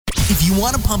If you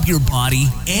want to pump your body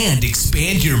and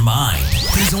expand your mind,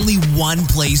 there's only one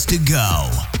place to go.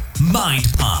 Mind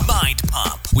Pump. Mind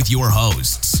Pump with your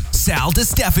hosts, Sal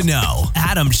DiStefano,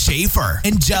 Adam Schafer,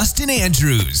 and Justin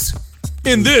Andrews.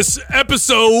 In this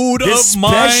episode of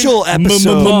special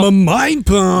episode, Mind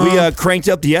Pump, we cranked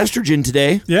up the estrogen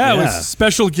today. Yeah, it was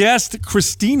special guest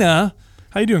Christina.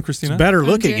 How you doing, Christina? Better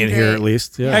looking in here, at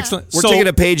least. Yeah. Excellent. We're taking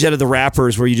a page out of the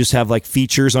rappers where you just have like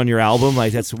features on your album.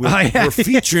 Like we're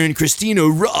featuring Christina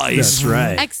Rice. That's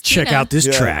right. Ex-Tina. Check out this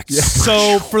track. Yeah.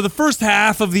 So for the first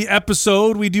half of the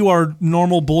episode, we do our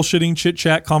normal bullshitting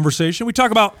chit-chat conversation. We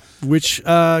talk about... Which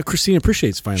Christina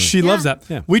appreciates, finally. She loves that.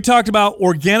 Yeah. We talked about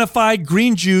Organifi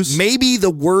green juice. Maybe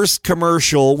the worst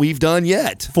commercial we've done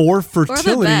yet. For For the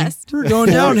fertility. best. We're going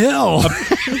downhill.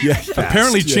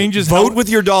 Apparently changes Vote how... with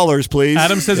your dollars, please.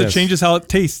 Adam says it Yes. changes how it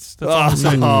tastes. That's all I'm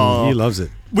saying. He loves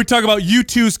it. We talk about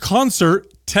U2's concert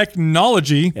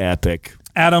technology. Epic.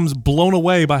 Adam's blown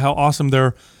away by how awesome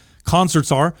their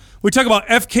concerts are. We talk about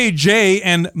FKJ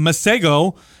and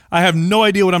Masego. I have no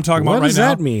idea what I'm talking about What right does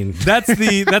now. that mean? That's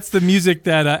the music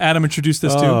that Adam introduced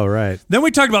us to. Oh, right. Then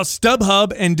we talked about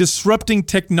StubHub and disrupting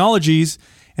technologies,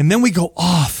 and then we go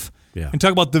off and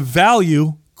talk about the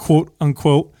value, quote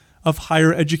unquote, of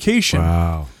higher education.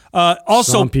 Wow.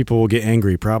 Also, Some people will get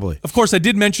angry, probably. of course, I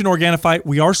did mention Organifi.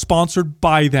 We are sponsored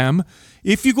by them.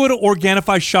 If you go to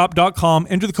OrganifiShop.com,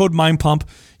 enter the code MindPump,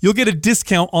 you'll get a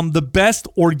discount on the best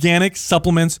organic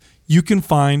supplements you can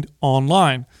find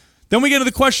online. Then we get into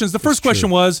the questions. The first question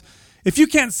was, if you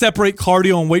can't separate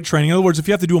cardio and weight training, in other words, if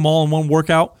you have to do them all in one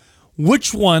workout,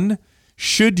 which one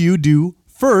should you do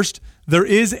first? There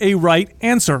is a right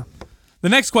answer. The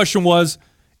next question was,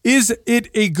 is it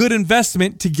a good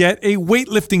investment to get a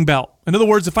weightlifting belt? In other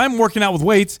words, if I'm working out with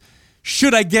weights,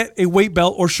 should I get a weight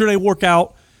belt or should I work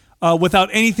out without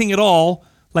anything at all?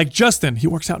 Like Justin, he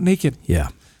works out naked. Yeah,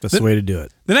 that's the way to do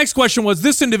it. The next question was,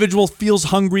 this individual feels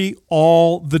hungry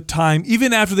all the time.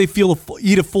 Even after they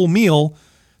eat a full meal,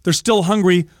 they're still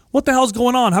hungry. What the hell's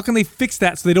going on? How can they fix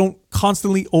that so they don't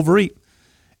constantly overeat?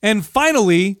 And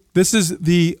finally, this is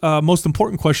the most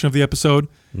important question of the episode.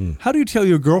 How do you tell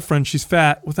your girlfriend she's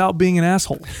fat without being an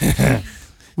asshole?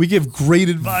 We give great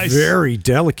advice Very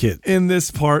delicate. in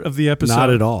this part of the episode. Not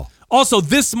at all. Also,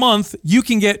 this month, you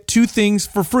can get 2 things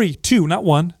for free. 2, not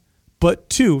 1, but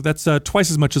 2. That's twice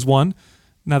as much as 1.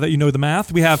 Now that you know the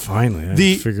math, we have Finally, I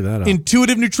the figured that out.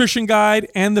 Intuitive Nutrition Guide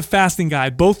and the Fasting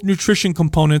Guide, both nutrition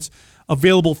components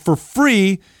available for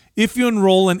free if you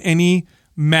enroll in any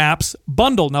MAPS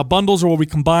bundle. Now, bundles are where we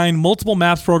combine multiple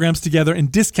MAPS programs together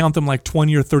and discount them like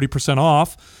 20 or 30%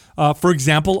 off. For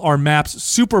example, our MAPS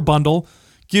Super Bundle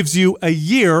gives you a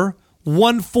year,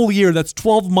 1 full year, that's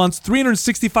 12 months,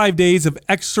 365 days of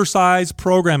exercise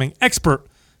programming, expert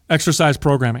exercise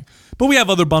programming. But we have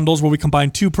other bundles where we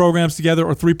combine 2 programs together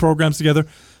or 3 programs together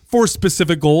for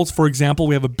specific goals. For example,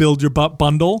 we have a Build Your Butt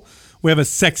bundle. We have a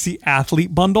Sexy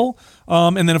Athlete bundle.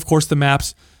 And then, of course, the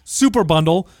MAPS Super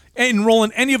Bundle. Enroll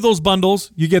in any of those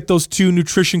bundles, you get those 2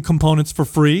 nutrition components for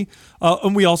free.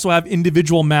 And we also have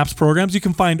individual MAPS programs. You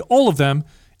can find all of them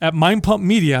at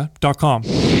mindpumpmedia.com.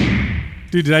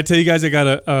 Dude, did I tell you guys I got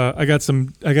a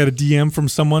DM from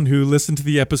someone who listened to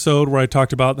the episode where I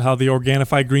talked about how the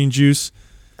Organifi green juice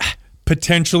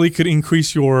potentially could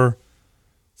increase your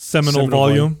seminal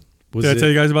volume? Did I tell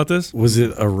you guys about this? Was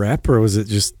it a rep or was it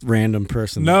just random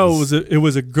person? No, it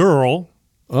was a girl.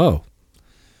 Oh.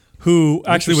 Who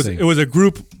actually it was a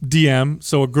group DM.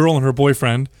 So a girl and her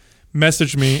boyfriend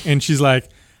messaged me, and she's like,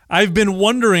 "I've been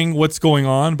wondering what's going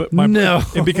on, but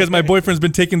and because my boyfriend's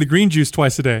been taking the green juice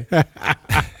twice a day."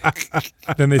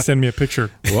 Then they send me a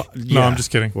picture. Well, No, I'm just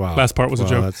kidding. Wow. Last part was a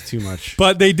joke. That's too much.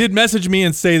 But they did message me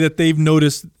and say that they've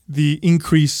noticed the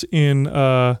increase in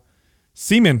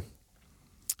semen.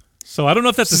 So I don't know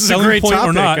if that's a selling point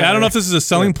or not. I don't know if this is a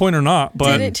selling point or not.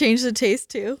 But Did it change the taste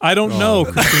too? I don't know,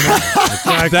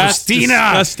 Christina. That's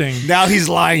disgusting. Now he's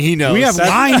lying. He knows. We have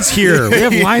lines here. We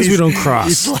have lines we don't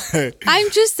cross.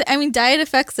 Diet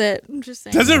affects it. I'm just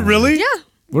saying. Does it really? Yeah.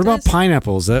 What about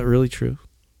pineapple? Is that really true?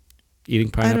 Eating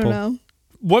I pineapple? don't know.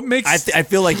 What makes I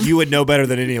feel like you would know better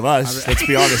than any of us. Let's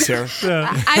be honest here.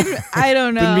 I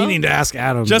don't know. Been meaning to ask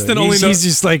Adam. Justin but only he's, knows-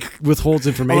 he's just like withholds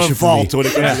I'm information a from me. fault when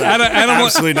it comes to that. Adam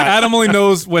Absolutely not. Adam only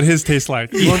knows what his tastes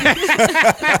like. He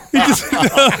just-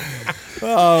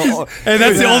 Hey,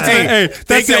 that's the ultimate. Hey,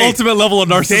 that's the ultimate level of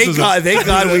narcissism. Thank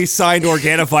God we signed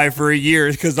Organifi for a year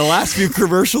because the last few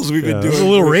commercials we've been It doing was a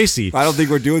little racy. I don't think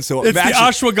we're doing so. It's the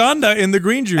ashwagandha in the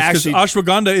green juice because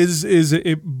ashwagandha is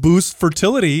it boosts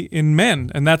fertility in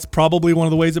men, and that's probably one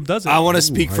of the ways it does it. I want to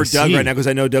speak for I Doug see. right now because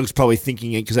I know Doug's probably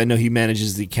thinking it because I know he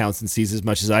manages the accounts and sees as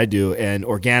much as I do. And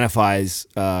Organifi's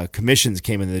commissions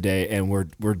came in the day, and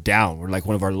we're down. We're like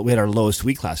we had our lowest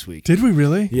week last week. Did we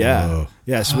really? Yeah. Whoa.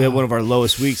 Yeah, so we had one of our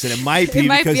lowest weeks, and it might be It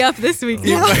might because be up this week.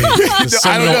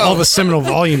 I don't know. All the seminal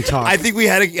volume talk. I think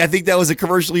I think that was a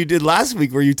commercial you did last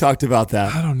week where you talked about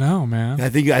that. I don't know, man. I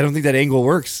don't think that angle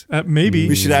works. Maybe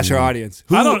We should ask our audience.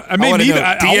 I don't- I mean, wanna maybe- know.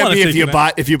 I DM wanna me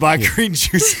take if you bought green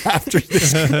juice after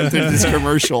this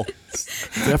commercial.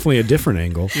 Definitely a different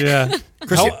angle. Yeah.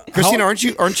 Christina, aren't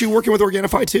you working with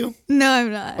Organifi too? No,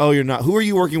 I'm not. Oh, you're not. Who are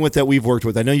you working with that we've worked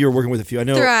with? I know you're working with a few. I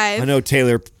know. Thrive. I know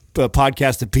Taylor.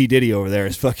 Podcast of P Diddy over there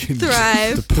is fucking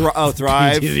Thrive.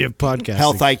 Thrive. Podcast.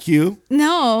 Health IQ.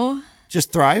 No.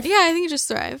 Just Thrive. Yeah, I think just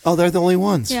Thrive. Oh, they're the only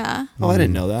ones. Yeah. Oh, I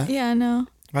didn't know that. Yeah, no.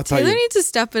 I thought Taylor you. needs to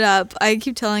step it up. I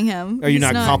keep telling him. Are you He's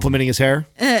not complimenting his hair?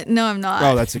 No, I'm not.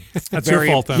 Oh, that's your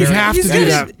fault then. You have to He's do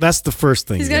gotta- that. That's the first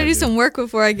thing. He's you got to gotta do some work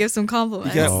before I give some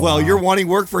compliments. Yeah, well, you're wanting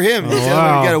work for him. You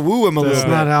wow. got to woo him a little It's bit.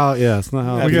 not how. Yeah, it's not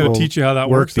how. We gotta people teach you how that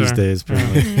work works these there. days.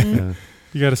 Apparently. Yeah.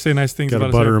 You got to say nice things Got to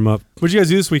about butter his hair. them up. What'd you guys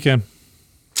do this weekend?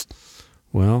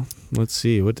 Well, let's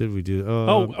see. What did we do?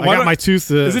 Oh, I why got don't- my tooth.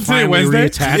 Is it today finally Wednesday?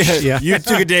 reattached. Yeah. You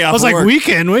took a day off I was of like, work.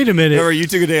 weekend. Wait a minute. Remember, you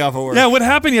took a day off of work. Yeah, what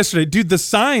happened yesterday, dude? The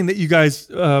sign that you guys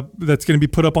that's going to be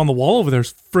put up on the wall over there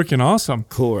is freaking awesome.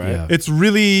 Cool, right? Yeah. It's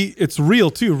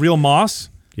real too, real moss.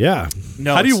 Yeah.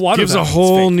 No, How do you it's- water Gives that? a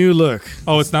whole fake. new look.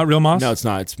 Oh, it's not real moss. No, it's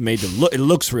not. It's made to look. It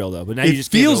looks real though, but now It you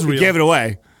just feels gave real. You gave it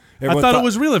away. I Everyone thought it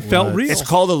was real. It felt real. It's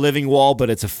called a living wall, but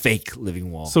it's a fake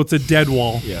living wall. So it's a dead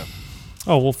wall. yeah.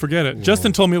 Oh well, forget it.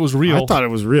 Justin told me it was real. I thought it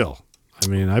was real. I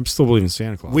mean, I still believe in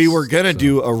Santa Claus. We were gonna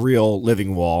do a real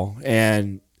living wall,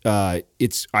 and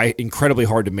it's incredibly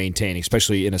hard to maintain,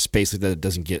 especially in a space like that that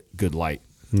doesn't get good light.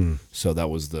 So that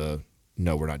was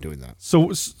no, we're not doing that.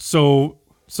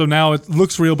 So now it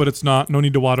looks real, but it's not. No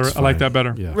need to water it. I like that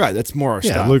better. Yeah. Right, that's more our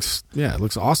Yeah, style. it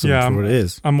looks awesome for what it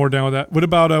is. I'm more down with that. What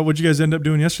about what'd you guys end up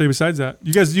doing yesterday besides that?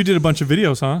 You did a bunch of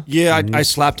videos, huh? Yeah, I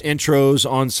slapped intros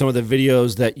on some of the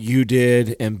videos that you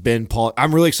did and Ben Pollock.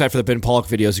 I'm really excited for the Ben Pollock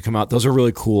videos to come out. Those are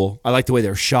really cool. I like the way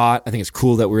they're shot. I think it's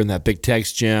cool that we're in that Big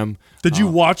Tex gym. Did you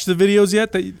watch the videos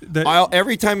yet?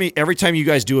 Every time you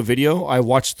guys do a video, I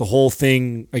watch the whole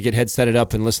thing. I get headseted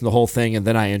up and listen to the whole thing, and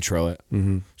then I intro it.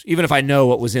 Mm-hmm. So even if I know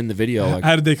what was in the video, like,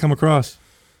 how did they come across?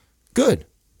 good.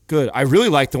 I really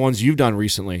like the ones you've done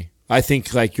recently. I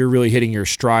think like you're really hitting your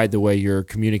stride the way you're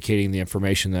communicating the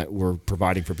information that we're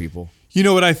providing for people. You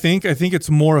know what I think? I think it's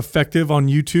more effective on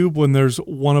YouTube when there's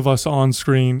one of us on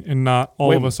screen and not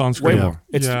all of us on screen. Way more.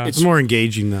 It's more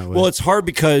engaging that way. Well, it's hard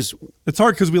because It's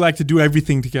hard because we like to do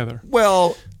everything together. we've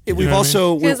know what I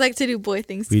also You guys like to do boy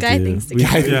things, We guy do. things We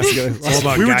together. Yeah. It's all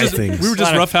about We were guy just things.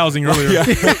 roughhousing earlier.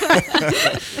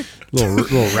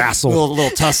 little wrestle. little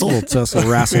tussle. Little tussle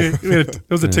wrestle. It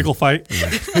was a tickle fight.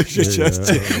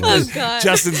 Oh God.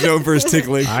 Justin's known for his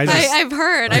tickling. I've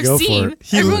heard. I've go for seen.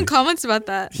 it. Everyone comments about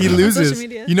that. He on loses. social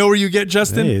media. You know where you get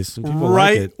Justin? Hey, some people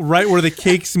right, like it. right where the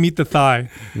cakes meet the thigh,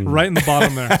 right in the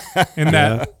bottom there. And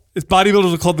that it's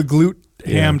bodybuilders are called the glute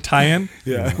ham tie-in.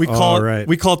 Yeah. we call it. right.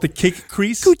 We call it the cake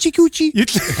crease. Coochie.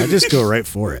 I just go right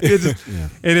for it.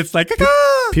 And it's like,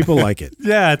 People like it.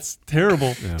 yeah, it's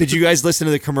terrible. Did you guys listen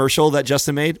to the commercial that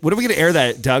Justin made? When are we going to air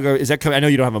that, Doug? Or is that coming? I know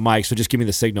you don't have a mic, so just give me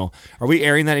the signal. Are we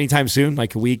airing that anytime soon?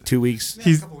 Like a week, 2 weeks?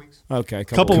 He's Okay,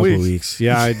 couple weeks. Couple weeks.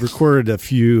 Yeah, I recorded a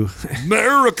few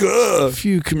America.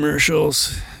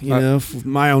 commercials, for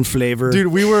my own flavor.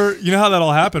 dude. You know how that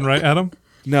all happened, right, Adam?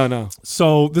 No.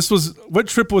 So what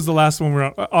trip was the last one we were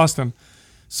on? Austin.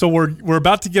 So we're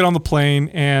about to get on the plane,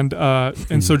 and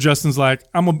so Justin's like,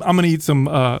 I'm gonna eat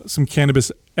some cannabis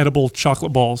edible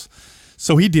chocolate balls.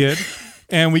 So he did,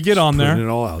 and we get on there. Putting it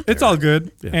all out It's there. all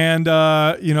good, Yeah.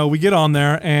 and we get on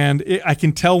there, and I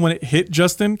can tell when it hit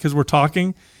Justin because we're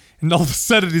talking, and all of a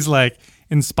sudden he's like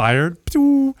inspired.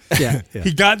 Yeah.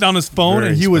 He got down his phone Very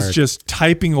and he was inspired. just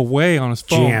typing away on his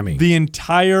phone Jamming. the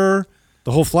entire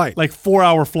The whole flight.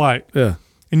 4-hour flight, Yeah.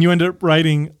 and you end up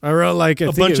writing I wrote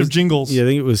a bunch of jingles. Yeah, I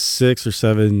think it was 6 or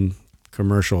 7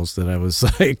 commercials that I was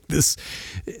like this.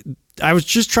 I was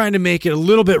just trying to make it a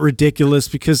little bit ridiculous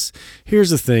because here's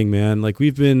the thing, man. Like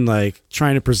we've been like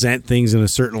trying to present things in a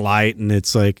certain light, and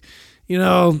it's like,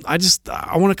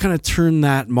 I want to kind of turn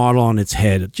that model on its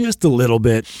head just a little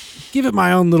bit, give it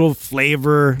my own little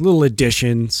flavor, little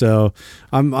addition. So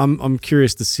I'm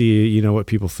curious to see, what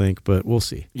people think, but we'll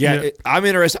see. Yeah, I'm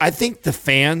interested. I think the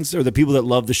fans or the people that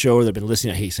love the show or that have been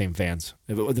listening, I hate saying fans.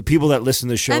 The people that listen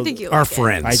to the show I think you are like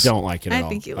friends. I don't like it at all. I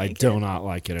think you like do not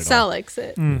like it at Sal all. likes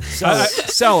it.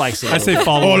 Sal likes it. I say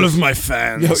followers. All of my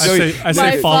fans. I say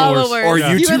My followers. Or You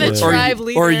are the YouTubers. tribe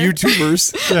leader. Or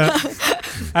YouTubers. Yeah.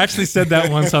 I actually said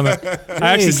that once on said that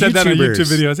on a YouTubers. YouTube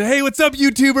video. I said, "Hey, what's up,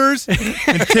 YouTubers?"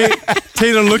 And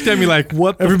Taylor looked at me like,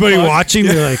 "What?" The Everybody fuck? watching,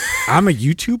 they're like, I'm a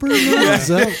YouTuber? now? Is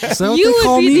that what You they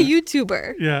call would be me? the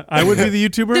YouTuber. Yeah, I would be the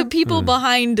YouTuber. The people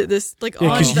behind this, like, Yeah,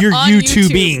 on 'cause the- you're on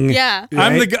YouTubing. YouTube. Yeah.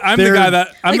 I'm the They're- guy that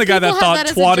Like, thought people have that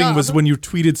as a twatting job. was when you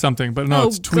tweeted something, but no, Oh,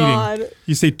 it's tweeting. God.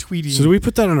 You say tweeting. So do we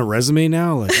put that on a resume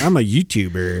now? Like, I'm a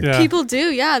YouTuber. Yeah. People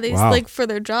do, yeah. They Wow. like for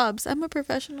their jobs. I'm a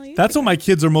professional YouTuber. That's what my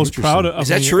kids are most proud of. Is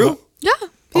that me. true? Yeah.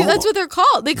 That's what they're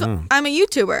called. I'm a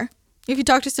YouTuber. If you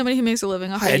talk to somebody who makes a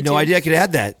living off I of had no YouTube. idea I could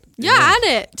add that. Yeah, add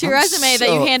it to your I'm resume that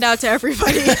so- you hand out to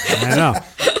everybody. I know.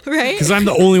 Right? Because I'm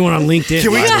the only one on LinkedIn,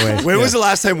 Can we, by the way. when was the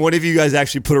last time one of you guys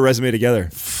actually put a resume together?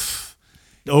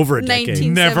 Over a decade.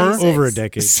 1976. Over a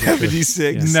decade.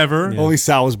 76. Never. Only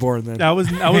Sal was born then. I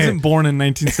wasn't born in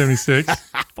 1976.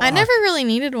 I never really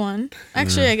needed one.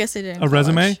 Actually, I guess I did. in A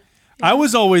resume. college. I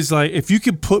was always like, if you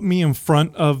could put me in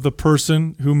front of the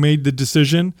person who made the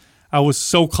decision, I was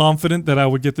so confident that I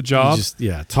would get the job. Just,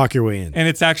 talk your way in. And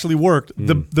it's actually worked.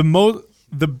 The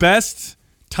best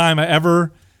time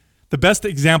the best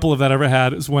example of that I ever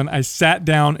had is when I sat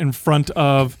down in front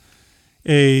of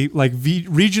a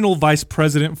regional vice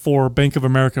president for Bank of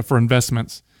America for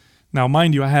investments. Now,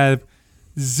 mind you, I had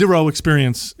zero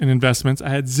experience in investments. I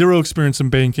had zero experience in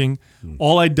banking.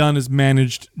 All I'd done is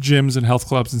managed gyms and health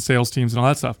clubs and sales teams and all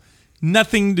that stuff.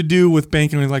 Nothing to do with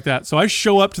banking or anything like that. So I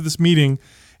show up to this meeting,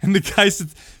 and the guy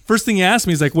says, first thing he asked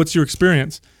me is like, "What's your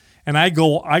experience?" And I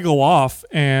go off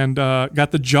and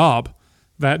got the job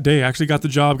that day. I actually got the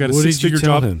job. Got a What did you six-figure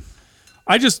tell job. him?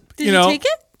 I just Did you take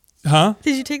it? Huh?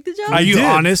 Did you take the job? I Are you did.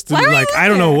 honest? Why And were like, you I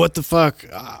don't know there? what the fuck.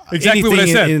 Exactly what I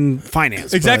anything said. in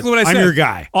finance. Exactly but what I said. I'm your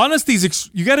guy.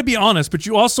 Honesty's you got to be honest, but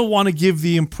you also want to give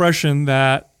the impression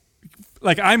that,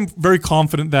 like, I'm very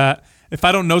confident that if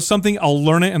I don't know something, I'll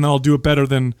learn it and then I'll do it better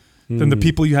than the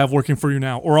people you have working for you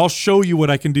now, or I'll show you what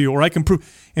I can do, or I can prove.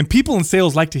 And people in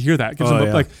sales like to hear that. Gives them,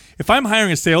 yeah. like, if I'm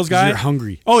hiring a sales guy, you're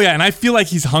hungry. Oh yeah, and I feel like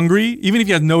he's hungry, even if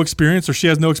he has no experience or she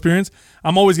has no experience.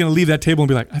 I'm always going to leave that table and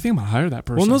be like, I think I'm going to hire that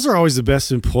person. Well, those are always the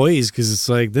best employees because it's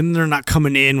like then they're not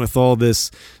coming in with all this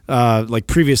like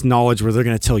previous knowledge where they're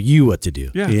going to tell you what to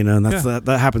do. Yeah. And that's Yeah.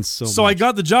 that happens so So much. I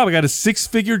got the job. I got a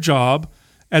six-figure job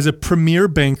as a premier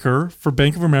banker for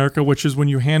Bank of America, which is when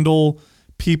you handle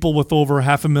people with over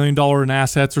 $500,000 in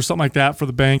assets or something like that for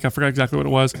the bank. I forgot exactly what it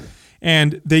was.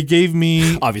 And they gave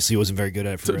me, Obviously, he wasn't very good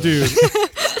at it. For real. dude,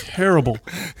 terrible.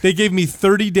 They gave me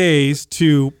 30 days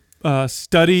to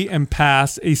study and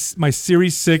pass my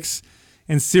Series 6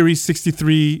 and Series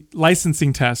 63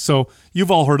 licensing test. So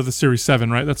you've all heard of the Series 7,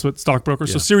 right? That's what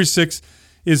stockbrokers. So Series 6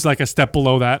 is like a step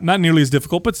below that. Not nearly as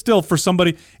difficult, but still for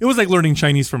somebody, it was like learning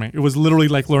Chinese for me. It was literally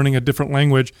like learning a different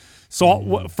language.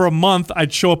 So for a month,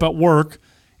 I'd show up at work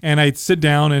and I'd sit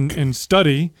down and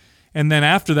study. And then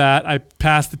after that, I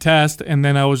passed the test, and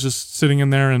then I was just sitting in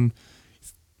there and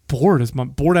bored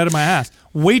out of my ass.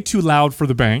 Way too loud for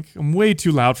the bank. I'm way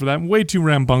too loud for that. I'm way too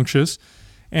rambunctious.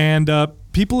 And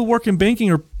people who work in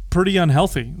banking are pretty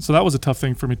unhealthy. So that was a tough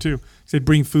thing for me too. They'd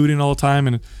bring food in all the time,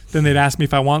 and then they'd ask me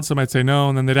if I want some. I'd say no,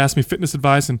 and then they'd ask me fitness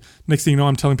advice, and next thing you know,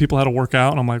 I'm telling people how to work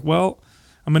out, and I'm like, well,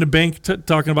 I'm in a bank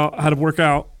talking about how to work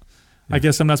out. I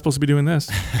guess I'm not supposed to be doing this.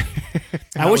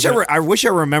 I wish I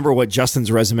remember what Justin's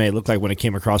resume looked like when it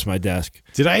came across my desk.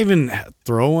 Did I even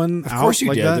throw one out? Of course you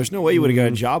like did. that? There's no way you would have got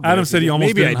a job. Adam there. said he almost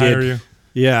Maybe didn't I did. hire you.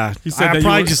 Yeah. He said I that you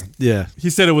probably were- just, yeah. He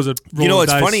said it was a roll You know, of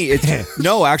it's dice. funny. It's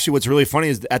no, actually, what's really funny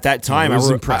is at that time, It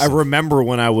was I impressive. remember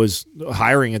when I was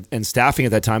hiring and staffing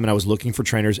at that time, and I was looking for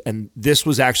trainers, and this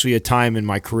was actually a time in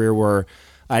my career where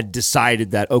I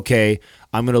decided that, okay,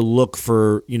 I'm going to look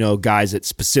for, guys that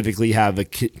specifically have a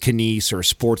kines or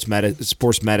sports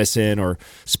medicine or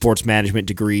sports management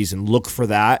degrees, and look for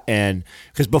that. And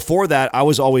because before that, I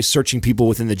was always searching people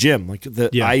within the gym.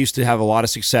 I used to have a lot of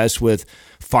success with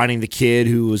finding the kid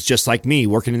who was just like me,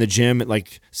 working in the gym at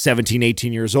like 17,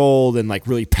 18 years old, and like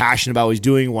really passionate about what he's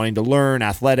doing, wanting to learn,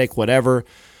 athletic, whatever.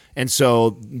 And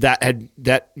so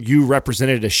that you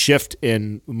represented a shift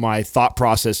in my thought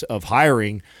process of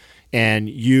hiring. And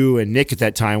you and Nick at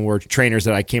that time were trainers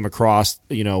that I came across,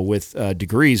 with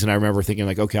degrees. And I remember thinking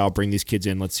like, okay, I'll bring these kids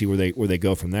in. Let's see where they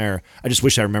go from there. I just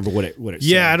wish I remember what it said.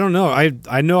 Yeah, I don't know.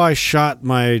 I know I shot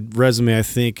my resume. I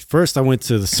think first I went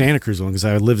to the Santa Cruz one because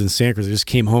I lived in Santa Cruz. I just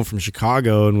came home from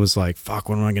Chicago and was like, fuck,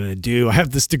 what am I going to do? I have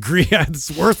this degree. It's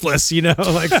worthless,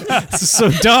 like this is so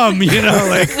dumb,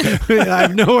 like I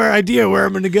have no idea where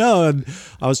I'm going to go. And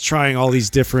I was trying all these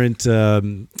different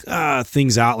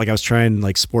things out. Like I was trying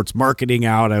like sports marketing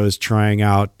out. I was trying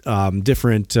out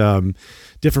different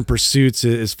pursuits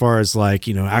as far as like,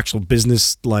 actual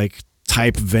business like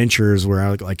type ventures where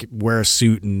I like wear a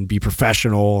suit and be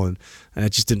professional, and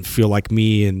it just didn't feel like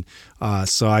me. And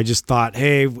so I just thought,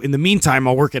 hey, in the meantime,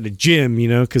 I'll work at a gym,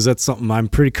 because that's something I'm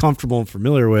pretty comfortable and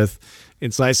familiar with.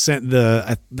 And so I sent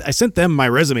them my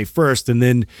resume first, and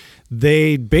then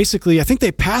they basically, I think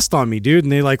they passed on me, dude.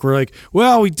 And they were like,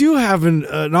 well, we do have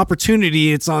an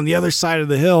opportunity. It's on the other side of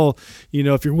the hill,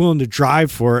 if you're willing to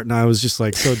drive for it. And I was just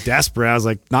like so desperate. I was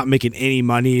like not making any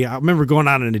money. I remember going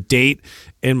out on a date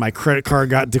and my credit card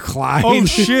got declined. Oh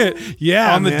shit.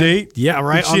 Yeah. On the date? Yeah.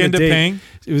 Right. Did she end up paying?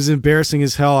 It was embarrassing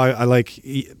as hell.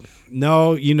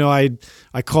 No,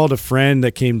 I called a friend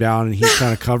that came down and he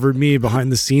kind of covered me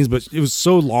behind the scenes, but it was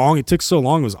so long. It took so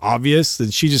long. It was obvious.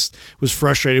 And she just was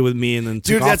frustrated with me and then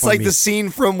took Dude, off that's on like me. the scene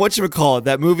from whatchamacallit,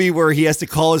 that movie where he has to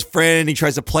call his friend and he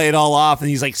tries to play it all off and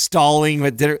he's like stalling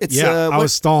at dinner. I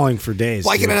was stalling for days.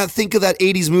 Why can I not think of that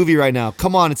 80s movie right now?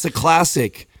 Come on, it's a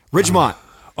classic. Ridgemont.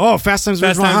 Oh, Fast Times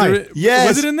at Ridgemont High. Yes.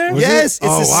 Was it in there? Yes. It's the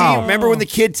wow. scene. Remember when the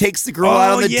kid takes the girl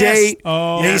out on the date?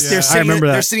 Oh, and yeah. they're sitting, I remember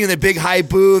that. They're sitting in the big high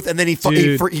booth, and then he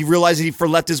realizes he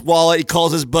left his wallet. He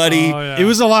calls his buddy. Oh, yeah. It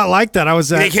was a lot like that. I was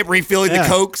They at kept refilling the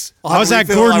Cokes. I was at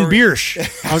Gordon Biersch.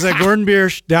 I was at Gordon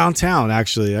Biersch downtown,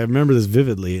 actually. I remember this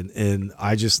vividly. And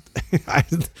I just, I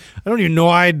don't even know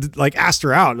why I'd asked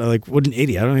her out. Like, what an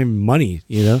idiot. I don't have money,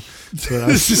 But I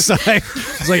was just like,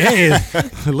 hey,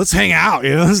 let's hang out,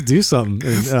 let's do something.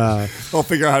 And, I'll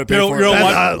figure out how to pay for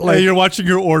it. You're watching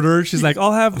your order. She's like,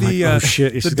 I'll have the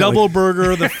shit. the double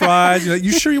burger, the fries. You're like,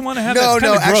 you sure you want to have that? No, It's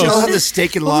kinda actually, gross. I'll have the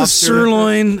steak and the lobster.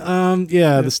 sirloin,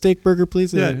 the steak burger,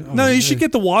 please. Yeah. No, you should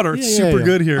get the water. It's super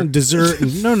good here. Dessert.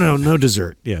 No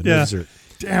dessert. Yeah, no dessert.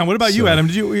 Damn. What about you, Adam?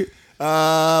 Did you?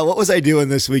 What was I doing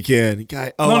this weekend?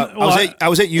 I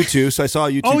was at U2, so I saw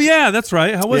U2. Oh yeah, that's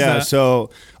right. How was that? So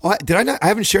did I not? I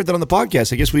haven't shared that on the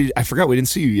podcast. I guess I forgot we didn't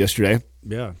see you yesterday.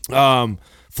 Yeah.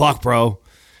 Fuck, bro.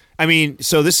 I mean,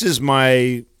 so this is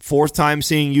my 4th time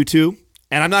seeing U2,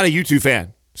 and I'm not a U2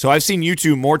 fan. So I've seen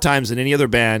U2 more times than any other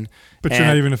band. But you're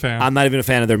not even a fan. I'm not even a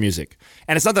fan of their music.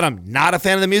 And it's not that I'm not a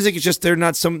fan of the music. It's just they're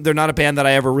not a band that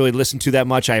I ever really listen to that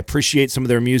much. I appreciate some of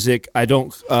their music. I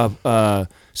don't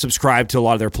subscribe to a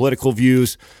lot of their political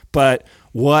views. But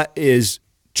what is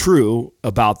true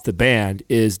about the band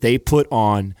is they put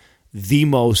on the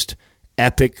most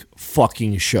epic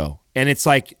fucking show. And it's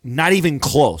like not even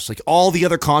close. Like all the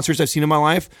other concerts I've seen in my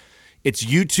life, it's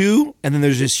U2, and then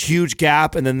there's this huge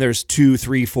gap, and then there's 2,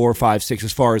 3, 4, 5, 6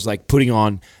 as far as like putting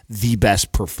on the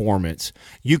best performance.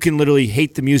 You can literally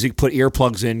hate the music, put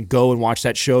earplugs in, go and watch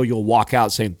that show. You'll walk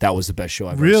out saying that was the best show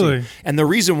I've ever Really? seen. And the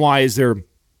reason why is they're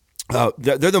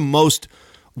the most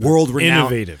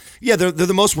world-renowned. Innovative. Yeah, they're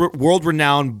the most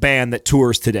world-renowned band that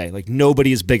tours today. Like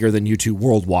nobody is bigger than U2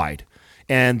 worldwide.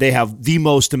 And they have the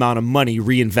most amount of money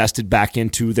reinvested back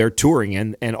into their touring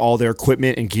and all their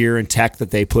equipment and gear and tech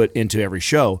that they put into every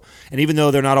show. And even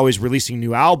though they're not always releasing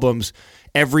new albums,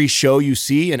 every show you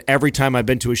see and every time I've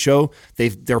been to a show,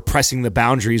 they're pressing the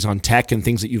boundaries on tech and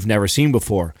things that you've never seen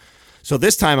before. So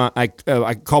this time I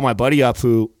call my buddy up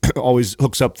who always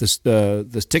hooks up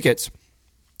the tickets.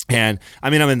 And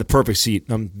I mean, I'm in the perfect seat.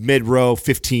 I'm mid-row,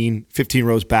 15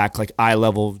 rows back, like eye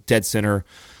level, dead center.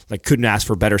 Like couldn't ask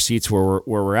for better seats where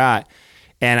we're at.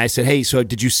 And I said, hey, so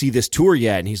did you see this tour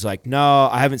yet? And he's like, no,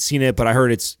 I haven't seen it, but I heard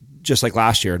it's just like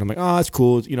last year. And I'm like, oh, that's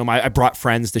cool. I brought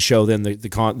friends to show them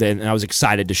and I was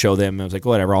excited to show them. I was like,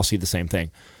 whatever, I'll see the same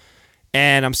thing.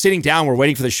 And I'm sitting down, we're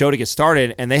waiting for the show to get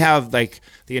started, and they have like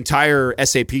the entire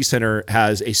SAP Center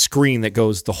has a screen that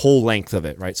goes the whole length of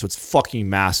it, right? So it's fucking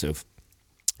massive.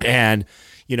 And,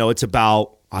 it's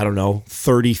about,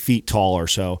 30 feet tall or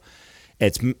so.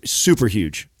 It's super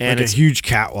huge. And Like it's a huge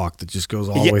catwalk that just goes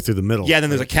all the way through the middle. Yeah, then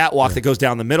there's a catwalk that goes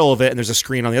down the middle of it, and there's a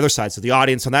screen on the other side. So the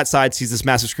audience on that side sees this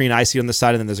massive screen. I see on the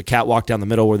side, and then there's a catwalk down the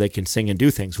middle where they can sing and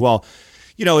do things. Well,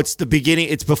 it's the beginning.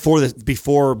 It's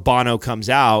before Bono comes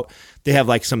out. They have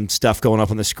like some stuff going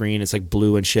up on the screen. It's like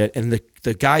blue and shit. And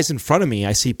the guys in front of me,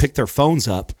 I see pick their phones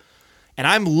up, and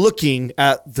I'm looking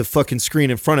at the fucking screen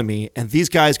in front of me, and these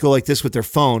guys go like this with their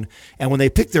phone. And when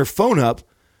they pick their phone up,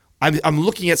 I'm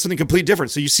looking at something completely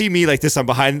different. So you see me like this, I'm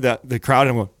behind the crowd,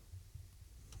 and I'm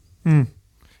going,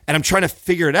 and I'm trying to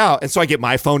figure it out. And so I get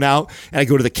my phone out and I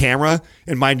go to the camera,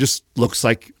 and mine just looks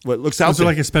like what looks out Is there.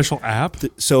 there like a special app?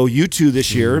 So U2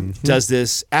 this year does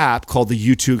this app called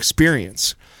the U2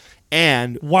 Experience.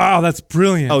 And Wow, that's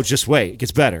brilliant. oh, just wait, it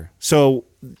gets better. So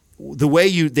the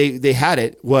way they had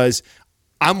it was,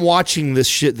 I'm watching this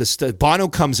shit. Bono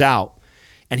comes out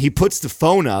and he puts the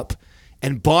phone up,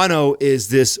 and Bono is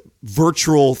this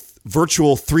virtual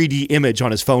 3D image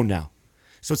on his phone now.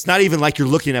 So it's not even like you're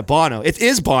looking at Bono. It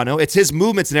is Bono. It's his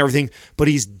movements and everything, but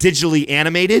he's digitally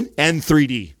animated and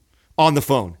 3D on the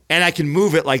phone. And I can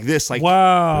move it like this. Like,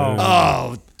 Wow.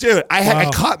 oh, dude, I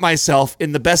caught myself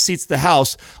in the best seats of the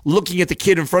house looking at the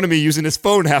kid in front of me using his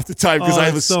phone half the time because Oh, I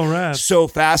that's was so rad. so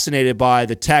fascinated by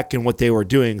the tech and what they were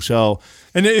doing. So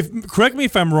And correct me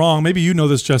if I'm wrong. Maybe you know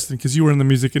this, Justin, because you were in the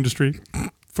music industry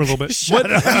for a little bit.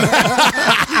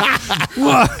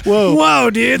 Whoa,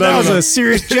 dude, that was a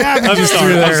serious jab. I'm just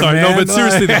sorry. threw I'm there, sorry. man. No, but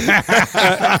seriously,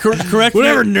 correct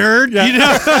Whatever, me. nerd. You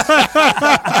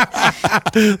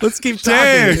know? Let's keep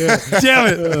talking. Damn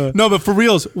it. No, but for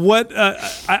reals, what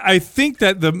I think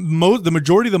that the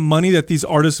majority of the money that these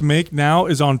artists make now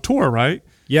is on tour, right?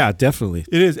 Yeah, definitely.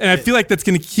 It is, and I feel like that's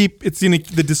going to keep.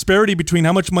 The disparity between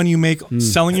how much money you make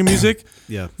selling your music,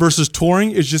 Yeah. versus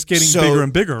touring is just getting bigger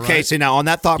and bigger. Right? Okay, so now on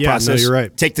that thought Yeah, no, process, you're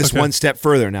right. take this Okay. one step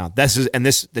further now.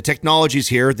 The technology's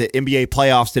here. The NBA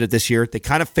playoffs did it this year. They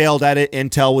kind of failed at it.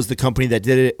 Intel was the company that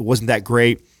did it. It wasn't that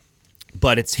great,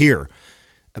 but it's here.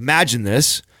 Imagine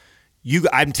this.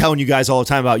 I'm telling you guys all the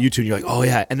time about YouTube, and you're like, oh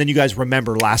yeah. And then you guys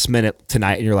remember last minute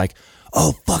tonight, and you're like,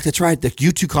 oh, fuck, that's right. The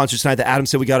U2 concert tonight that Adam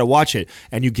said we got to watch it.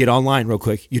 And you get online real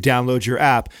quick. You download your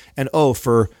app. And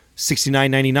for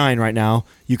 $69.99 right now,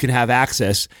 you can have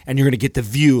access. And you're going to get the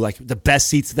view, like the best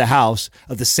seats of the house,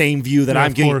 of the same view that Yeah,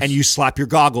 I'm of getting. course. And you slap your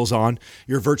goggles on.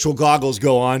 Your virtual goggles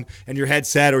go on. And your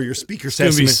headset or your speaker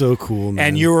says gonna be something. so cool, man.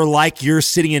 And you're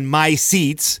sitting in my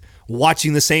seats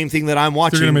watching the same thing that I'm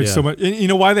watching. They're going to make so much. And you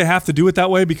know why they have to do it that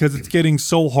way? Because it's getting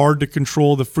so hard to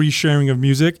control the free sharing of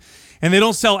music. And they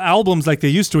don't sell albums like they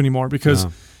used to anymore because,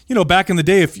 back in the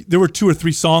day, if there were 2 or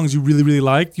 3 songs you really, really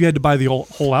liked, you had to buy the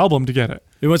whole album to get it.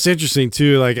 And what's interesting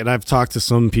too, and I've talked to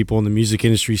some people in the music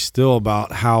industry still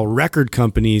about how record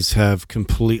companies have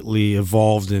completely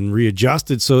evolved and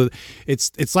readjusted. So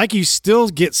it's like you still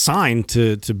get signed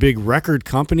to big record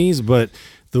companies, but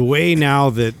the way now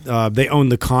that they own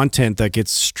the content that gets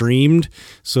streamed,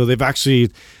 so they've actually.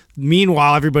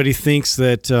 Meanwhile, everybody thinks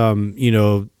that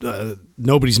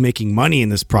nobody's making money in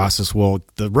this process. Well,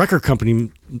 the record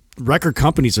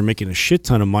companies are making a shit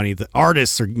ton of money. The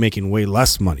artists are making way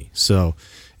less money. So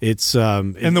it's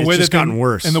gotten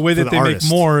worse. And the way that they make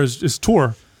more is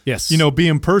tour. Yes. Be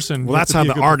in person. Well, that's how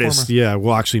the artist,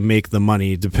 will actually make the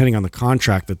money depending on the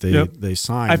contract that they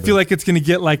sign. I feel like it's going to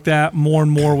get like that more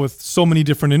and more with so many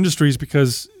different industries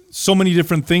because so many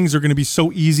different things are going to be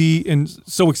so easy and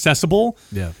so accessible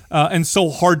and so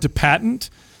hard to patent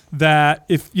that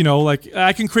if,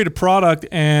 I can create a product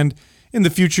and in the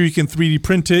future you can 3D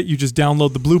print it, you just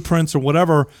download the blueprints or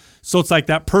whatever. So it's like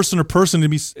that person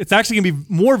it's actually going to be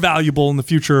more valuable in the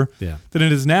future than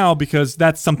it is now because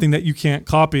that's something that you can't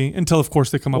copy until, of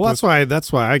course, they come up with.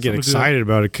 That's why I get excited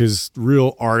about it because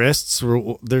real artists,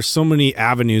 there's so many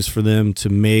avenues for them to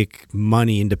make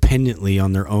money independently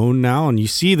on their own now. And you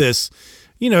see this,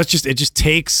 it just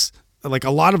takes. Like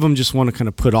a lot of them just want to kind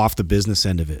of put off the business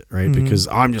end of it, right? Mm-hmm. Because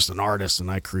I'm just an artist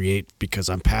and I create because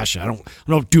I'm passionate.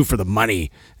 I don't do it for the money.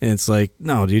 And it's like,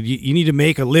 no, dude, you need to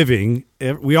make a living.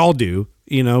 We all do,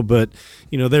 but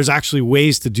there's actually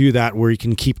ways to do that where you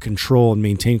can keep control and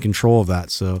maintain control of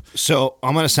that. So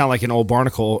I'm going to sound like an old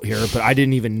barnacle here, but I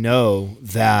didn't even know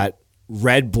that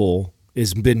Red Bull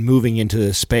has been moving into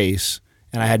this space,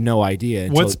 and I had no idea.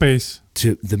 What space?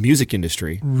 To the music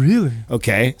industry. Really?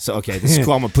 Okay. So, this is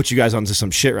cool. I'm going to put you guys onto some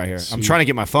shit right here. Sweet. I'm trying to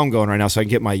get my phone going right now so I can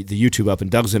get the YouTube up,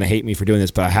 and Doug's going to hate me for doing this,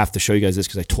 but I have to show you guys this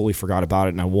because I totally forgot about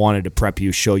it, and I wanted to prep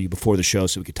you, show you before the show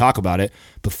so we could talk about it,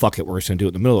 but fuck it, we're just going to do it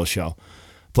in the middle of the show.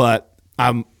 But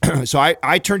so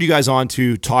I turned you guys on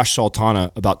to Tosh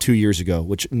Sultana about 2 years ago,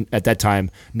 which at that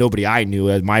time, nobody I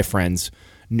knew, my friends,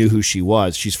 knew who she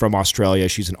was. She's from Australia.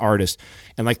 She's an artist.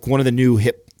 And like one of the new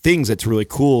hip things that's really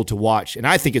cool to watch. And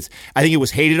I think it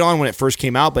was hated on when it first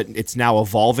came out, but it's now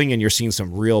evolving and you're seeing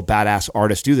some real badass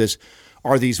artists do this,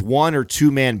 are these 1 or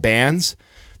 2 man bands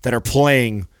that are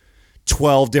playing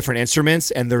 12 different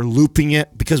instruments and they're looping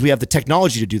it because we have the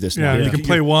technology to do this now. You can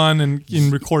play one and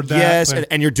record that. Yes,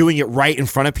 and you're doing it right in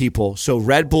front of people. So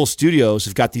Red Bull Studios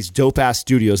have got these dope-ass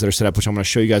studios that are set up, which I'm going to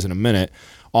show you guys in a minute,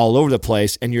 all over the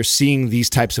place, and you're seeing these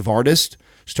types of artists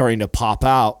starting to pop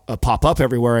up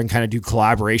everywhere and kind of do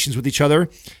collaborations with each other.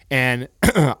 And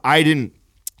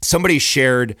somebody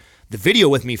shared the video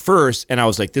with me first, and I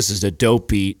was like, this is a dope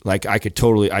beat. Like I could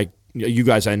you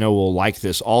guys I know will like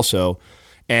this also.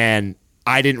 And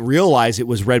I didn't realize it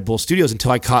was Red Bull Studios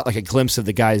until I caught like a glimpse of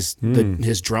the guy's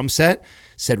his drum set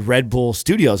said Red Bull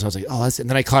Studios. And I was like, oh, and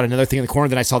then I caught another thing in the corner.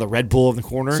 Then I saw the Red Bull in the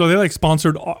corner. So they like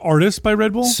sponsored artists by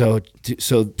Red Bull. So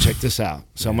check this out.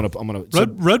 So I'm gonna.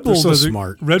 Red Bull so does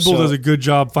smart. Red Bull does a good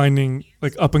job finding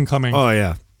like up and coming. Oh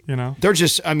yeah. You know,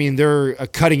 they're a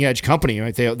cutting edge company,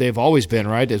 right? They've always been,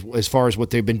 right, as far as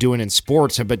what they've been doing in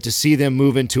sports. But to see them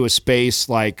move into a space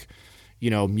like,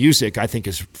 music, I think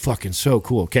is fucking so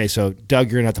cool. Okay, so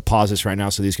Doug, you're gonna have to pause this right now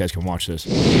so these guys can watch this.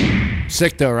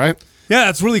 Sick though, right? Yeah,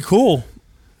 that's really cool.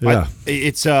 Yeah.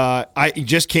 I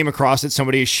just came across it.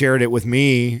 Somebody shared it with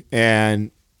me,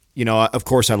 and of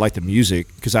course I like the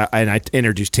music because I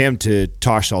introduced him to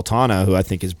Tosh Sultana, who I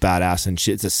think is badass, and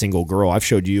it's a single girl. I've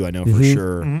showed you, I know for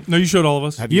sure. Mm-hmm. No, you showed all of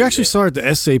us. You actually saw her at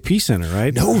the SAP Center,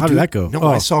 right? No, how did that go? No,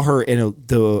 I saw her in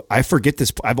I forget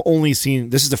this. I've only seen,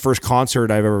 this is the first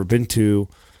concert I've ever been to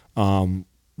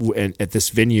at this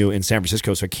venue in San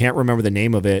Francisco, so I can't remember the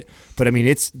name of it. But I mean,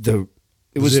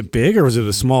 was it big or was it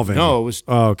a small venue? No, it was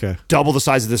okay. double the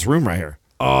size of this room right here.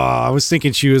 Oh, I was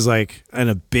thinking she was like in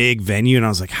a big venue, and I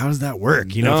was like, how does that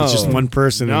work? If it's just one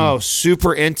person. No,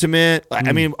 super intimate.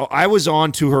 I mean, I was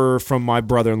on to her from my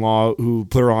brother-in-law who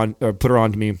put her on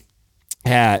to me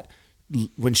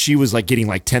when she was like getting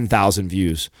like 10,000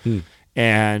 views.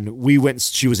 And we went,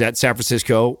 she was at San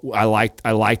Francisco. I liked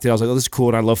it. I was like, oh, this is cool.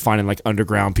 And I love finding like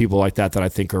underground people like that I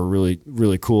think are really,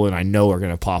 really cool and I know are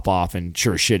going to pop off. And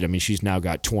sure as shit, I mean, she's now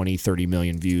got 20, 30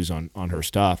 million views on her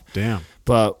stuff. Damn.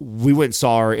 But we went and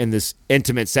saw her in this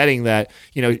intimate setting that,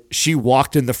 she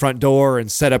walked in the front door and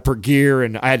set up her gear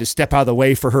and I had to step out of the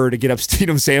way for her to get up. You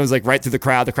know what I'm saying? It was like right through the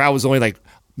crowd. The crowd was only like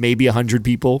maybe 100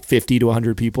 people, 50 to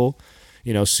 100 people.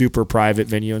 Super private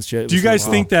venue and shit. Do you guys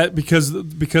think that because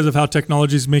of how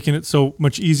technology is making it so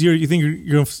much easier, you think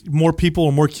you're more people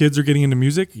or more kids are getting into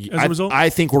music as a result?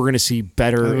 I think we're going to see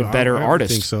better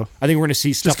artists. I think so. I think we're going to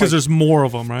see stuff just because there's more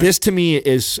of them, right? This to me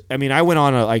is, I mean, I went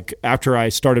on after I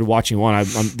started watching one.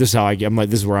 This is how I get.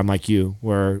 This is where I'm like you,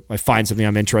 where I find something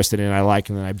I'm interested in, I like,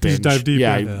 and then I binge. Just dive deep.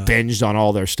 Yeah, I binged on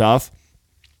all their stuff,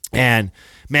 and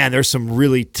man, there's some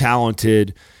really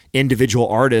talented individual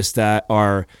artists that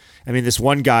are. I mean, this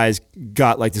one guy's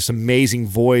got like this amazing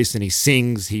voice and he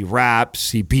sings, he raps,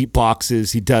 he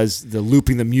beatboxes, he does the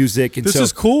looping the music. And this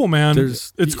is cool, man.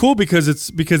 It's cool because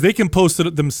they can post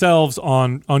it themselves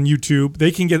on YouTube. They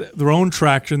can get their own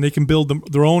traction. They can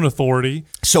build their own authority.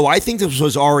 So I think this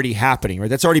was already happening, right?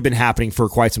 That's already been happening for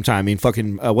quite some time. I mean,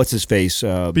 fucking, what's his face?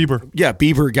 Bieber. Yeah,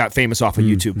 Bieber got famous off of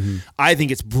YouTube. I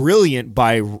think it's brilliant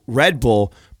by Red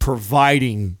Bull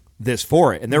providing this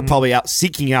for it, and they're probably out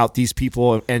seeking out these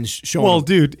people and showing. Well,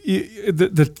 dude,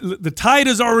 the tide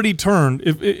has already turned.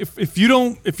 If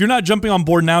you're not jumping on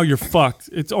board now, you're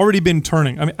fucked. It's already been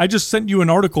turning. I mean, I just sent you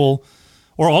an article,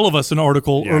 or all of us an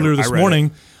article earlier this morning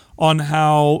on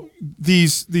how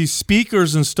these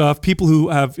speakers and stuff, people who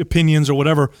have opinions or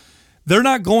whatever, they're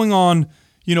not going on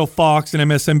Fox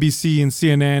and MSNBC and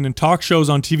CNN and talk shows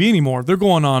on TV anymore. They're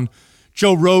going on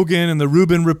Joe Rogan and the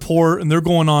Rubin Report, and they're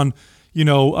going on.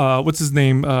 What's his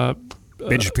name?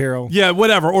 Ben Shapiro. Yeah,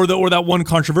 whatever. Or that one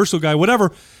controversial guy,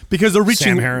 whatever. Because they're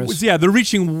reaching. Sam Harris. Yeah, they're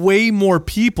reaching way more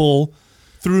people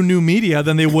through new media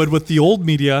than they would with the old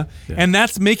media, and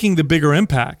that's making the bigger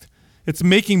impact. It's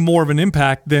making more of an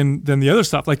impact than the other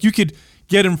stuff. Like you could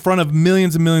get in front of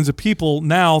millions and millions of people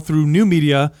now through new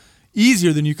media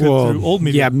easier than you could through old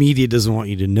media. Yeah, media doesn't want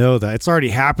you to know that. It's already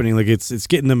happening. Like it's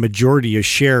getting the majority of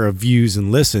share of views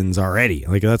and listens already.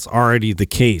 Like that's already the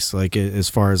case. Like as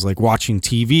far as like watching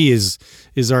TV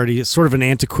is already sort of an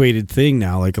antiquated thing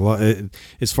now. Like a lot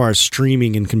as far as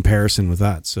streaming in comparison with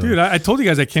that. So dude, I told you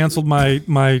guys I canceled my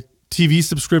TV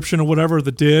subscription or whatever,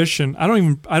 the Dish, and I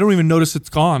don't even notice it's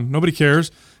gone. Nobody cares.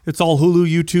 It's all Hulu,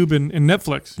 YouTube, and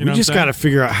Netflix. We just got to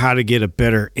figure out how to get a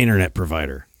better internet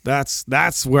provider.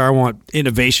 That's where I want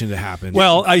innovation to happen.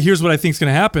 Well, here's what I think is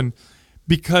going to happen.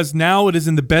 Because now it is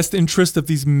in the best interest of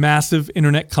these massive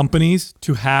internet companies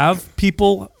to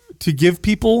give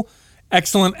people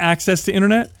excellent access to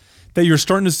internet, that you're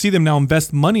starting to see them now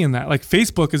invest money in that. Like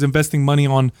Facebook is investing money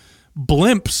on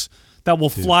blimps that will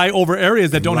fly over areas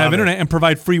that don't have internet and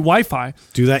provide free Wi-Fi.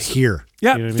 Do that here.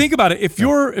 Yeah, think about it. If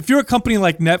you're a company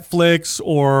like Netflix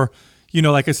or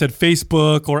like I said,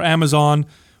 Facebook or Amazon,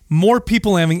 more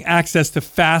people having access to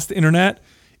fast internet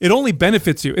it only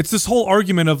benefits you. It's this whole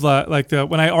argument of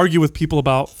when I argue with people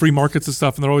about free markets and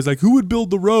stuff, and they're always like, who would build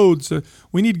the roads?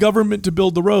 We need government to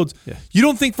build the roads. Yeah. You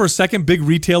don't think for a second big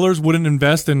retailers wouldn't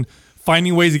invest in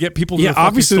finding ways to get people to their fucking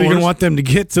obviously stores? they're going to want them to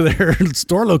get to their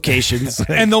store locations.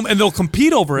 and they'll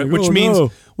compete over it,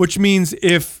 which means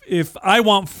if I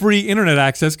want free internet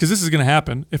access, because this is going to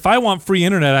happen, if I want free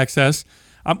internet access,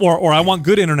 or I want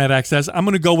good internet access, I'm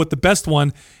going to go with the best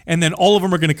one, and then all of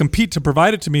them are going to compete to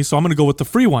provide it to me, so I'm going to go with the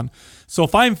free one. So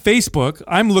if I'm Facebook,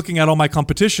 I'm looking at all my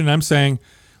competition, and I'm saying,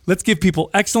 let's give people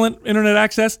excellent internet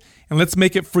access, and let's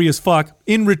make it free as fuck.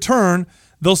 In return,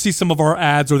 they'll see some of our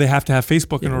ads, or they have to have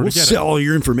Facebook in order to get sell all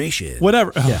your information.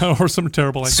 Whatever. Or some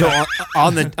terrible like so that.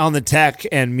 on the tech,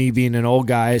 and me being an old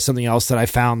guy, something else that I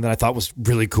found that I thought was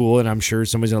really cool, and I'm sure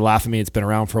somebody's going to laugh at me, it's been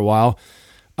around for a while.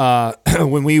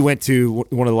 When we went to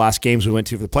one of the last games we went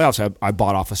to for the playoffs, I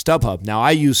bought off of StubHub. Now,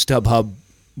 I used StubHub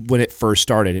when it first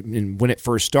started. And when it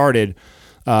first started,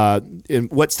 and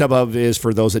what StubHub is,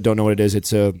 for those that don't know what it is,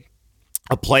 it's a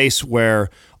place where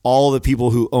all the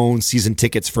people who own season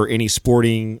tickets for any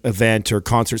sporting event or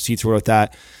concert seats or like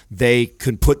that, they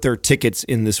can put their tickets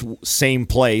in this same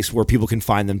place where people can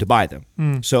find them to buy them.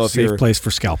 So if Safe place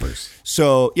for scalpers.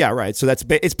 So yeah, right. So it's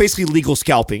basically legal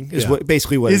scalping is what it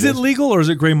is. It legal or is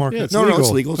it gray market? Yeah, no,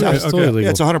 it's legal. Yeah, it's totally legal. Yeah,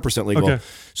 it's 100% legal. Okay.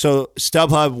 So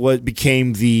StubHub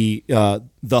became the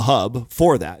hub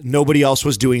for that. Nobody else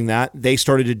was doing that. They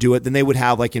started to do it. Then they would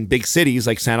have, like in big cities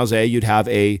like San Jose, you'd have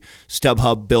a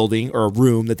StubHub building or a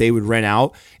room that they would rent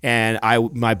out. And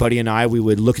my buddy and I, we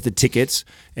would look at the tickets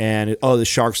and, the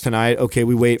Sharks tonight. Okay,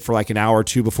 we wait for like an hour or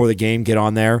two before the game, get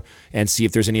on there and see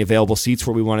if there's any available seats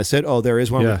where we want to sit. Oh, there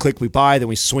is one. Yeah. We click, we buy, then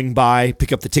we swing by,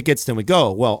 pick up the tickets, then we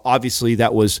go. Well, obviously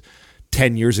that was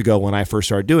 10 years ago when I first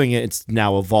started doing it. It's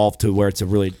now evolved to where it's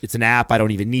an app. I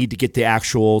don't even need to get the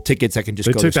actual tickets. I can just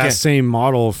They go took to that scan. same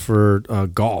model for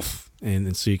golf,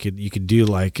 and so you could do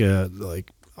like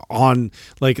on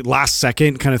like last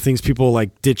second kind of things people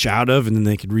like ditch out of, and then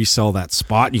they could resell that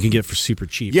spot. You can get it for super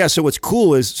cheap. Yeah. So what's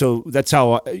cool is, so that's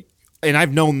how, and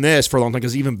I've known this for a long time,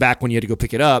 because even back when you had to go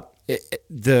pick it up,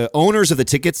 the owners of the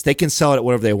tickets, they can sell it at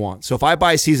whatever they want. So if I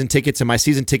buy season tickets and my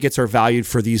season tickets are valued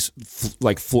for these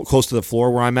close to the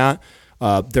floor where I'm at,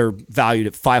 they're valued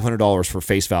at $500 for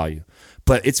face value.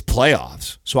 But it's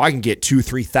playoffs, so I can get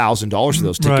 $2,000-$3,000 for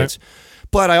those tickets. Right.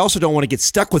 But I also don't want to get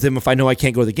stuck with them if I know I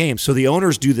can't go to the game. So the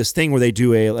owners do this thing where they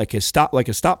do a stop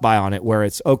by on it, where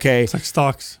it's okay. It's like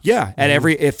stocks. Yeah, and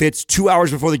if it's 2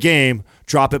 hours before the game,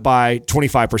 drop it by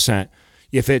 25%.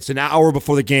 If it's an hour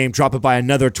before the game, drop it by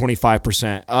another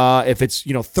 25%. If it's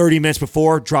 30 minutes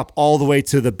before, drop all the way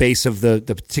to the base of the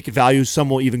ticket value. Some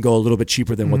will even go a little bit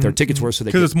cheaper than what their tickets were, so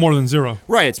because it's more than zero.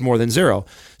 Right, it's more than zero.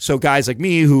 So guys like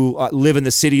me who live in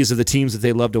the cities of the teams that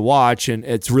they love to watch, and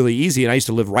it's really easy. And I used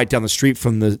to live right down the street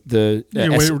from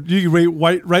you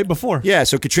wait right before. Yeah,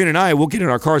 so Katrina and I, we'll get in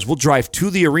our cars, we'll drive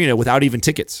to the arena without even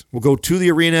tickets. We'll go to the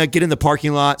arena, get in the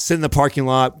parking lot, sit in the parking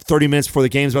lot 30 minutes before the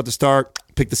game's about to start,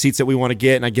 pick the seats that we want to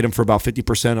get, and I get them for about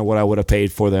 50% of what I would have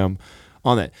paid for them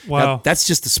on that. Wow. Now, that's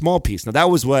just a small piece. Now,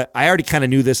 that was what I already kind of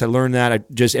knew this. I learned that.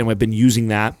 And I've been using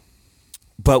that.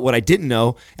 But what I didn't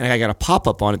know, and I got a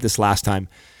pop-up on it this last time,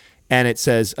 and it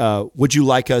says, would you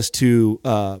like us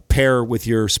to pair with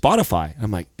your Spotify? And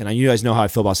I'm like, and you guys know how I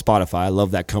feel about Spotify. I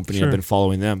love that company. Sure. I've been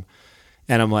following them.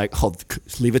 And I'm like,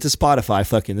 leave it to Spotify.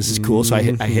 Fucking, this is cool. So I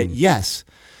hit yes.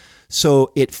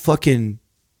 So it fucking...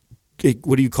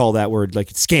 what do you call that word? Like,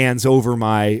 it scans over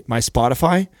my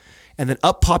Spotify, and then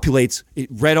it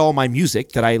read all my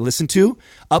music that I listen to,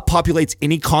 populates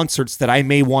any concerts that I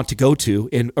may want to go to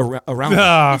around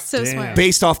That's so smart.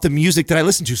 based off the music that I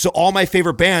listen to. So all my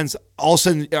favorite bands all of a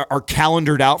sudden are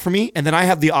calendared out for me, and then I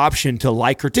have the option to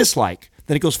like or dislike.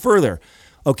 Then it goes further.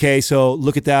 Okay, so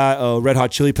look at that. Oh, Red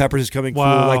Hot Chili Peppers is coming.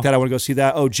 Wow. Cool, like that. I want to go see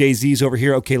that. Oh, Jay-Z's over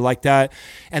here. Okay, like that.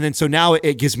 And then so now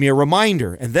it gives me a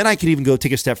reminder. And then I can even go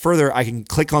take a step further. I can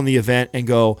click on the event and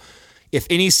go, if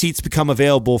any seats become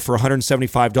available for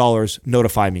 $175,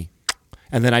 notify me.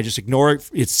 And then I just ignore it.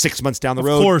 It's 6 months down the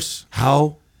road. Of course.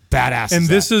 How badass and is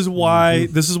this that? is why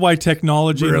this is why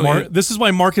technology this is why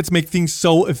markets make things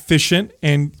so efficient,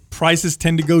 and prices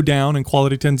tend to go down and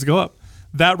quality tends to go up.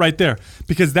 That right there.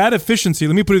 Because that efficiency,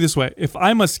 let me put it this way. If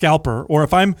I'm a scalper, or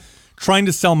if I'm trying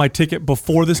to sell my ticket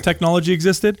before this technology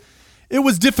existed, it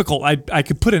was difficult. I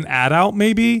could put an ad out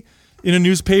maybe in a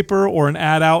newspaper, or an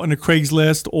ad out in a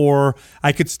Craigslist, or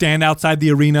I could stand outside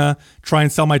the arena, try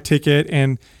and sell my ticket,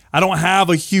 and I don't have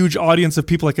a huge audience of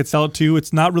people I could sell it to.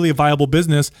 It's not really a viable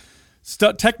business.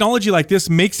 technology like this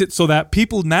makes it so that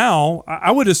people now,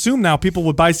 I would assume now people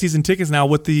would buy season tickets now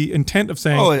with the intent of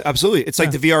saying, Oh, absolutely. It's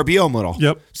like the VRBO model.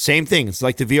 Yep. Same thing. It's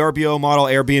like the VRBO model,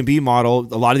 Airbnb model.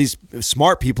 A lot of these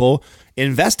smart people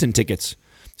invest in tickets,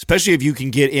 especially if you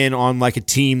can get in on like a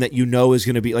team that you know is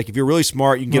going to be like, if you're really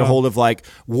smart, you can get a hold of like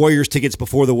Warriors tickets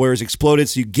before the Warriors exploded.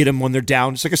 So you get them when they're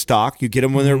down. It's like a stock. You get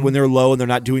them when they're low and they're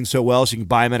not doing so well. So you can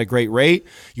buy them at a great rate.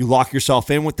 You lock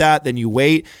yourself in with that. Then you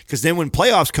wait. Because then when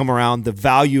playoffs come around, the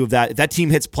value of that, if that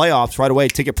team hits playoffs right away,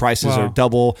 ticket prices are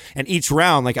double. And each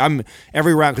round, like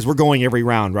every round, because we're going every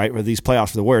round, right? With these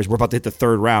playoffs for the Warriors, we're about to hit the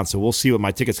third round. So we'll see what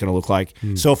my ticket's going to look like.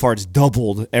 So far, it's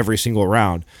doubled every single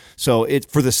round. So it's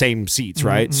for the same seats,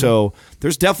 right? So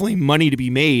there's definitely money to be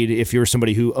made if you're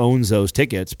somebody who owns those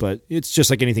tickets, but it's just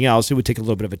like anything else. It would take a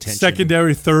little bit of attention.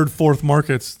 secondary, third, fourth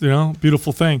markets,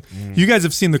 beautiful thing. You guys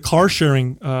have seen the car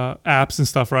sharing apps and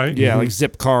stuff, right? Yeah, like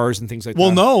Zip cars and things like Well,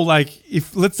 that. no, like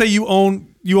if let's say you own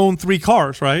 3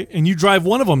 cars, right? And you drive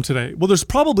one of them today. Well, there's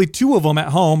probably 2 of them at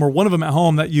home or one of them at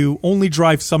home that you only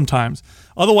drive sometimes.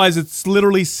 Otherwise, it's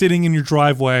literally sitting in your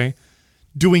driveway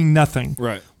doing nothing.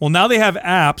 Right. Well, now they have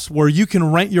apps where you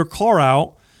can rent your car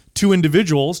out to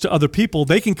individuals, to other people.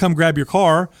 They can come grab your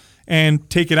car and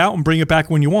take it out and bring it back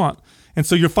when you want. And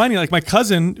so you're finding, like my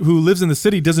cousin who lives in the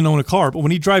city doesn't own a car, but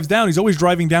when he drives down, he's always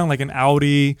driving down like an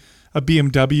Audi, a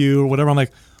BMW or whatever. I'm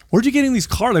like, where'd you getting these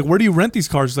cars? Like, where do you rent these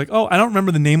cars? He's like, oh, I don't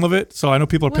remember the name of it. So I know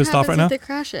people are What pissed off right happens now. if they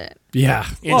crash it? Yeah.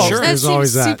 Insurance. That There's seems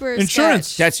always that. super Insurance.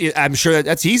 sketch. I'm sure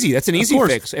that's easy. That's an easy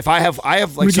course. fix. If I have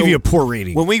like, We give you a poor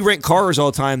rating. when we rent cars all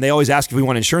the time, they always ask if we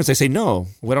want insurance. I say no,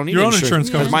 we don't need Your own insurance. insurance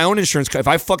covers Because my own insurance. If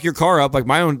I fuck your car up, like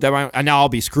my own, and now I'll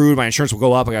be screwed. My insurance will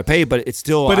go up. I got to pay, but it's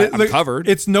still I'm covered.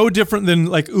 It's no different than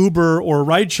like Uber or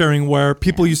ride sharing, where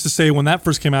people used to say when that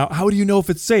first came out, how do you know if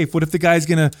it's safe? What if the guy's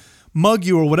going to mug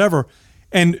you or whatever?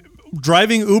 And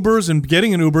driving Ubers and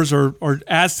getting in Ubers are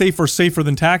as safe or safer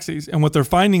than taxis. And what they're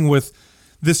finding with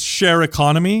this share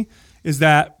economy is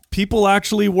that people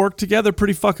actually work together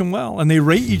pretty fucking well, and they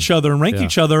rate each other and rank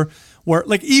each other. Where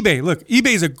like eBay, look,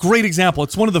 eBay is a great example.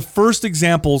 It's one of the first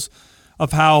examples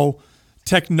of how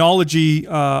technology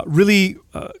really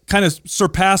kind of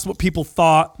surpassed what people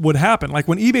thought would happen. Like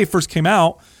when eBay first came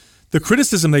out, the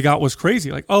criticism they got was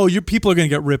crazy. Like, oh, your people are going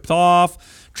to get ripped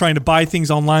off trying to buy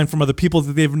things online from other people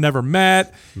that they've never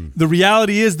met. The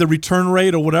reality is the return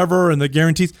rate or whatever and the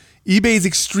guarantees. eBay is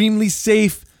extremely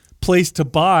safe place to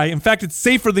buy. In fact, it's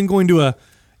safer than going to a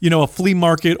flea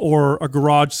market or a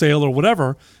garage sale or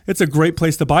whatever. It's a great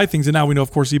place to buy things. And now we know,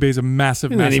 of course, eBay is a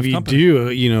massive, And then massive if you company. do,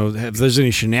 if there's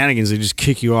any shenanigans, they just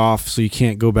kick you off so you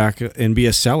can't go back and be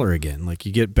a seller again. Like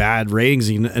you get bad ratings,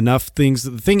 enough things.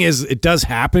 The thing is, it does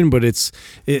happen, but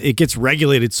it gets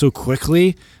regulated so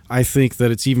quickly. I think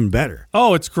that it's even better.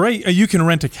 Oh, it's great. You can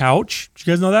rent a couch. Did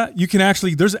you guys know that? You can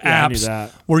actually, there's I knew apps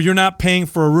that. where you're not paying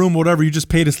for a room, whatever. You just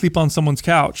pay to sleep on someone's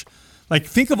couch. Like,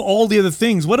 think of all the other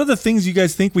things. What other things you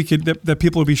guys think we could that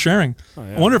people would be sharing?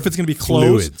 I wonder if it's going to be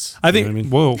clothes. Fluids. I think. You know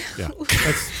what I mean?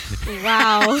 Whoa. Yeah.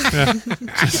 Wow.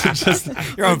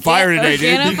 You're on fire today,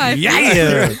 dude. Organifi.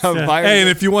 Yeah. You're on fire. Hey, and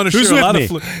if you want to Who's share a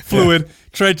with lot me? of fluid,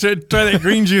 try that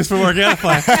green juice from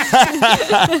Organifi.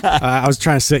 I was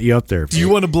trying to set you up there. Do you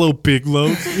want to blow big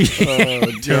loads?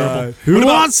 Terrible. Who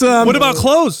wants some? What about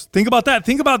clothes? Think about that.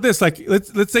 Think about this. Like,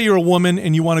 let's say you're a woman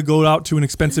and you want to go out to an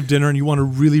expensive dinner and you want a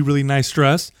really, really nice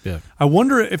dress. Yeah. I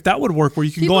wonder if that would work where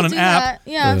you can People go on an do app.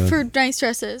 that. Yeah, for nice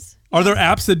dresses. Are there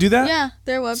apps that do that? Yeah,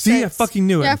 their websites. See, I fucking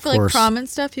knew it. Yeah, Of for like course. prom and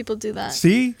stuff, people do that.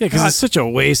 See? Yeah, because it's such a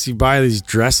waste. You buy these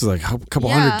dresses like a couple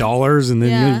Yeah. $100 and then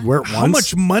Yeah. you wear it once. How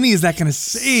much money is that going to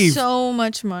save? So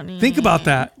much money. Think about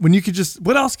that. When you could just,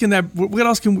 what else can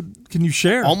you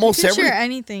share? Almost You can every share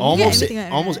anything. You Almost, get anything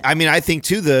on almost. internet. I mean, I think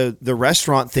too the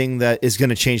restaurant thing that is going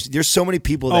to change. There's so many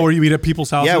people. That, Oh, where you eat at people's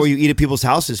houses? yeah, where you eat at people's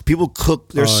houses. People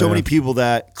cook. There's so many people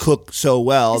that cook so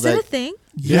well Is that that a thing?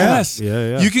 Yes.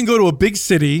 Yeah. You can go to a big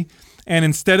city, and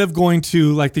instead of going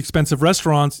to like the expensive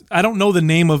restaurants, I don't know the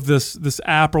name of this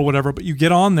app or whatever, but you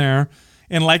get on there,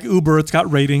 and like Uber, it's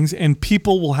got ratings, and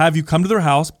people will have you come to their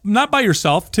house, not by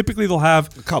yourself. Typically, they'll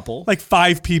have a couple. like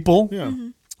 5 people. Yeah. Mm-hmm.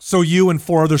 So you and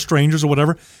 4 other strangers or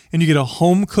whatever, and you get a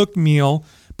home cooked meal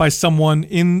by someone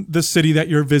in the city that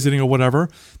you're visiting or whatever.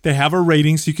 They have a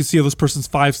rating, so you can see if this person's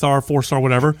 5-star, 4-star,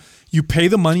 whatever. You pay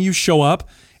the money, you show up,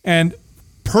 and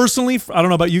personally, I don't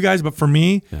know about you guys, but for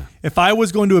me, if I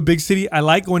was going to a big city, I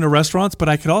like going to restaurants, but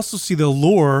I could also see the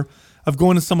allure of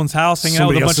going to someone's house, hanging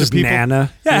Somebody out with a bunch of else's people.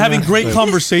 Nana. Yeah, having great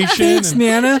conversation. Thanks, and-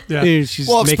 Nana. Yeah. Dude, she's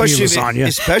Well, making me especially lasagna.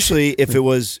 especially if it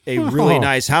was a really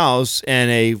nice house and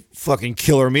a fucking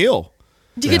killer meal.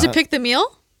 Do you get to pick the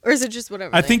meal? Or is it just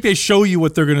whatever? I think they show you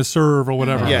what they're going to serve or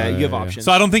whatever. Yeah, you have options.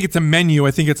 So I don't think it's a menu.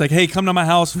 I think it's like, hey, come to my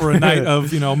house for a night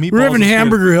of meatballs. We're having and shit.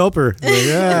 hamburger helper. Like,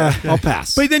 yeah, I'll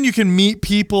pass. But then you can meet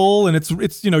people, and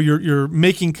it's you're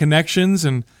making connections,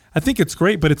 and I think it's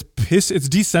great. But it's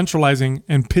decentralizing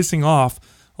and pissing off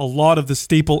a lot of the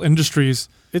staple industries.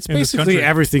 It's in this basically country.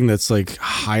 everything that's like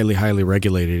highly, highly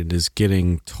regulated is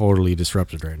getting totally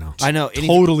disrupted right now. I know.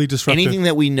 Totally disrupted. Anything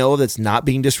that we know that's not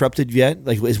being disrupted yet,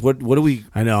 like what do we?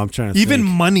 I know. I'm trying to Even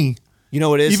think. money. You know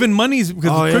what it is? Even money's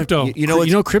because of yeah. crypto. You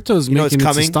know crypto's you know making it's it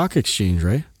to coming? stock exchange,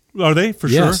 right? Are they for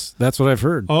Yes, that's what I've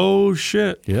heard. sure? Oh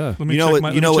shit! Yeah. Let me you know check what?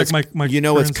 my, You know let me what's check my you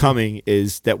know what's currency. coming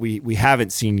is that we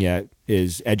haven't seen yet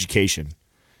is education.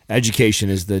 Education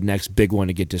is the next big one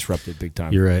to get disrupted big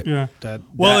time. You're right. Yeah. That-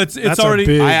 Well, that- it's that's a already.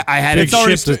 big- I had it's a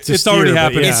already ship to it's already steer,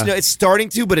 but happening. yeah. It's starting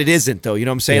to, but it isn't though. You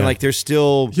know what I'm saying? Yeah. Like there's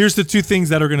still. Here's the two things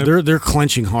that are going to. They're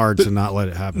clenching hard to not let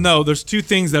it happen. No, there's two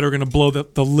things that are going to blow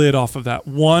the lid off of that.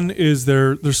 One is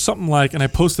there's something like, and I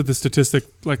posted this statistic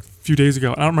like a few days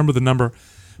ago. I don't remember the number,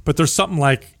 but there's something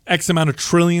like X amount of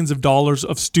trillions of dollars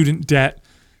of student debt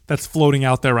that's floating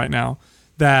out there right now.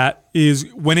 That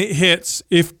is when it hits,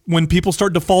 when people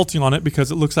start defaulting on it,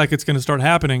 because it looks like it's going to start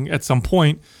happening at some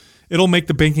point, it'll make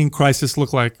the banking crisis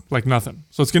look like nothing.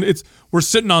 So we're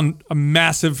sitting on a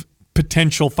massive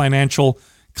potential financial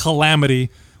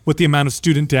calamity with the amount of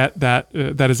student debt that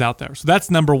is out there. So that's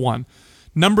number one.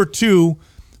 Number two,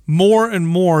 more and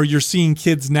more you're seeing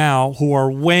kids now who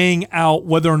are weighing out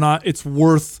whether or not it's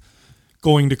worth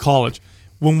going to college.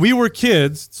 When we were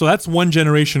kids, so that's one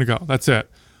generation ago. That's it.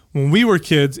 When we were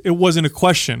kids, it wasn't a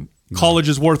question. College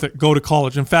is worth it. Go to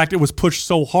college. In fact, it was pushed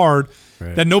so hard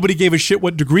that nobody gave a shit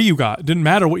what degree you got. It didn't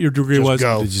matter what your degree was.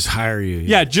 They just hire you.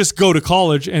 Yeah, just go to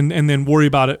college and then worry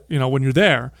about it, when you're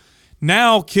there.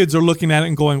 Now kids are looking at it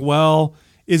and going, well,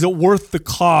 is it worth the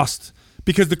cost?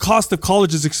 Because the cost of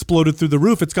college has exploded through the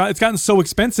roof. It's gotten so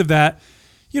expensive that,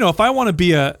 if I want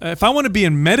to be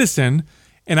in medicine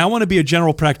and I want to be a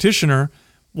general practitioner,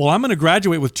 well, I'm going to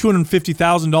graduate with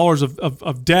 $250,000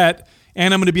 of debt,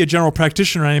 and I'm going to be a general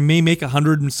practitioner, and I may make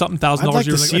 $100 and something thousand dollars a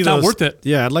year. It's not worth it.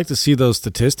 Yeah, I'd like to see those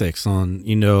statistics on,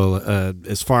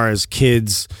 as far as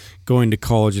kids going to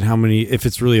college and how many, if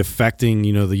it's really affecting,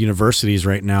 the universities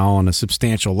right now on a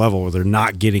substantial level where they're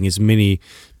not getting as many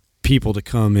people to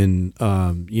come and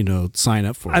sign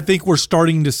up for it. I think we're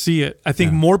starting to see it. I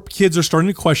think more kids are starting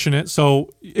to question it. So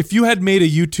if you had made a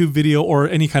YouTube video or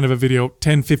any kind of a video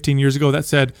 10, 15 years ago that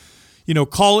said,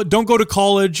 don't go to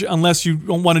college unless you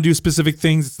don't want to do specific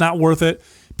things, it's not worth it,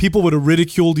 people would have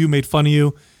ridiculed you, made fun of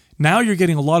you. Now you're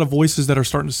getting a lot of voices that are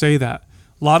starting to say that.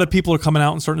 A lot of people are coming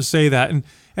out and starting to say that. And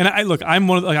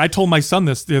I told my son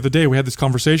this the other day. We had this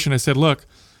conversation. I said, look,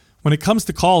 when it comes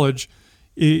to college,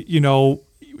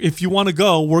 if you want to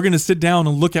go, we're going to sit down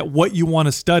and look at what you want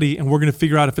to study, and we're going to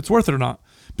figure out if it's worth it or not.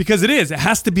 Because it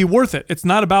has to be worth it. It's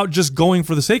not about just going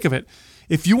for the sake of it.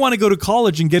 If you want to go to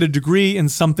college and get a degree in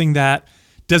something that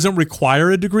doesn't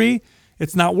require a degree,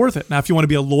 it's not worth it. Now, if you want to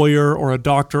be a lawyer or a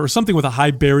doctor or something with a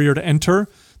high barrier to enter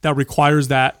that requires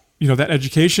that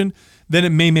education, then it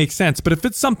may make sense. But if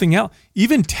it's something else,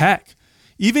 even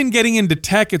getting into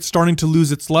tech, it's starting to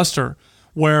lose its luster,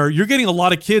 where you're getting a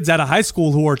lot of kids out of high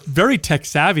school who are very tech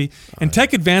savvy, and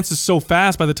tech advances so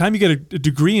fast. By the time you get a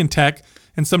degree in tech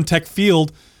and some tech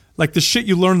field, like the shit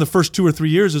you learn the first 2 or 3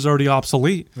 years is already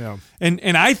obsolete. Yeah.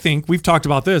 And I think we've talked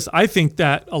about this. I think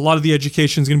that a lot of the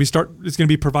education is going to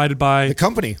be provided by The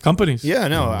company. companies. Yeah,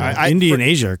 no. India and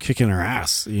Asia are kicking our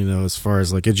ass, as far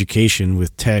as like education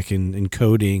with tech and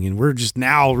coding. And we're just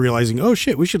now realizing, oh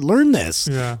shit, we should learn this.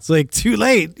 Yeah. It's like too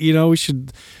late. We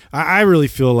should, I really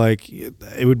feel like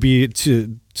it would be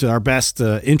to our best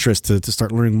interest to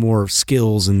start learning more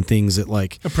skills and things that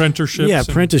like Apprenticeships. Yeah,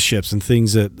 apprenticeships and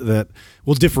things that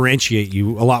will differentiate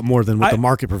you a lot more than what the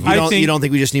market provides. You don't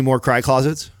think we just need more cry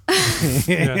closets?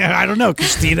 Yeah, I don't know,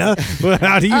 Christina.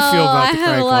 How do you feel about I the have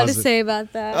cry a lot closet? to say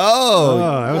about that. Oh,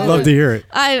 I would love to hear it.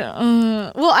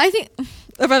 I think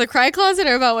about the cry closet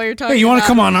or about what you're talking Hey, you want about? to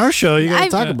come on our show? You got to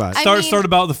talk about it. Start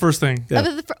about the first thing.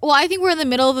 Yeah. Well, I think we're in the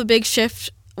middle of a big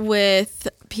shift with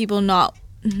people not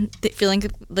feeling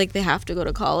like they have to go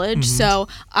to college. So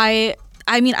I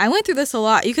went through this a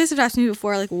lot. You guys have asked me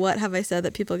before, like, what have I said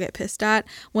that people get pissed at?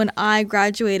 When I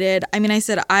graduated, I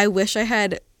said, I wish I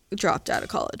had dropped out of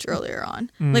college earlier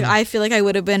on. Like, I feel like I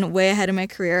would have been way ahead of my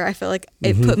career. I feel like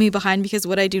it put me behind because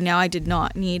what I do now, I did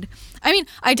not need.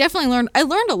 I definitely learned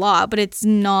a lot, but I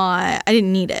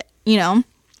didn't need it,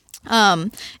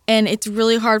 and it's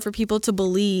really hard for people to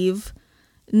believe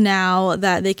now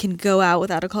that they can go out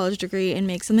without a college degree and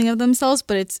make something of themselves,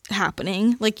 but it's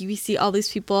happening. Like, you see all these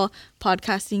people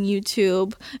podcasting,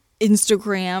 YouTube,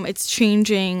 Instagram. It's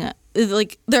changing.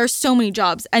 Like, there are so many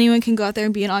jobs. Anyone can go out there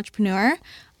and be an entrepreneur.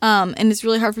 And it's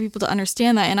really hard for people to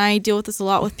understand that. And I deal with this a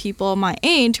lot with people my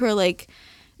age who are like,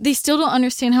 they still don't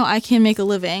understand how I can make a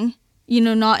living,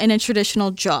 not in a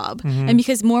traditional job. And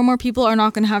because more and more people are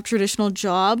not going to have traditional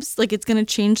jobs, like, it's going to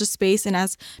change the space. And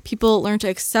as people learn to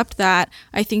accept that,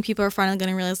 I think people are finally going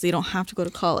to realize they don't have to go to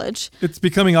college. It's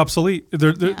becoming obsolete.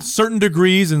 Certain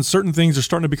degrees and certain things are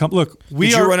starting to become. Look,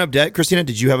 did you run up debt, Christina?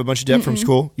 Did you have a bunch of debt from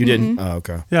school? You didn't. Oh,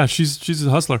 okay. Yeah, she's a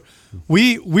hustler.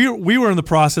 We were in the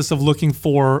process of looking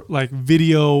for like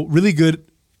really good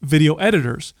video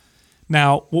editors.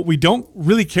 Now, what we don't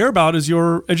really care about is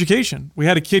your education. We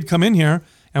had a kid come in here,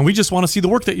 and we just want to see the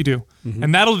work that you do.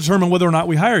 And that'll determine whether or not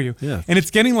we hire you. Yeah. And it's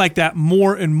getting like that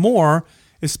more and more,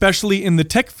 especially in the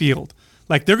tech field.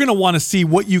 Like, they're going to want to see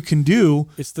what you can do.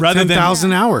 It's the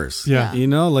 10,000 hours. Yeah.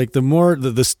 Like the more,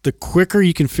 the quicker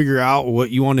you can figure out what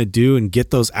you want to do and get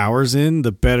those hours in,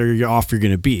 the better off you're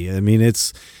going to be. I mean,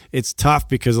 it's tough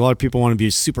because a lot of people want to be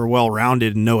super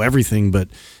well-rounded and know everything, but,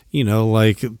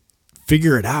 like,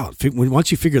 figure it out.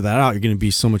 Once you figure that out, you're going to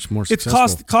be so much more successful.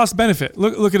 It's cost benefit.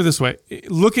 Look at it this way.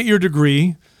 Look at your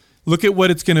degree, look at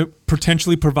what it's going to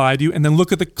potentially provide you, and then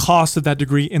look at the cost of that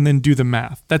degree and then do the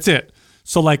math. That's it.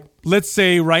 So, like, let's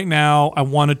say right now I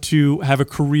wanted to have a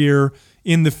career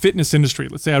in the fitness industry.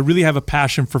 Let's say I really have a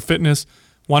passion for fitness,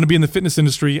 want to be in the fitness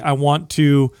industry. I want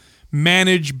to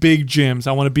manage big gyms.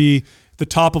 I want to be the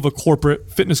top of a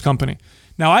corporate fitness company.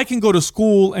 Now, I can go to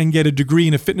school and get a degree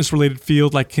in a fitness-related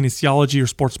field like kinesiology or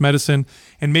sports medicine,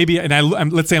 and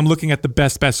let's say I'm looking at the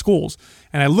best schools,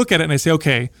 and I look at it and I say,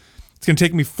 okay, it's going to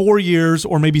take me 4 years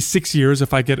or maybe 6 years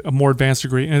if I get a more advanced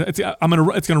degree, and it's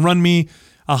going to run me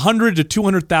 $100,000 to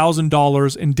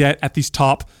 $200,000 in debt at these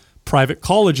top private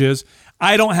colleges.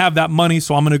 I don't have that money,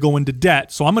 so I'm going to go into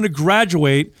debt. So I'm going to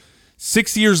graduate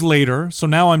 6 years later. So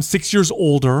now I'm 6 years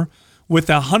older with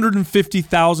a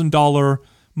 $150,000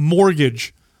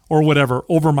 mortgage or whatever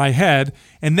over my head.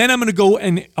 And then I'm going to go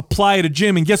and apply at a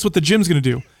gym. And guess what the gym's going to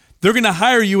do? They're going to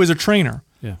hire you as a trainer.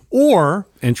 Yeah. Or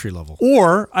entry level.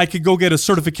 Or I could go get a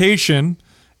certification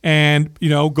and,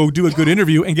 go do a good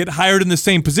interview and get hired in the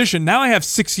same position. Now I have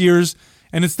 6 years,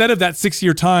 and instead of that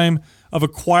 6-year time of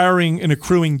acquiring and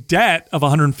accruing debt of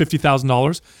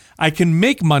 $150,000, I can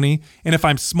make money, and if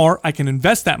I'm smart, I can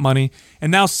invest that money.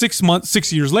 And now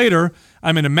 6 years later,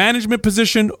 I'm in a management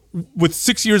position with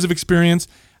 6 years of experience.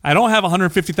 I don't have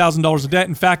 $150,000 of debt.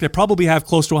 In fact, I probably have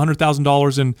close to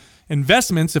 $100,000 in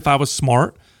investments if I was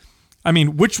smart. I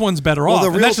mean, which one's better off?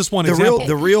 And that's just one example.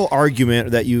 The real argument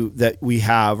that we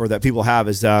have or that people have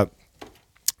is that,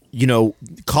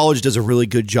 college does a really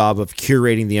good job of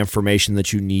curating the information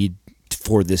that you need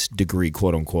for this degree,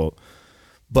 quote unquote.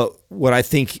 But what I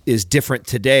think is different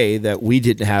today that we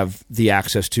didn't have the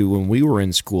access to when we were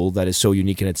in school that is so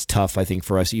unique and it's tough, I think,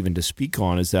 for us even to speak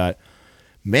on is that,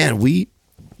 man,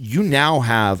 you now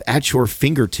have at your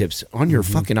fingertips on your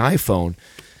fucking iPhone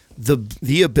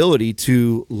the ability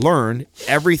to learn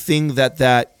everything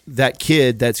that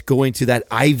kid that's going to that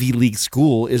Ivy League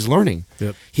school is learning.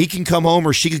 Yep. He can come home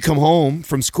or she could come home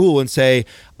from school and say,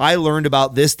 I learned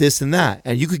about this, this, and that.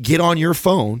 And you could get on your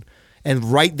phone and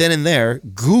right then and there,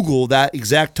 Google that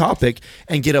exact topic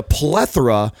and get a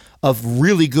plethora of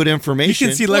really good information.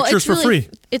 You can see lectures for free.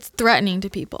 It's threatening to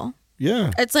people.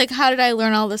 Yeah. It's like, how did I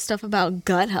learn all this stuff about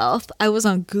gut health? I was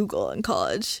on Google in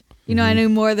college. I knew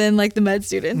more than like the med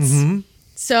students.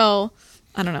 So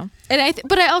I don't know. And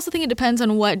but I also think it depends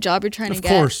on what job you're trying to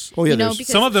get. Of course. Oh yeah. Because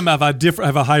some of them have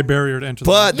a high barrier to enter.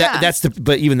 But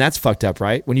but even that's fucked up,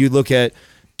 right? When you look at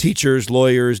teachers,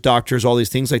 lawyers, doctors, all these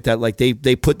things like that, like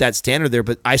they put that standard there,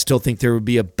 but I still think there would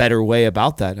be a better way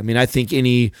about that. I mean, I think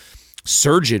any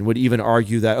surgeon would even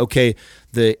argue that, okay,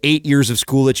 the 8 years of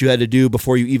school that you had to do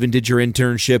before you even did your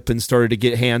internship and started to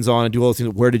get hands-on and do all those things,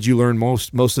 where did you learn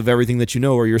most of everything that you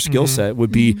know, or your skill set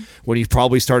would be when you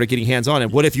probably started getting hands-on.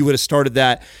 And what if you would have started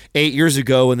that 8 years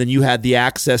ago and then you had the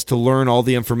access to learn all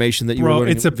the information that you were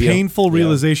learning? It's a painful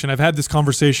realization. I've had this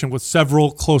conversation with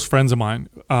several close friends of mine.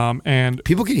 And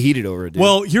people get heated over it, dude.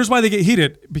 Well, here's why they get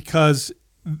heated, because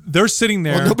they're sitting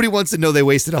there. Well, nobody wants to know they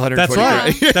wasted 120. That's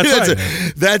right.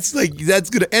 That's right. That's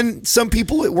good. And some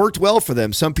people it worked well for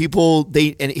them. Some people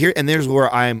there's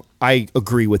where I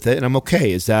agree with it and I'm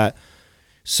okay, is that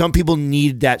some people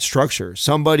need that structure.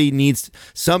 Some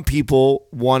people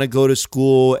want to go to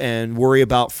school and worry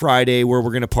about Friday where we're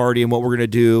going to party and what we're going to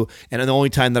do. And the only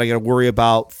time that I got to worry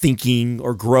about thinking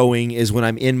or growing is when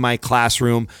I'm in my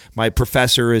classroom. My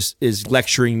professor is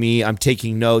lecturing me. I'm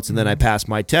taking notes and then I pass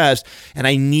my test. And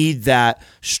I need that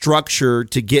structure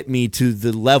to get me to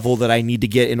the level that I need to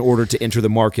get in order to enter the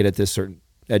market at this certain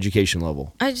education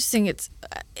level. I just think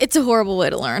it's a horrible way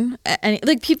to learn. And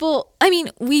like people, I mean,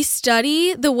 we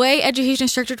study the way education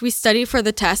is structured. We study for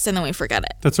the test and then we forget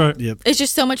it. That's right. Yep. It's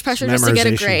just so much pressure just to get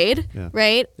a Memorization. grade, Yeah.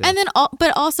 right? Yeah. And then,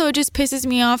 but also it just pisses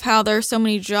me off how there are so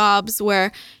many jobs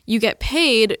where you get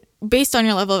paid based on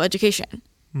your level of education.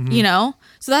 You know,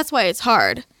 so that's why it's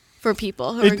hard for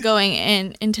people who are going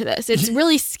into this. It's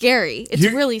really scary. It's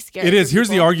really scary. It is. for Here's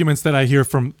the people. arguments that I hear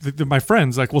from my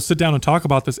friends. Like, we'll sit down and talk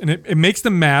about this, and it makes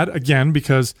them mad again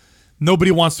because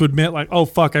nobody wants to admit, like, oh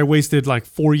fuck, I wasted like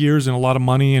 4 years and a lot of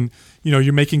money, and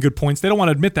you're making good points. They don't want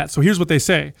to admit that. So here's what they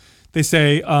say. They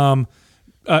say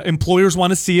employers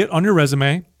want to see it on your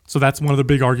resume. So that's one of the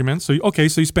big arguments. So so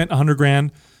you spent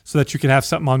 $100,000 so that you could have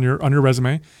something on your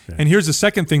resume. Okay. And here's the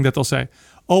second thing that they'll say.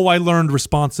 Oh, I learned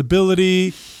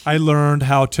responsibility. I learned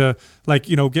how to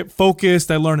get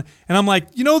focused. I learned, and I'm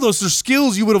like, those are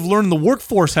skills you would have learned in the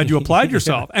workforce had you applied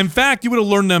yourself. In fact, you would have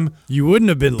learned them. You wouldn't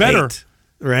have been better. late,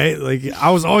 right? Like I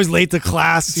was always late to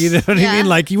class. You know what I Yeah. mean?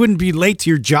 Like you wouldn't be late to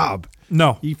your job.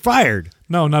 No, You fired.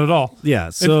 no, not at all.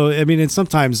 Yeah. So I mean, and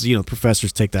sometimes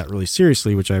professors take that really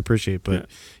seriously, which I appreciate. But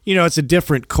it's a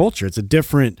different culture. It's a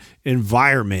different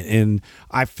environment, and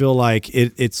I feel like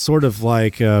it's sort of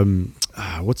like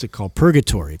what's it called?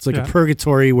 Purgatory. It's like a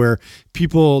purgatory where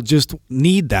people just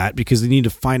need that because they need to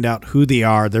find out who they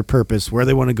are, their purpose, where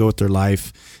they want to go with their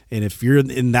life. And if you're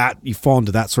in that, you fall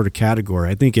into that sort of category.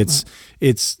 I think it's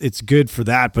good for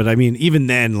that. But I mean, even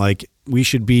then, like we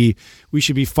should be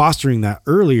fostering that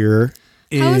earlier.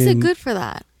 How is it good for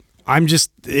that? I'm just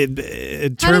in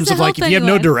terms it of like help if you have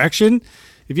no anyone?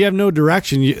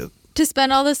 direction, you To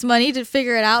spend all this money to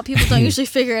figure it out, people don't usually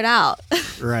figure it out.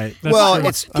 right. Well, true.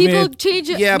 it's People change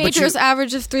yeah, but majors you-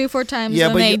 average of 3 or 4 times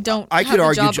when they don't. I have could a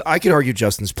argue. job. I could argue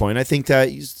Justin's point. I think that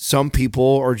some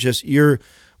people are just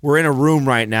we're in a room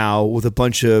right now with a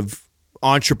bunch of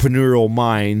entrepreneurial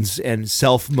minds and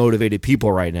self-motivated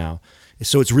people right now.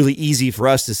 So it's really easy for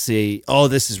us to say, oh,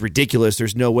 this is ridiculous.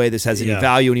 There's no way this has any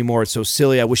value anymore. It's so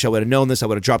silly. I wish I would have known this. I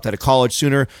would have dropped out of college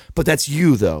sooner. But that's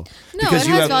you, though. No, it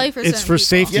has value for It's certain for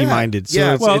people. safety minded. So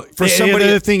Yeah. it's- Well, for for somebody- the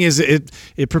other thing is it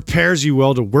prepares you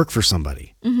well to work for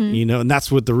somebody. And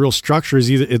that's what the real structure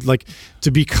is. Either like to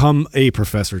become a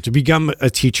professor, to become a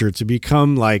teacher, to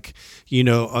become like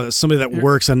somebody that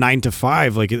works a 9 to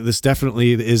 5. Like this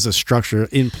definitely is a structure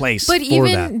in place. But for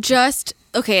even that. just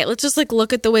okay, let's just like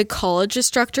look at the way college is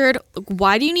structured.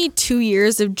 Why do you need 2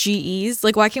 years of GEs?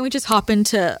 Like, why can't we just hop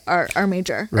into our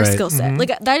major, our Right. skill set?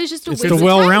 Like that is just a It's waste the of time to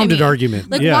well-rounded me. argument.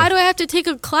 Like, Yeah. why do I have to take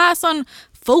a class on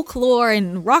folklore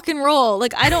and rock and roll?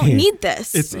 Like, I don't need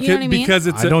this. It's you know what I mean? because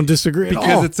it's I don't disagree at because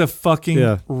all. it's a fucking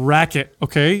Yeah. racket.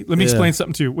 Okay, let me Yeah. explain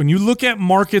something to you. When you look at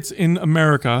markets in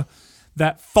America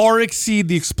that far exceed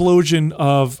the explosion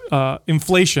of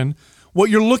inflation, what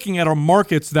you're looking at are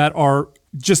markets that are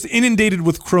just inundated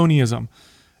with cronyism.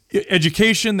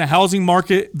 Education, the housing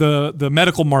market, the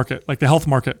medical market, like the health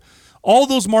market. All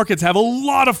those markets have a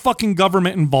lot of fucking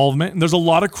government involvement, and there's a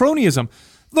lot of cronyism.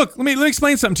 Look, let me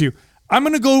explain something to you. I'm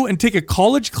going to go and take a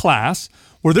college class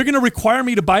where they're going to require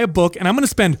me to buy a book, and I'm going to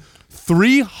spend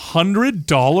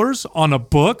 $300 on a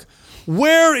book.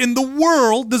 Where in the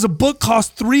world does a book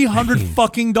cost $300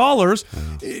 fucking dollars?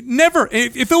 Never.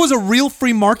 If it was a real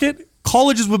free market,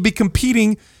 colleges would be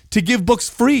competing to give books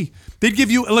free. They'd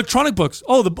give you electronic books.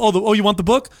 Oh, you want the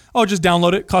book? Oh, just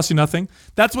download it. Costs you nothing.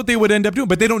 That's what they would end up doing.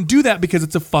 But they don't do that because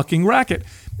it's a fucking racket.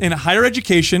 And higher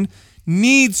education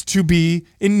needs to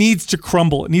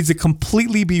crumble. It needs to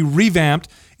completely be revamped,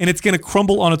 and it's going to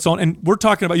crumble on its own. And you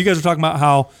guys are talking about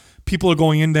how people are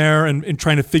going in there and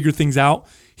trying to figure things out.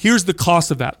 Here's the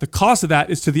cost of that. The cost of that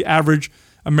is to the average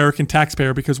American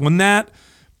taxpayer, because when that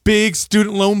big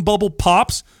student loan bubble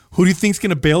pops, who do you think's going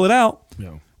to bail it out?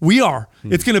 No. We are.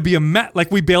 It's going to be like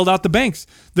we bailed out the banks.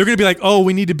 They're going to be like, oh,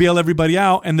 we need to bail everybody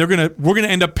out, and we're going to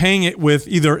end up paying it with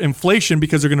either inflation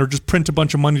because they're going to just print a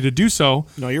bunch of money to do so.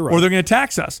 No, you're right. Or they're going to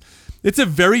tax us. It's a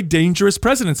very dangerous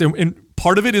precedent, and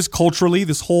part of it is culturally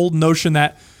this whole notion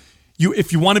that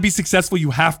if you want to be successful, you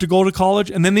have to go to college,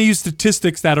 and then they use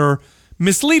statistics that are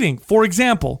misleading. For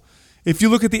example, if you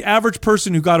look at the average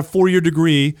person who got a 4-year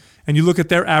degree and you look at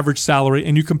their average salary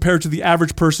and you compare it to the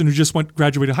average person who just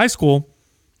graduated high school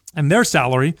and their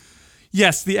salary,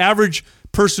 yes, the average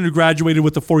person who graduated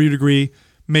with a 4-year degree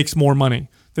makes more money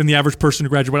than the average person who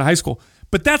graduated high school.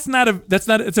 But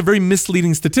it's a very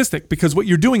misleading statistic, because what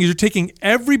you're doing is you're taking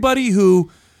everybody who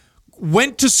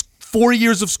went to 4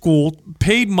 years of school,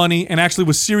 paid money, and actually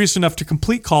was serious enough to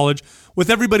complete college with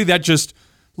everybody that just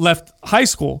left high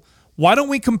school. Why don't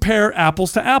we compare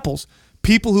apples to apples?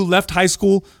 People who left high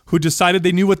school, who decided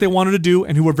they knew what they wanted to do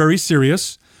and who were very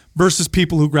serious, versus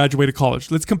people who graduated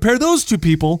college. Let's compare those two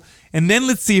people, and then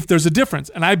let's see if there's a difference.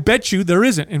 And I bet you there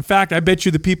isn't. In fact, I bet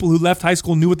you the people who left high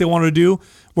school knew what they wanted to do,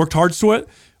 worked hard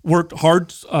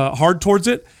towards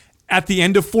it. At the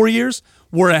end of 4 years,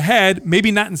 were ahead,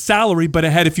 maybe not in salary, but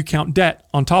ahead if you count debt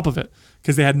on top of it,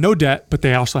 because they had no debt, but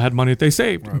they also had money that they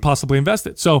saved and possibly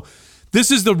invested. So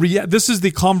this is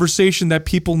the conversation that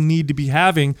people need to be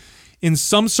having. In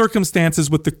some circumstances,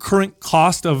 with the current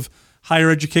cost of higher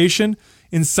education,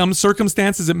 in some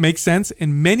circumstances it makes sense.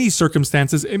 In many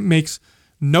circumstances, it makes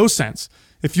no sense.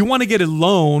 If you want to get a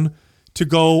loan to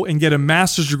go and get a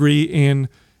master's degree in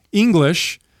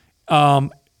English,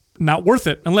 not worth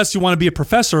it. Unless you want to be a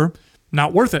professor,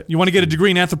 not worth it. You want to get a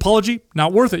degree in anthropology,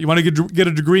 not worth it. You want to get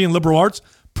a degree in liberal arts,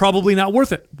 probably not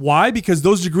worth it. Why? Because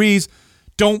those degrees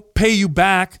don't pay you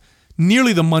back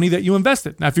nearly the money that you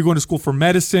invested. Now, if you're going to school for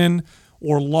medicine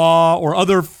or law or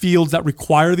other fields that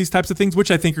require these types of things,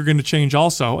 which I think are going to change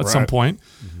also at some point,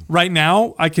 right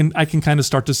now I can kind of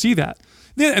start to see that.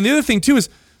 And the other thing too is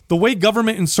the way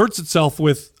government inserts itself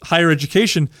with higher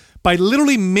education by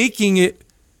literally making it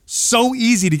so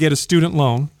easy to get a student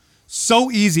loan,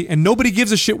 so easy, and nobody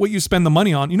gives a shit what you spend the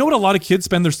money on. You know what a lot of kids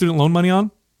spend their student loan money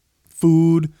on?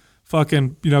 Food,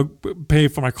 fucking, pay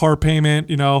for my car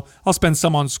payment, I'll spend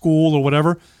some on school or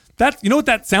whatever. That, you know what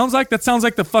that sounds like? That sounds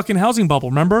like the fucking housing bubble.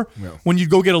 Remember when you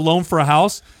go get a loan for a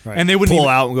house and they wouldn't pull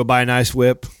out and go buy a nice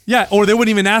whip? Yeah, or they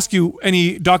wouldn't even ask you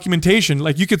any documentation.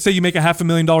 Like you could say you make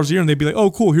 $500,000 a year and they'd be like,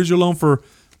 oh, cool, here's your loan for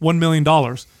 $1 million.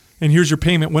 And here's your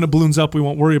payment. When it balloons up, we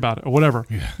won't worry about it or whatever.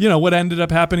 Yeah. What ended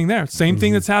up happening there? Same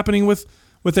thing that's happening with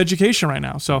education right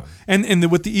now. So,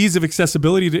 and with the ease of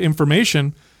accessibility to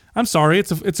information, I'm sorry,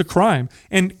 it's a crime.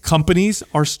 And companies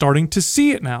are starting to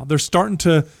see it now. They're starting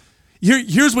to.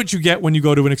 Here's what you get when you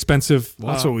go to an expensive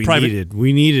that's what we private. needed.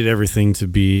 We needed everything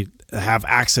to have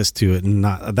access to it, and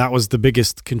that was the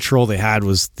biggest control they had,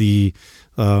 was the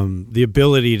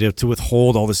ability to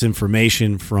withhold all this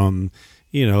information from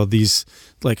these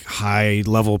like high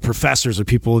level professors or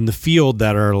people in the field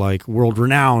that are like world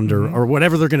renowned or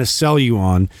whatever they're going to sell you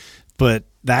on. But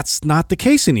that's not the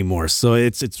case anymore. So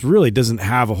it's really doesn't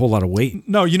have a whole lot of weight.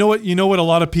 No, you know what a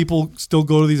lot of people still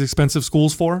go to these expensive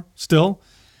schools for still?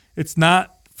 It's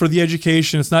not for the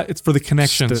education. It's for the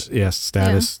connections.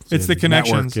 Status. Yeah. It's the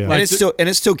connections. Network, yeah. And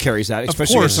it still carries that,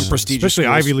 especially at some prestigious especially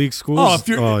schools. Ivy League schools. Oh,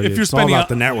 if you're spending all about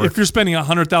the network. If you're spending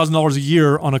 $100,000 a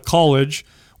year on a college,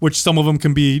 which some of them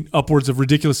can be upwards of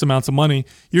ridiculous amounts of money,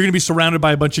 you're going to be surrounded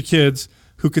by a bunch of kids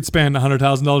who could spend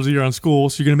 $100,000 a year on school.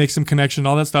 So you're going to make some connection and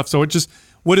all that stuff. So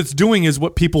what it's doing is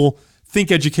what people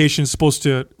think education is supposed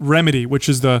to remedy, which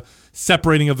is the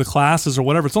separating of the classes or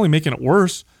whatever. It's only making it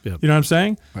worse. Yep. You know what I'm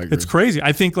saying? I agree. It's crazy.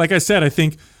 I think, like I said,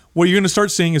 what you're going to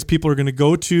start seeing is people are going to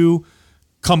go to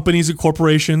companies and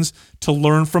corporations to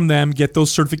learn from them, get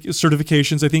those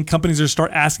certifications. I think companies are going to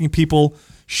start asking people,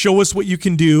 show us what you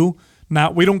can do.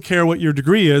 Not, we don't care what your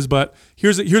degree is, but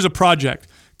here's a project.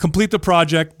 Complete the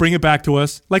project, bring it back to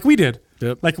us like we did.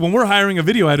 Yep. Like when we're hiring a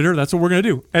video editor, that's what we're going to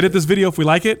do. Edit this video. If we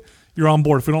like it, you're on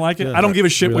board. If we don't like it, I don't give a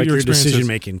shit what your experience is.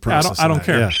 Decision-making process. I don't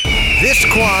care. Yeah. This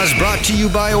Quaz brought to you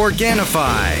by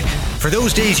Organifi. For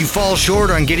those days you fall short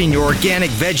on getting your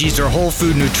organic veggies or whole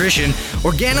food nutrition,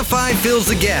 Organifi fills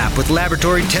the gap with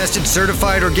laboratory-tested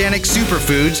certified organic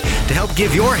superfoods to help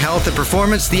give your health and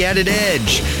performance the added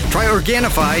edge. Try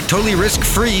Organifi totally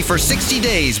risk-free for 60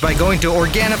 days by going to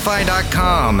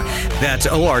Organifi.com. That's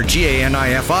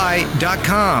Organifi.com.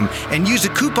 And use the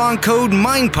coupon code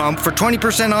MINDPUMP for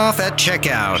 20% off at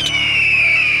checkout.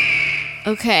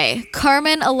 Okay,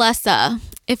 Carmen Alessa.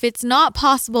 If it's not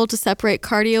possible to separate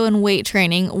cardio and weight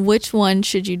training, which one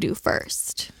should you do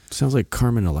first? Sounds like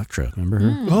Carmen Electra. Remember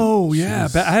her? Oh, yeah.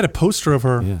 I had a poster of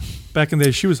her back in the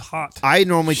day. She was hot. I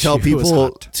normally tell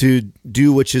people to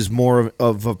do which is more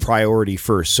of a priority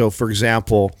first. So, for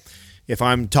example, if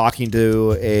I'm talking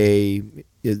to a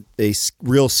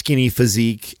real skinny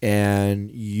physique and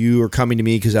you are coming to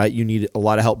me because you need a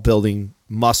lot of help building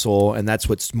muscle and that's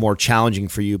what's more challenging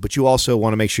for you, but you also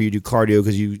want to make sure you do cardio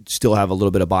because you still have a little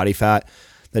bit of body fat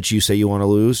that you say you want to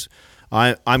lose,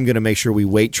 I'm going to make sure we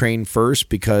weight train first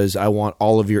because I want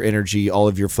all of your energy, all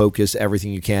of your focus,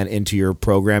 everything you can into your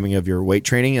programming of your weight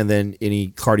training, and then any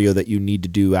cardio that you need to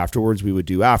do afterwards, we would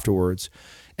do afterwards.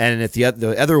 And if the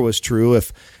other was true,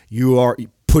 if you are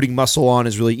putting muscle on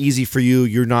is really easy for you,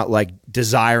 you're not like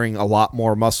desiring a lot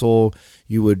more muscle,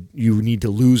 you need to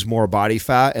lose more body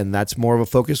fat and that's more of a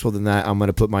focus, well then that I'm going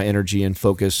to put my energy and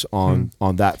focus on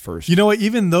that first. You know what,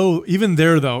 even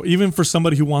for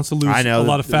somebody who wants to lose a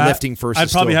lot of fat, lifting first, I'd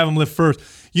probably have them lift first.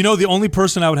 You know, the only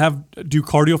person I would have do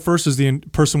cardio first is the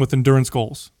person with endurance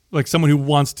goals, like someone who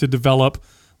wants to develop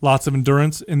lots of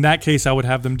endurance. In that case, I would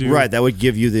have them do Right, that would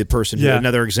give you the person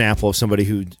another example of somebody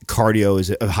who cardio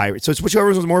is a high rate. So it's whichever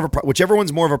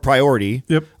one's more of a priority.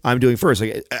 Yep. I'm doing first.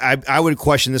 Like I would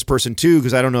question this person too,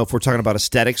 because I don't know if we're talking about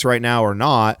aesthetics right now or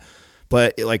not.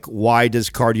 But like, why does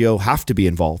cardio have to be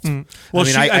involved? Well,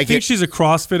 I think she's a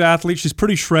CrossFit athlete. She's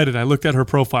pretty shredded. I looked at her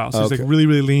profile. So she's like really,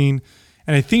 really lean,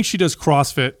 and I think she does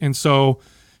CrossFit, and so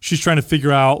she's trying to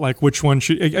figure out like which one.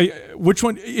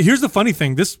 Here's the funny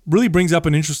thing. This really brings up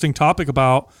an interesting topic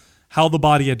about how the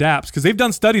body adapts, because they've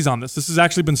done studies on this. This has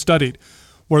actually been studied,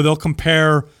 where they'll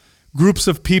compare groups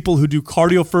of people who do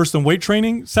cardio first and weight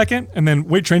training second, and then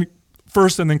weight training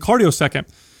first and then cardio second.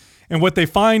 And what they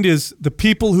find is the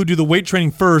people who do the weight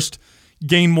training first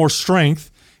gain more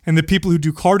strength, and the people who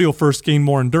do cardio first gain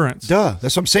more endurance. Duh.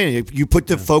 That's what I'm saying. You put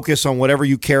the focus on whatever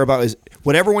you care about. Is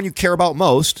whatever one you care about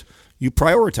most, you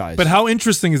prioritize. But how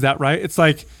interesting is that, right? It's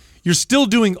like you're still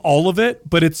doing all of it,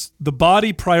 but it's the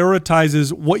body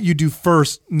prioritizes what you do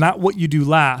first, not what you do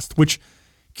last, which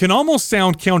can almost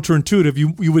sound counterintuitive.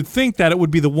 You would think that it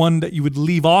would be the one that you would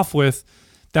leave off with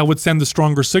that would send the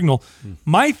stronger signal.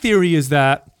 My theory is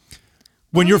that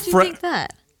when you're think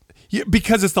that?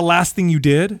 Because it's the last thing you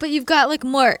did. But you've got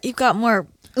more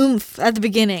oomph at the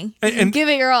beginning. And give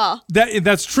it your all.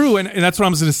 That's true, and that's what I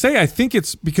was going to say. I think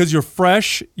it's because you're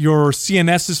fresh, your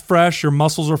CNS is fresh, your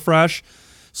muscles are fresh,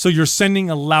 so you're sending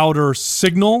a louder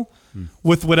signal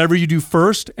with whatever you do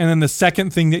first, and then the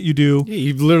second thing that you do. Yeah,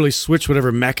 you literally switch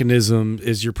whatever mechanism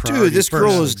is your priority. Dude, this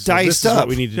girl is diced up. What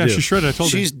we need to do. She's shredded. I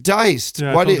told you. She's diced.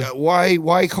 Yeah, why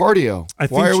cardio?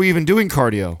 Why are we even doing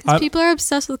cardio? Because people are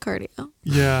obsessed with cardio.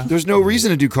 Yeah. There's no reason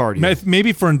to do cardio.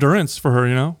 Maybe for endurance for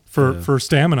her, for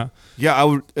stamina. Yeah, I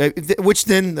would. Which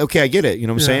then, okay, I get it. You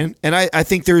know what I'm saying? And I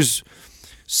think there's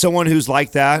someone who's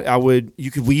like that.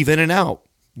 You could weave in and out.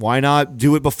 Why not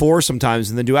do it before sometimes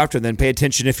and then do after, and then pay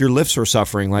attention if your lifts are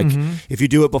suffering. Like if you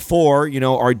do it before,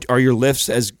 are your lifts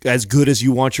as good as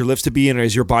you want your lifts to be, and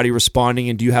is your body responding,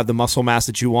 and do you have the muscle mass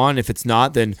that you want? If it's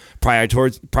not, then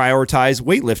prioritize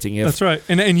weightlifting. That's right.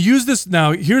 And use this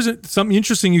now. Here's something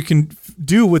interesting you can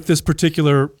do with this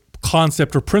particular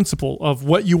concept or principle of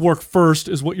what you work first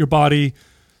is what your body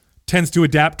tends to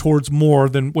adapt towards more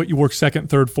than what you work second,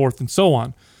 third, fourth, and so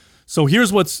on. So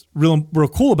here's what's real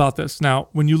cool about this. Now,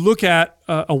 when you look at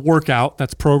a workout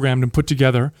that's programmed and put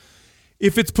together,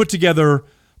 if it's put together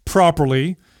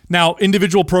properly, now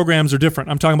individual programs are different.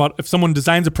 I'm talking about if someone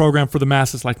designs a program for the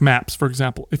masses, like MAPS, for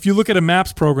example. If you look at a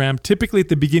MAPS program, typically at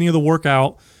the beginning of the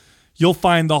workout, you'll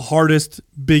find the hardest,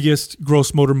 biggest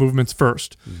gross motor movements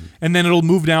first. And then it'll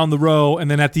move down the row,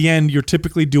 and then at the end, you're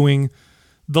typically doing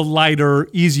the lighter,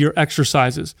 easier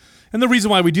exercises. And the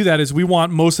reason why we do that is we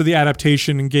want most of the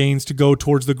adaptation and gains to go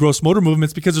towards the gross motor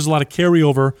movements, because there's a lot of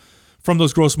carryover from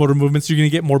those gross motor movements. You're going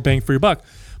to get more bang for your buck.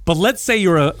 But let's say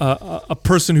you're a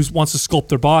person who wants to sculpt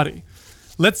their body.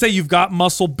 Let's say you've got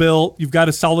muscle built, you've got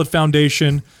a solid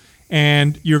foundation,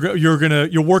 and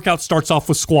your workout starts off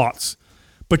with squats,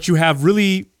 but you have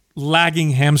really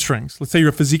lagging hamstrings. Let's say you're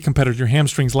a physique competitor, your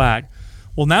hamstrings lag.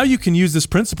 Well, now you can use this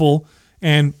principle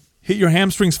and hit your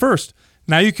hamstrings first.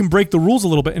 Now you can break the rules a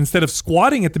little bit. Instead of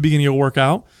squatting at the beginning of your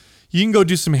workout, you can go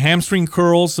do some hamstring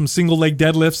curls, some single leg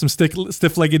deadlifts, some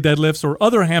stiff-legged deadlifts, or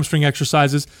other hamstring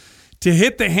exercises to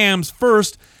hit the hams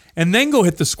first, and then go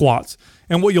hit the squats.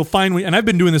 And what you'll find, and I've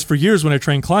been doing this for years when I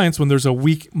train clients, when there's a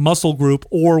weak muscle group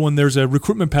or when there's a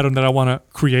recruitment pattern that I want to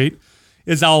create,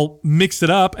 is I'll mix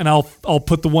it up and I'll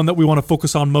put the one that we want to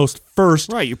focus on most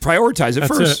first. Right, you prioritize it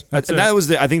first. That's it. That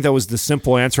was I think that was the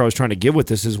simple answer I was trying to give with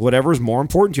this, is whatever is more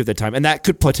important to you at that time. And that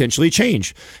could potentially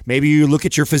change. Maybe you look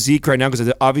at your physique right now,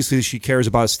 because obviously she cares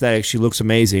about aesthetics. She looks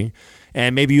amazing.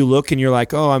 And maybe you look and you're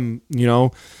like, oh,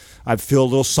 I feel a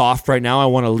little soft right now. I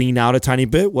want to lean out a tiny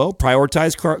bit. Well,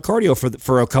 prioritize cardio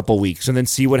for a couple weeks and then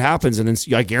see what happens. And then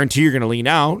I guarantee you're going to lean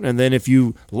out. And then if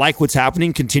you like what's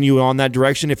happening, continue on that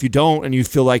direction. If you don't, and you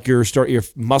feel like your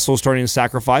muscle is starting to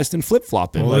sacrifice, then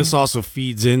flip-flop it. Well, this also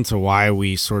feeds into why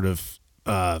we sort of,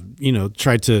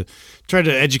 try to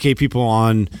educate people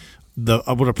on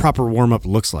what a proper warm-up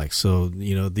looks like. So,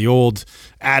 the old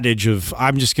adage of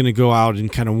I'm just going to go out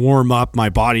and kind of warm up my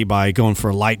body by going for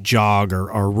a light jog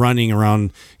or running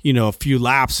around, a few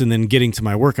laps and then getting to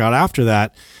my workout after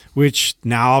that, which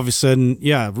now all of a sudden,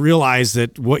 realize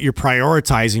that what you're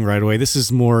prioritizing right away, this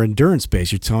is more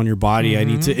endurance-based. You're telling your body, I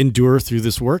need to endure through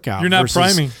this workout. You're not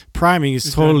priming. Priming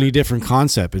is totally different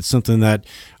concept. It's something that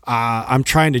I'm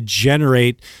trying to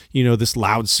generate, this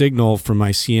loud signal from my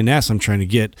CNS. I'm trying to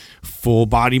get full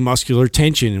body muscular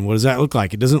tension. And what does that look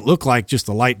like? It doesn't look like just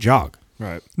a light jog.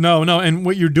 Right. No. And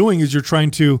what you're doing is you're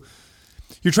trying to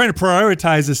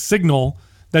prioritize a signal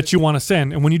that you want to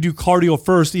send. And when you do cardio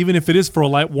first, even if it is for a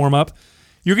light warm up,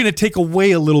 you're going to take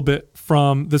away a little bit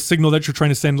from the signal that you're trying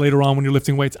to send later on when you're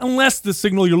lifting weights, unless the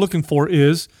signal you're looking for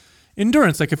is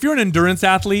endurance. Like if you're an endurance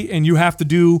athlete and you have to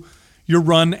do your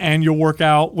run and your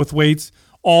workout with weights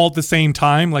all at the same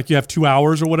time, like you have 2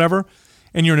 hours or whatever,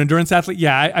 and you're an endurance athlete,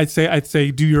 yeah, I'd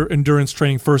say do your endurance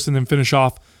training first and then finish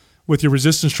off with your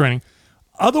resistance training.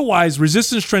 Otherwise,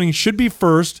 resistance training should be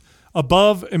first,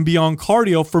 above and beyond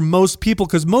cardio for most people,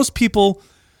 because most people,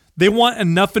 they want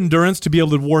enough endurance to be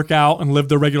able to work out and live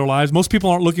their regular lives. Most people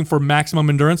aren't looking for maximum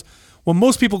endurance. What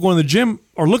most people going to the gym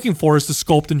are looking for is to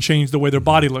sculpt and change the way their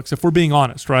body looks, if we're being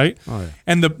honest, right? Oh, yeah.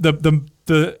 And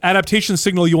the adaptation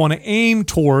signal you want to aim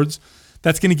towards,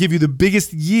 that's going to give you the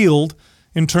biggest yield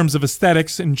in terms of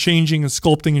aesthetics and changing and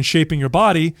sculpting and shaping your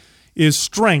body, is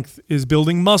strength, is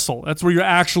building muscle. That's where you're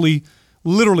actually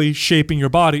literally shaping your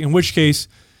body, in which case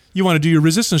you want to do your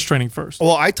resistance training first.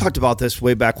 Well, I talked about this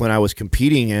way back when I was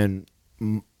competing, and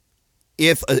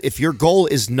if your goal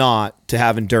is not to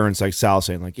have endurance, like Sal's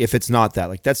saying, like if it's not that,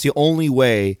 like that's the only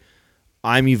way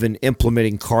I'm even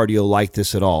implementing cardio like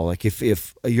this at all. Like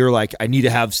if you're like, I need to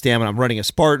have stamina, I'm running a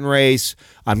Spartan race,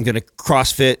 I'm going to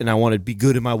CrossFit and I want to be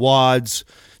good in my WODs,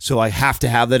 so I have to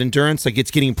have that endurance, like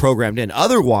it's getting programmed in.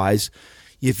 Otherwise,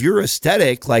 if you're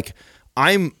aesthetic, like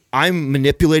I'm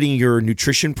manipulating your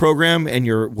nutrition program and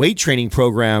your weight training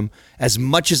program as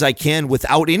much as I can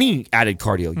without any added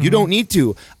cardio. Mm-hmm. You don't need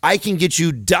to. I can get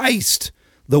you diced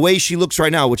the way she looks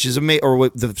right now, which is amazing, or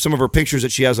some of her pictures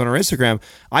that she has on her Instagram.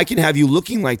 I can have you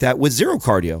looking like that with zero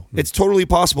cardio. Mm-hmm. It's totally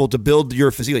possible to build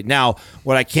your physique. Now,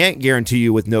 what I can't guarantee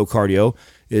you with no cardio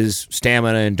is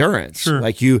stamina and endurance. Sure.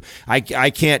 Like I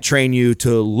can't train you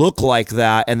to look like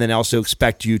that and then also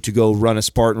expect you to go run a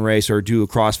Spartan race or do a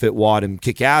CrossFit WOD and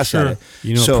kick ass at it.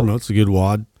 You know what promotes a good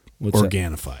WOD? What's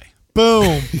Organifi.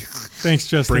 Boom. Thanks,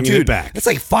 Justin. Bringing it back. It's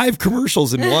like 5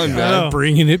 commercials in one, man.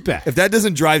 Bringing it back. If that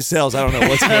doesn't drive sales, I don't know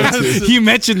what's going to. You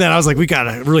mentioned that. I was like, we got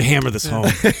to really hammer this home.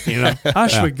 You know?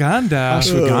 Ashwagandha.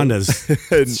 Ashwagandha's.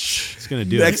 It's going to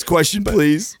do it. Next question,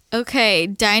 please. Okay,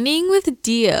 dining with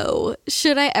Dio.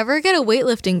 Should I ever get a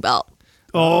weightlifting belt?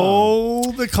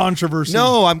 Oh, the controversy.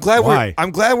 No, I'm glad Why?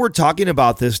 I'm glad we're talking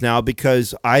about this now,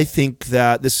 because I think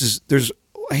that there's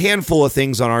a handful of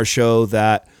things on our show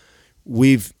that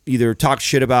we've either talked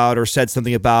shit about or said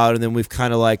something about, and then we've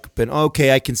kind of like been,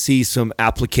 okay, I can see some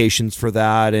applications for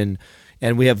that, and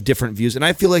we have different views. And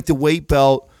I feel like the weight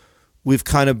belt, we've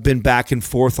kind of been back and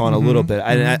forth on a little bit.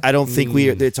 I don't think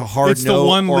it's a hard no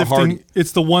or hard.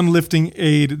 It's the one lifting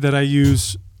aid that I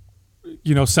use,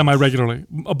 semi-regularly,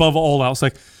 above all else.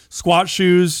 Like squat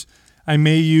shoes, I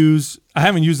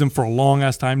haven't used them for a long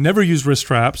ass time. Never used wrist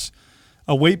straps.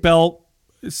 A weight belt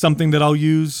is something that I'll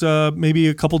use maybe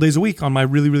a couple days a week on my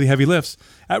really, really heavy lifts.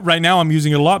 Right now, I'm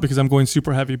using it a lot because I'm going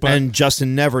super heavy. But and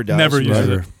Justin never does. Never uses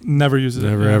it. Never uses it.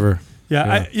 Never, ever.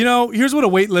 Yeah. Here's what a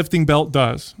weightlifting belt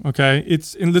does. Okay.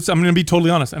 I'm going to be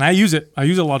totally honest. And I use it. I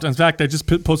use it a lot. In fact, I just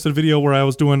posted a video where I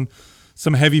was doing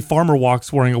some heavy farmer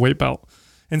walks wearing a weight belt.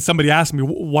 And somebody asked me,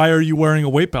 why are you wearing a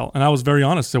weight belt? And I was very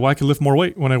honest. I said, well, I can lift more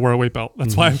weight when I wear a weight belt.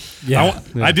 That's why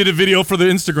I did a video for the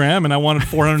Instagram, and I wanted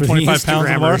 425 pounds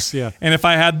on the bar. Yeah. And if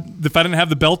I didn't have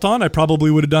the belt on, I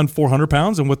probably would have done 400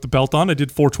 pounds. And with the belt on, I did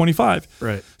 425.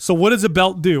 Right. So what does a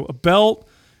belt do? A belt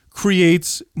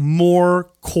creates more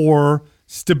core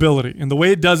stability. And the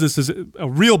way it does this is a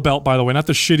real belt, by the way, not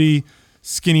the shitty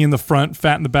skinny in the front,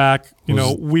 fat in the back,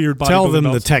 weird bodybuilding Tell them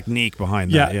belts. The technique behind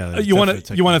that. Yeah, you want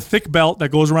a thick belt that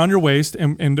goes around your waist,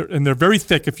 and they're very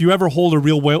thick. If you ever hold a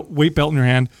real weight belt in your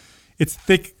hand, it's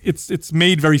thick. It's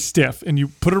made very stiff, and you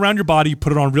put it around your body. You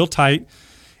put it on real tight,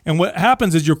 and what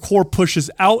happens is your core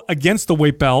pushes out against the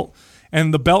weight belt,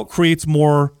 and the belt creates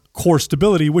more core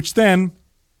stability, which then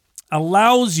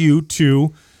allows you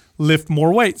to lift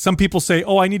more weight. Some people say,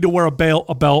 "Oh, I need to wear a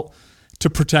belt to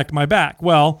protect my back."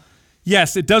 Well,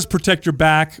 yes, it does protect your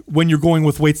back when you're going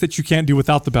with weights that you can't do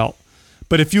without the belt.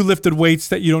 But if you lifted weights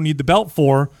that you don't need the belt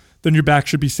for, then your back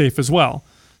should be safe as well.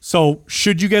 So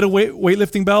should you get a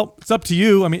weightlifting belt? It's up to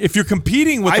you. I mean, if you're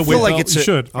competing with the weight belt, you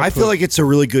should. I feel like it's a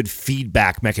really good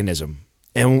feedback mechanism.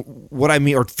 And what I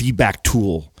mean, or feedback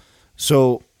tool.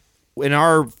 So in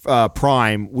our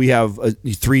prime, we have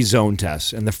 3 zone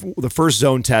tests. And the first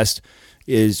zone test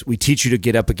is we teach you to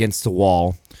get up against the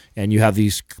wall, and you have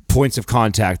these points of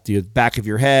contact, the back of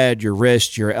your head, your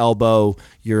wrist, your elbow,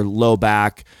 your low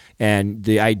back, and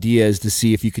the idea is to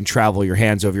see if you can travel your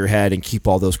hands over your head and keep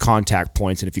all those contact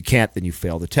points, and if you can't, then you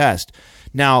fail the test.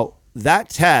 Now, that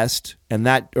test and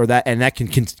that can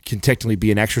technically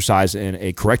be an exercise and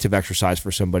a corrective exercise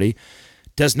for somebody,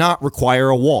 does not require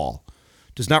a wall.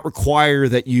 does not require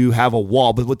that you have a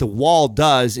wall. But what the wall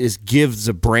does is gives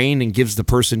the brain and gives the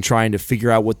person trying to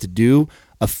figure out what to do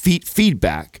a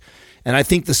feedback. And I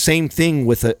think the same thing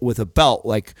with a belt.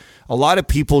 Like, a lot of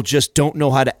people just don't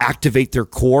know how to activate their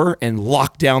core and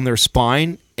lock down their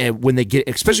spine. And when they get,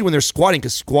 especially when they're squatting,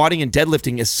 because squatting and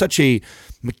deadlifting is such a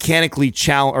mechanically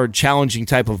challenging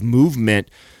type of movement.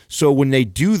 So when they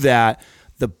do that,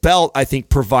 the belt, I think,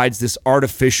 provides this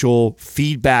artificial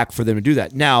feedback for them to do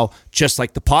that. Now, just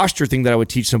like the posture thing that I would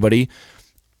teach somebody,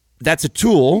 that's a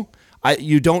tool.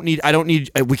 We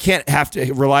can't have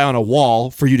to rely on a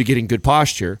wall for you to get in good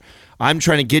posture. I'm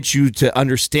trying to get you to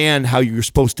understand how you're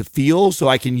supposed to feel, so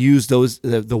I can use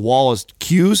the wall as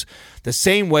cues. The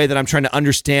same way that I'm trying to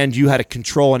understand you how to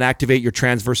control and activate your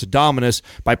transverse abdominis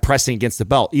by pressing against the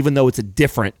belt, even though it's a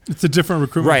different recruitment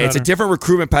pattern. Right, it's a different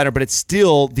recruitment pattern, but it's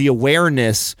still the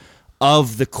awareness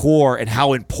of the core and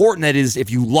how important that is if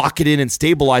you lock it in and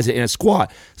stabilize it in a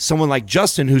squat. Someone like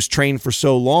Justin, who's trained for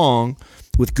so long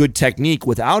with good technique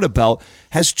without a belt,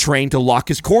 has trained to lock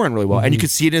his core in really well. And you can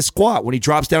see it in his squat. When he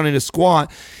drops down in a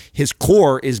squat, his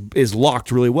core is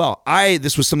locked really well.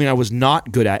 This was something I was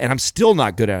not good at, and I'm still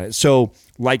not good at it. So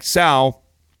like Sal,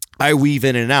 I weave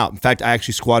in and out. In fact, I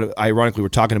actually squatted, ironically, we're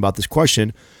talking about this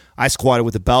question. I squatted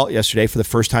with a belt yesterday for the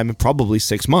first time in probably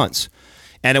 6 months.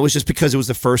 And it was just because it was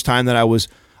the first time that I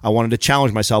wanted to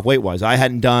challenge myself weight-wise. I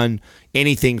hadn't done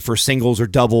anything for singles or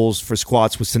doubles for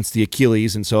squats since the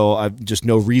Achilles, and so I've just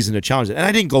no reason to challenge it. And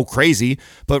I didn't go crazy,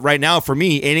 but right now for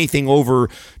me, anything over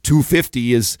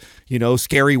 250 is,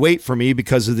 scary weight for me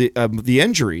because of the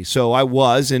injury. So I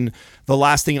was, and the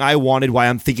last thing I wanted, why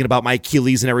I'm thinking about my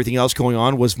Achilles and everything else going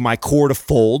on, was my core to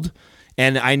fold.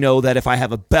 And I know that if I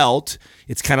have a belt,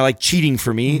 it's kind of like cheating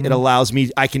for me. It allows me,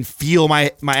 I can feel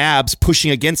my abs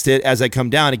pushing against it as I come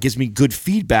down. It gives me good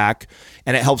feedback,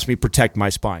 and it helps me protect my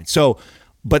spine. So,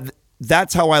 but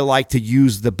that's how I like to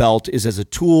use the belt, is as a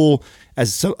tool,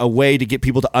 as a way to get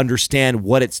people to understand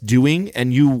what it's doing.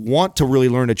 And you want to really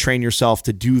learn to train yourself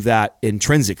to do that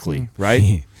intrinsically,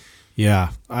 right?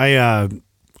 Yeah.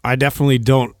 I definitely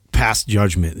don't pass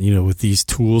judgment, with these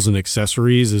tools and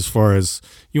accessories. As far as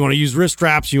you want to use wrist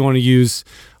wraps, you want to use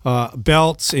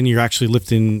belts, and you're actually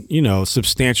lifting,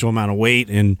 substantial amount of weight,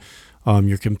 and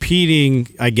you're competing.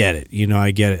 I get it.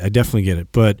 I get it. I definitely get it.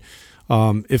 But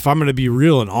if I'm going to be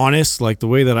real and honest, like, the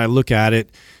way that I look at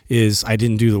it is I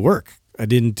didn't do the work. I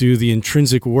didn't do the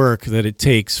intrinsic work that it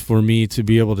takes for me to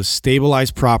be able to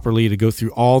stabilize properly, to go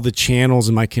through all the channels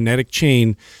in my kinetic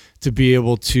chain to be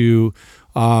able to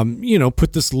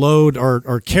put this load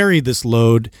or carry this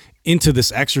load into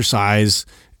this exercise.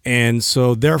 And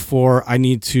so therefore I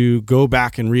need to go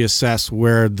back and reassess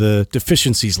where the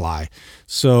deficiencies lie.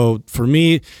 So for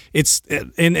me, it's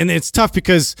tough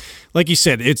because, like you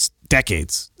said, it's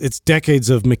decades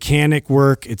of mechanic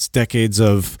work. It's decades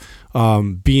of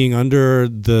being under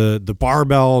the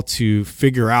barbell to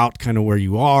figure out kind of where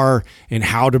you are and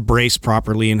how to brace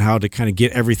properly and how to kind of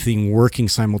get everything working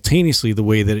simultaneously the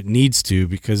way that it needs to,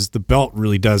 because the belt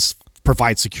really does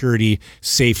provide security,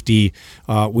 safety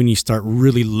when you start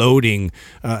really loading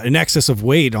an excess of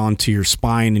weight onto your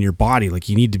spine and your body. Like,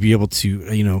 you need to be able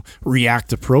to,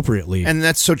 react appropriately. And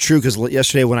that's so true, because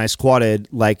yesterday when I squatted,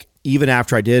 like, even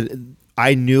after I did,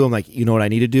 I knew, I'm like, what I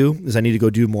need to do is I need to go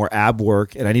do more ab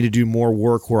work, and I need to do more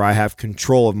work where I have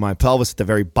control of my pelvis at the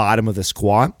very bottom of the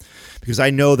squat, because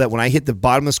I know that when I hit the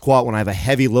bottom of the squat, when I have a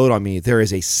heavy load on me, there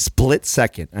is a split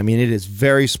second. I mean, it is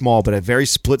very small, but a very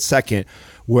split second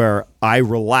where I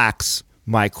relax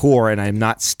my core and I'm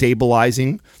not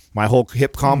stabilizing my whole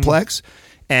hip complex.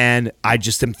 And I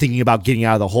just am thinking about getting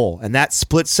out of the hole. And that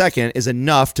split second is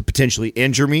enough to potentially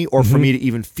injure me, or for me to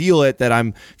even feel it, that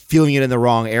I'm feeling it in the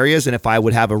wrong areas. And if I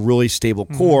would have a really stable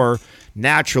core,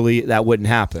 naturally that wouldn't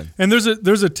happen. And there's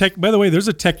a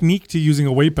technique to using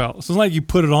a weight belt. So it's not like you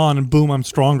put it on and boom, I'm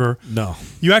stronger. No.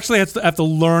 You actually have to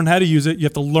learn how to use it. You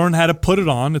have to learn how to put it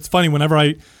on. It's funny, whenever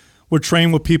I would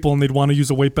train with people and they'd want to use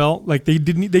a weight belt, like they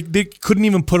couldn't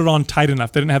even put it on tight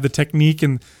enough. They didn't have the technique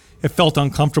and it felt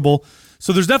uncomfortable.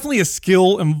 So there's definitely a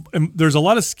skill, and there's a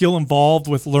lot of skill involved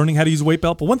with learning how to use a weight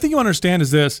belt. But one thing you understand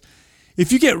is this: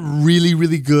 if you get really,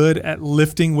 really good at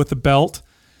lifting with the belt,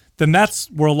 then that's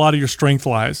where a lot of your strength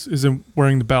lies, is in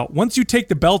wearing the belt. Once you take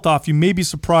the belt off, you may be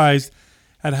surprised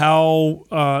at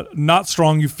how not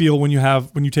strong you feel when you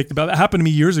take the belt. That happened to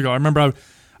me years ago. I remember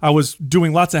I was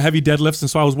doing lots of heavy deadlifts, and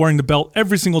so I was wearing the belt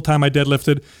every single time I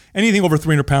deadlifted. Anything over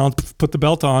 300 pounds, put the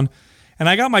belt on. And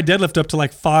I got my deadlift up to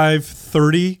like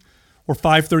 530 or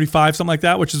 535, something like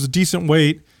that, which is a decent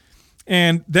weight.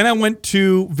 And then I went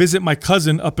to visit my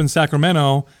cousin up in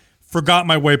Sacramento, forgot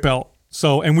my weight belt.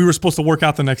 So, and we were supposed to work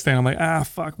out the next day. And I'm like,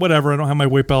 fuck, whatever. I don't have my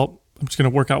weight belt. I'm just going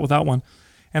to work out without one.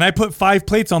 And I put 5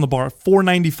 plates on the bar,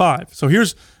 495. So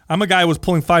I'm a guy who was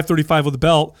pulling 535 with a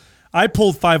belt. I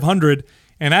pulled 500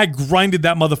 and I grinded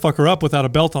that motherfucker up without a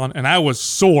belt on. And I was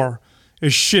sore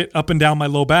as shit up and down my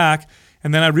low back.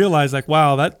 And then I realized like,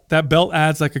 wow, that belt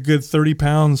adds like a good 30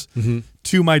 pounds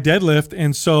to my deadlift.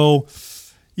 And so,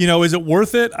 is it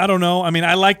worth it? I don't know. I mean,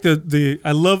 I like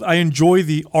I enjoy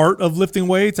the art of lifting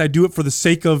weights. I do it for the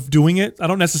sake of doing it. I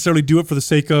don't necessarily do it for the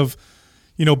sake of,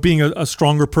 being a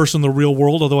stronger person in the real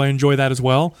world, although I enjoy that as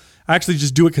well. I actually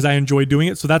just do it because I enjoy doing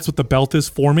it. So that's what the belt is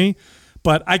for me.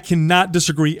 But I cannot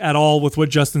disagree at all with what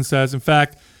Justin says. In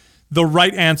fact, the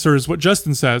right answer is what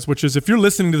Justin says, which is if you're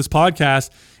listening to this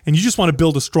podcast and you just want to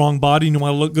build a strong body and you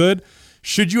want to look good,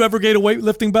 should you ever get a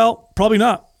weightlifting belt? Probably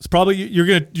not. It's probably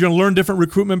you're gonna learn different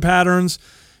recruitment patterns.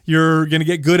 You're gonna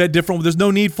get good at different. There's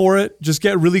no need for it. Just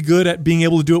get really good at being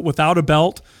able to do it without a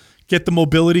belt. Get the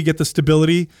mobility, get the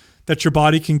stability that your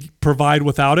body can provide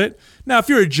without it. Now, if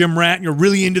you're a gym rat and you're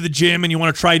really into the gym and you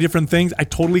want to try different things, I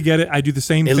totally get it. I do the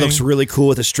same thing. It looks really cool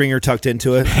with a stringer tucked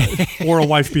into it, or a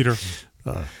wife beater.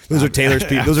 Those are Taylor's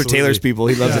people. Those are Taylor's people.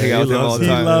 He loves to hang out with them all the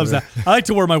time. He loves that. I like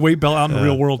to wear my weight belt out in the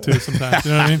real world too sometimes.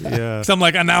 You know what I mean? Yeah. Because I'm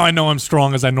like, now I know I'm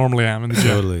strong as I normally am in the gym.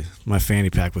 Totally. My fanny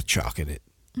pack with chalk in it.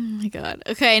 Oh my God.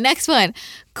 Okay, next one.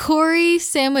 Corey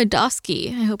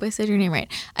Samudowski. I hope I said your name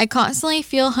right. I constantly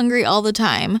feel hungry all the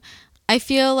time. I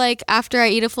feel like after I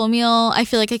eat a full meal, I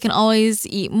feel like I can always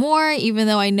eat more, even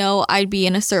though I know I'd be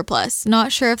in a surplus.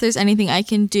 Not sure if there's anything I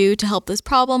can do to help this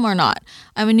problem or not.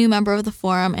 I'm a new member of the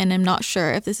forum, and I'm not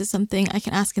sure if this is something I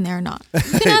can ask in there or not.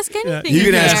 You can ask anything. You can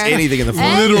in ask there. anything in the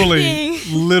forum.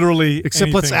 Literally.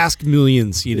 Except let's anything. ask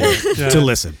millions, to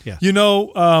listen. Yeah.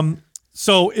 A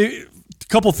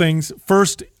couple things.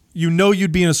 First,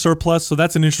 you'd be in a surplus, so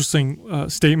that's an interesting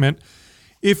statement.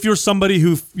 If you're somebody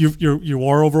who you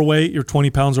are overweight, you're 20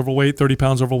 pounds overweight, 30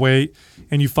 pounds overweight,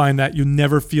 and you find that you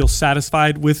never feel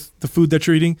satisfied with the food that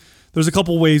you're eating, there's a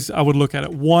couple ways I would look at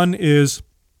it. One is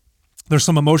there's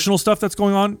some emotional stuff that's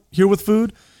going on here with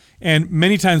food, and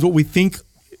many times what we think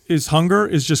is hunger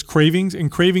is just cravings,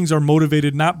 and cravings are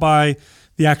motivated not by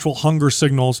the actual hunger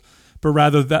signals, but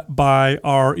rather that by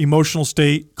our emotional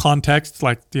state, context,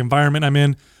 like the environment I'm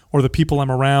in or the people I'm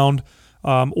around.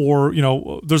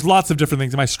 There's lots of different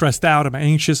things. Am I stressed out? Am I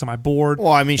anxious? Am I bored?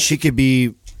 Well, I mean, she could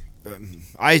be.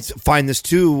 I find this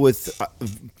too with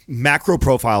macro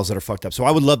profiles that are fucked up. So I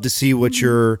would love to see what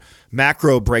your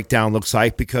macro breakdown looks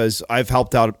like, because I've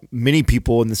helped out many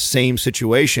people in the same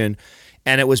situation,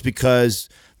 and it was because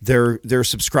they're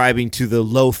subscribing to the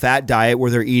low fat diet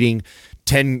where they're eating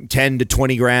 10 to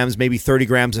 20 grams, maybe 30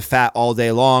 grams of fat all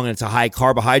day long, and it's a high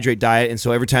carbohydrate diet. And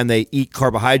so every time they eat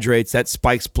carbohydrates, that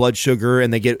spikes blood sugar,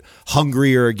 and they get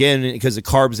hungrier again because the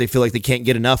carbs, they feel like they can't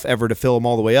get enough ever to fill them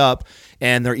all the way up.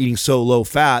 And they're eating so low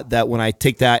fat that when I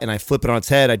take that and I flip it on its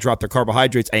head, I drop their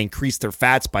carbohydrates, I increase their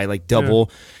fats by like double.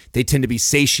 Yeah. They tend to be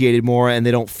satiated more, and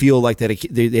they don't feel like that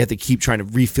they have to keep trying to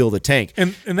refill the tank.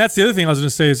 And that's the other thing I was going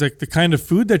to say is like the kind of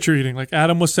food that you're eating, like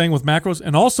Adam was saying with macros.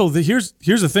 And also here's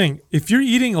the thing. If you're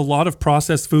eating a lot of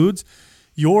processed foods,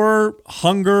 your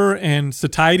hunger and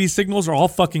satiety signals are all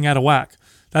fucking out of whack.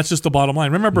 That's just the bottom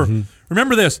line.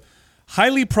 Remember this.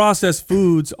 Highly processed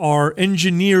foods are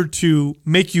engineered to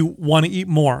make you want to eat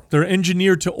more. They're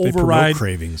engineered to override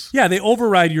cravings. Yeah, they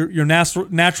override your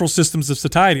natural systems of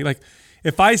satiety. Like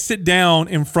if I sit down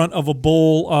in front of a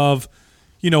bowl of,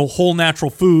 whole natural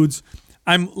foods,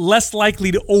 I'm less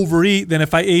likely to overeat than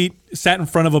if I sat in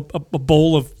front of a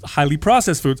bowl of highly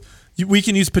processed foods. We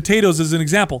can use potatoes as an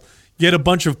example. Get a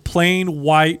bunch of plain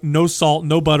white, no salt,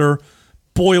 no butter,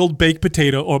 boiled baked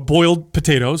potato or boiled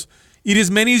potatoes. Eat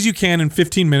as many as you can in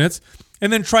 15 minutes,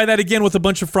 and then try that again with a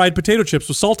bunch of fried potato chips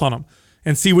with salt on them,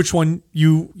 and see which one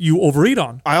you overeat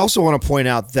on. I also want to point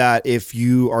out that if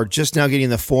you are just now getting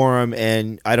the forum,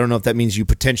 and I don't know if that means you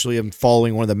potentially am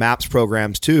following one of the MAPS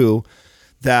programs too,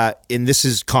 and this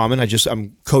is common.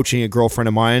 I'm coaching a girlfriend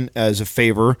of mine as a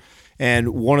favor, and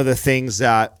one of the things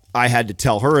that I had to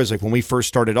tell her is like when we first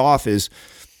started off is,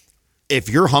 if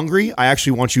you're hungry, I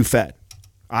actually want you fed.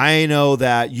 I know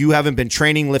that you haven't been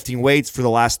training lifting weights for the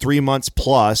last 3 months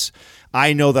plus.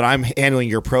 I know that I'm handling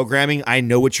your programming. I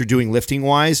know what you're doing lifting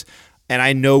wise, and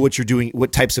I know what you're doing,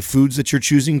 what types of foods that you're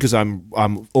choosing, because I'm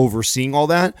overseeing all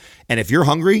that. And if you're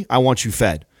hungry, I want you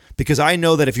fed, because I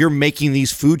know that if you're making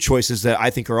these food choices that I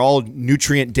think are all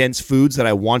nutrient dense foods that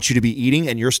I want you to be eating,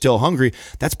 and you're still hungry,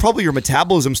 that's probably your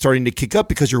metabolism starting to kick up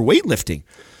because you're weightlifting.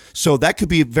 So that could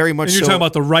be very much And you're so. talking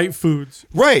about the right foods.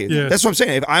 Right. Yeah. That's what I'm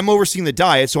saying. If I'm overseeing the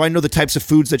diet, so I know the types of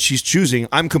foods that she's choosing,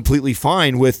 I'm completely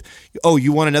fine with, oh,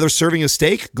 you want another serving of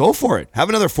steak? Go for it. Have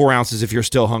another 4 ounces if you're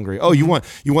still hungry. Oh, you want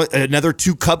another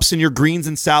 2 cups in your greens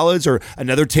and salads or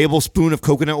another tablespoon of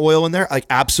coconut oil in there? Like,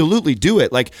 absolutely do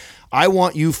it. Like, I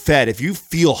want you fed. If you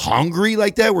feel hungry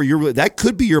like that, that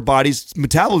could be your body's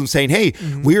metabolism saying, hey,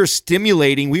 we are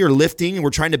stimulating, we are lifting, and we're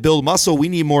trying to build muscle. We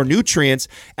need more nutrients,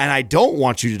 and I don't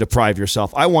want you to deprive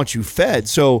yourself. I want you fed.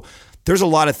 So there's a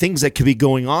lot of things that could be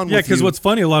going on with you. Yeah, because what's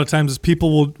funny a lot of times is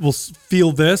people will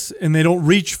feel this and they don't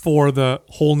reach for the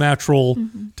whole natural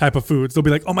type of foods. They'll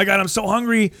be like, oh my God, I'm so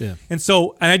hungry. Yeah. And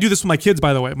I do this with my kids,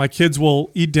 by the way. My kids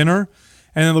will eat dinner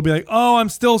and then they'll be like, oh, I'm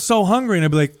still so hungry. And I'll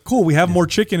be like, cool, we have more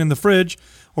chicken in the fridge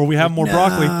or we have more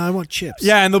broccoli. I want chips.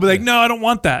 Yeah, and they'll be like, no, I don't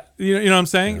want that. You know what I'm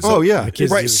saying? Oh yeah, kids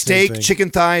do right. the same Steak, thing. chicken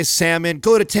thighs, salmon.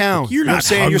 Go to town. You're know what not I'm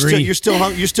saying?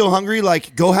 hungry. You're still hungry.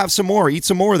 Like, go have some more. Eat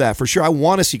some more of that for sure. I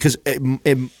want to see, because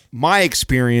in my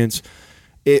experience,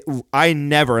 I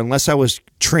never, unless I was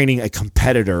training a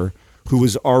competitor who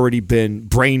was already been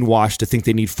brainwashed to think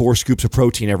they need 4 scoops of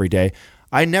protein every day,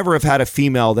 I never have had a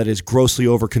female that is grossly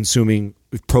over consuming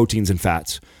proteins and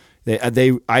fats.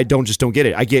 I don't get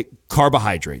it. I get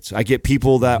carbohydrates. I get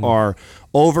people that are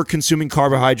over consuming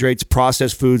carbohydrates,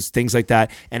 processed foods, things like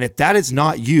that. And if that is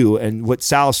not you, and what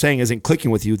Sal is saying isn't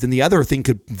clicking with you, then the other thing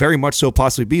could very much so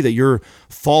possibly be that you're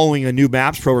following a new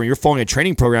MAPS program, you're following a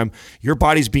training program, your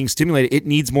body's being stimulated, it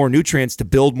needs more nutrients to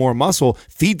build more muscle.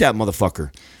 Feed that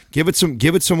motherfucker. Give it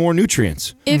some more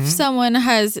nutrients. If someone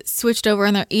has switched over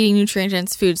and they're eating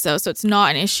nutrient-dense foods, though, so it's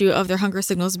not an issue of their hunger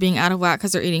signals being out of whack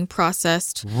because they're eating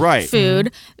processed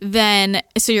food, then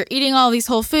so you're eating all these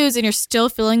whole foods and you're still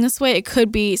feeling this way, it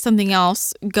could be something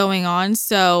else going on.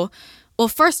 So, well,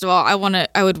 first of all, I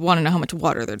would want to know how much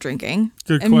water they're drinking.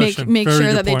 Good and question. make Very sure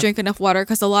good that they point. drink enough water,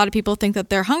 because a lot of people think that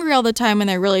they're hungry all the time and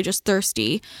they're really just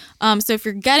thirsty. So if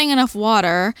you're getting enough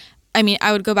water, I mean,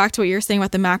 I would go back to what you were saying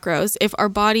about the macros. If our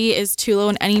body is too low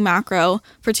in any macro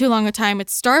for too long a time,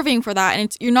 it's starving for that,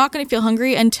 and you're not going to feel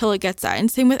hungry until it gets that.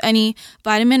 And same with any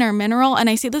vitamin or mineral. And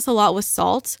I see this a lot with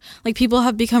salt. Like, people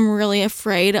have become really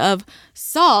afraid of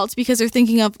salt because they're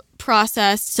thinking of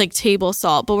processed, like, table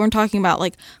salt, but we're talking about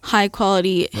like high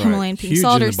quality Himalayan pink Huge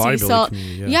salt in or the sea bodybuilding salt.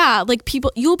 community, Yeah, like,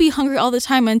 people, you'll be hungry all the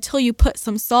time until you put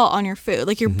some salt on your food.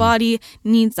 Like, your body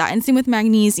needs that. And same with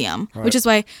magnesium, which is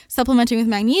why supplementing with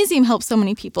magnesium helps so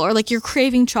many people. Or like, you're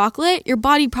craving chocolate, your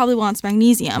body probably wants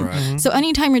magnesium. So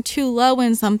anytime you're too low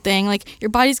in something, like, your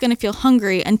body's going to feel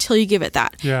hungry until you give it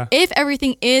that. Yeah. If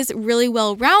everything is really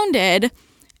well rounded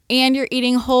and you're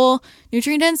eating whole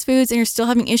nutrient-dense foods and you're still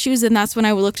having issues, then that's when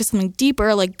I would look to something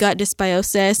deeper, like gut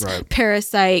dysbiosis,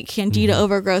 parasite, candida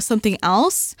overgrowth, something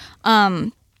else.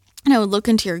 And I would look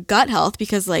into your gut health,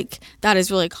 because like that is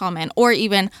really common. Or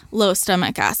even low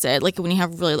stomach acid. Like, when you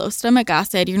have really low stomach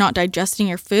acid, you're not digesting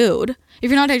your food. If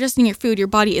you're not digesting your food, your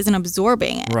body isn't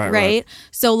absorbing it, right?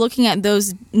 So looking at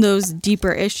those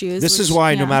deeper issues. This is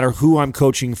why no matter who I'm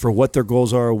coaching for, what their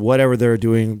goals are, whatever they're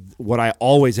doing, what I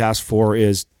always ask for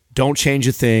is, don't change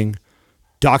a thing.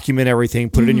 Document everything.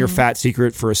 Put it in your Fat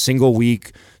Secret for a single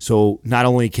week. So not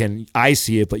only can I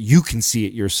see it, but you can see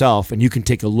it yourself and you can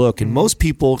take a look. And most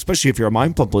people, especially if you're a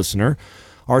Mind Pump listener,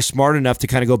 are smart enough to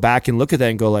kind of go back and look at that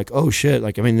and go like, oh shit.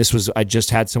 Like, I mean, I just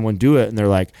had someone do it and they're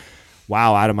like,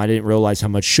 wow, Adam, I didn't realize how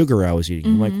much sugar I was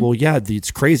eating. I'm like, well, yeah,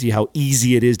 it's crazy how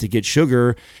easy it is to get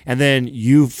sugar. And then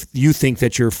you think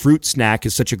that your fruit snack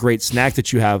is such a great snack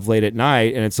that you have late at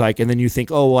night. And it's like, and then you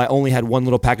think, oh, well, I only had one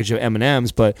little package of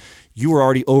M&Ms, but you were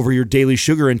already over your daily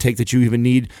sugar intake that you even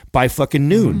need by fucking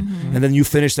noon. And then you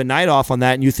finish the night off on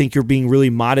that and you think you're being really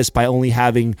modest by only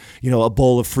having, a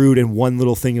bowl of fruit and one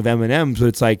little thing of M&Ms. But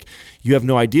it's like, you have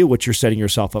no idea what you're setting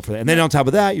yourself up for that. And then on top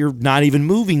of that, you're not even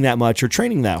moving that much or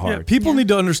training that hard. Yeah, people need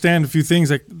to understand a few things.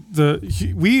 Like,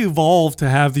 we evolved to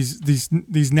have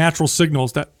these natural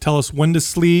signals that tell us when to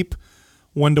sleep,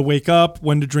 when to wake up,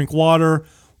 when to drink water,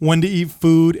 when to eat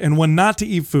food, and when not to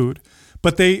eat food.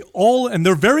 But they're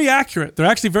very accurate. They're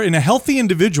actually in a healthy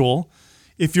individual.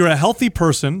 If you're a healthy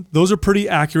person, those are pretty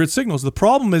accurate signals. The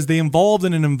problem is they evolved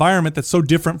in an environment that's so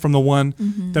different from the one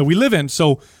that we live in.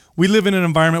 So we live in an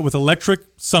environment with electric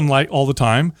sunlight all the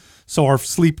time. So our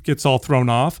sleep gets all thrown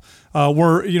off.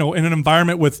 We're, in an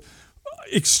environment with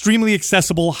extremely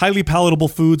accessible, highly palatable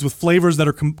foods with flavors that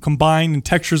are combined in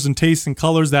textures and tastes and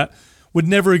colors that would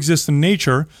never exist in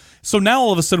nature. So now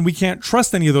all of a sudden we can't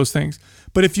trust any of those things.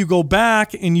 But if you go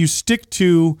back and you stick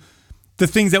to the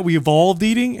things that we evolved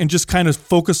eating and just kind of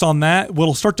focus on that,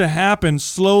 what'll start to happen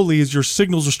slowly is your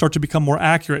signals will start to become more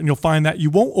accurate, and you'll find that you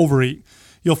won't overeat.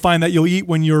 You'll find that you'll eat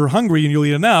when you're hungry and you'll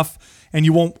eat enough. and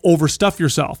you won't overstuff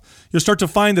yourself. You'll start to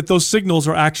find that those signals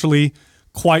are actually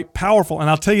quite powerful. And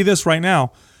I'll tell you this right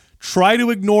now, try to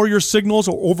ignore your signals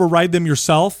or override them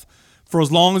yourself for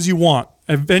as long as you want.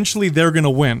 Eventually, they're going to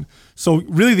win. So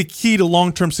really the key to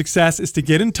long-term success is to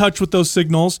get in touch with those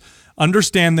signals,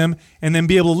 understand them, and then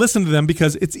be able to listen to them,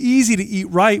 because it's easy to eat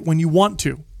right when you want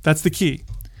to. That's the key.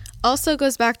 Also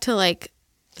goes back to like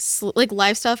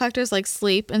lifestyle factors like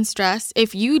sleep and stress.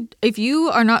 If you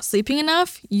are not sleeping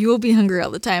enough, you will be hungry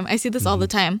all the time. I see this all the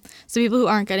time. So people who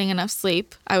aren't getting enough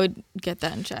sleep, I would get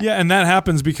that in check. Yeah, and that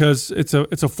happens because it's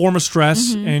a form of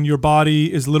stress, and your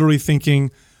body is literally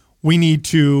thinking, we need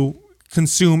to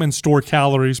consume and store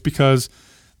calories because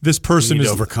this person is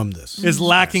overcome this. Is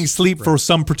lacking sleep for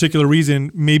some particular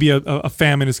reason. Maybe a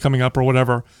famine is coming up or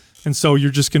whatever. And so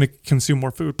you're just going to consume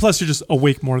more food. Plus, you're just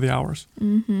awake more of the hours.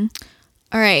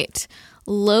 All right.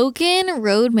 Logan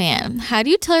Roadman. How do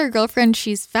you tell your girlfriend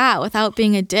she's fat without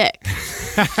being a dick?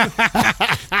 This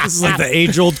is like the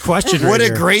age-old question. What right a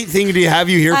here. great thing to have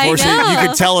you here I for, so know. you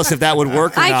could tell us if that would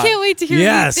work or I not. can't wait to hear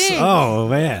Yes. what you think. Oh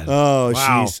man. Oh,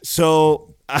 Wow. jeez.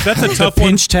 So That's a tough one.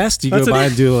 Pinch test. You go by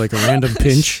and do like a random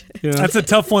pinch. You know? That's a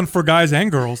tough one for guys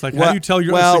and girls. Like, how do you tell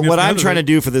your well, what significant I'm other? trying to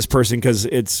do for this person, because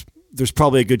there's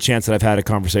probably a good chance that I've had a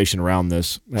conversation around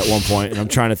this at one point, and I'm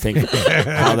trying to think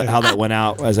how that went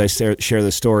out as I share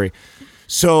this story.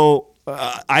 So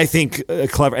I think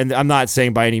clever, and I'm not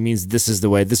saying by any means this is the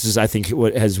way. This is, I think,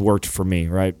 what has worked for me.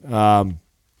 Right?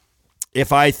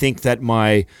 If I think that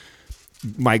my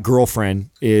girlfriend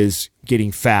is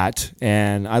getting fat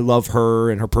and I love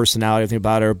her and her personality, everything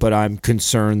about her, but I'm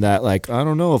concerned that, like, I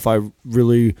don't know if I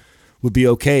really would be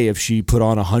okay if she put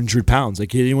on 100 pounds.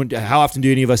 Like, how often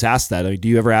do any of us ask that? Like, do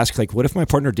you ever ask, like, what if my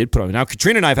partner did put on? Now,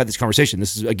 Katrina and I have had this conversation.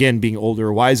 This is, again, being older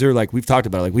or wiser. Like, we've talked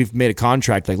about it. Like, we've made a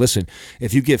contract. Like, listen,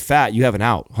 if you get fat, you have an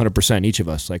out, 100%, each of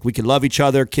us. Like, we can love each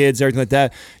other, kids, everything like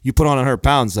that. You put on 100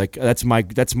 pounds. Like, that's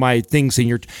my thing.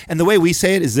 Saying and the way we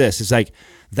say it is this. It's like,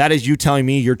 that is you telling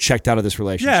me you're checked out of this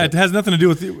relationship. Yeah, it has nothing to do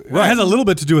with you. Right. It has a little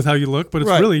bit to do with how you look, but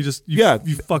it's really just you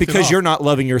fucked because it off. you're not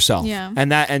loving yourself. Yeah.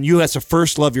 And you have to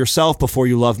first love yourself before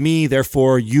you love me.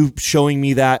 Therefore, you showing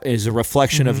me that is a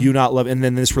reflection of you not loving, and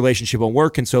then this relationship won't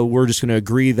work. And so we're just going to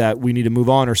agree that we need to move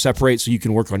on or separate so you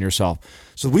can work on yourself.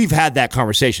 So we've had that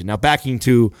conversation. Now, backing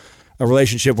to a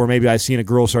relationship where maybe I've seen a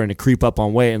girl starting to creep up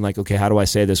on weight and like, okay, how do I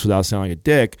say this without sounding like a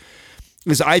dick?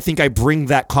 Is I think I bring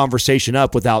that conversation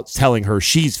up without telling her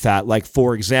she's fat. Like,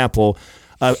 for example,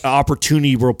 an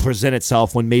opportunity will present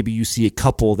itself when maybe you see a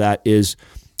couple that is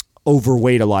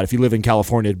overweight a lot. If you live in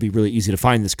California, it'd be really easy to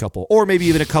find this couple. Or maybe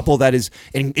even a couple that is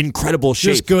in incredible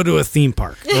shape. Just go to a theme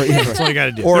park. That's all you got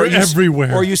to do. They're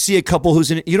everywhere. Or you see a couple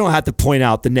who's in, you don't have to point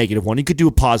out the negative one. You could do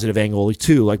a positive angle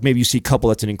too. Like, maybe you see a couple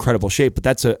that's in incredible shape, but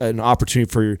that's an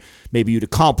opportunity for maybe you to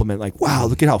compliment, like, wow,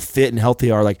 look at how fit and healthy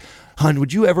they are. Like, hun,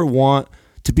 would you ever want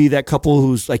to be that couple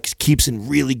who's like keeps in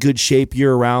really good shape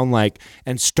year round, like,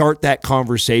 and start that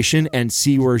conversation and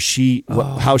see where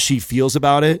how she feels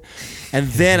about it, and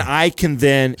then I can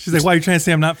She's like, "Why are you trying to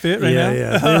say I'm not fit right now?"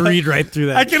 Yeah, they read right through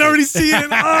that. I can already see it.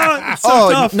 It's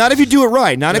so tough. not if you do it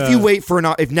right. Not if you wait for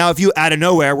if you out of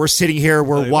nowhere, we're sitting here,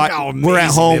 we're look how we're at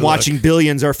amazing home they watching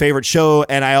Billions, our favorite show,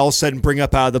 and I all of a sudden bring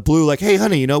up out of the blue, like, hey,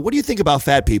 honey, what do you think about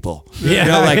fat people?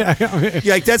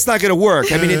 Like, that's not going to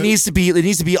work. I mean, it needs to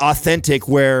be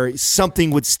authentic, where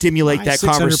something would stimulate My that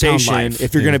 600-pound conversation. life.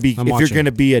 If you're going to I'm be watching.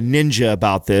 a ninja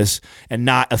about this and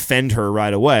not offend her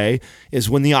right away, is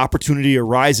when the opportunity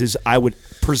arises, I would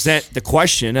present the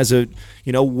question as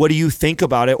what do you think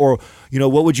about it? Or,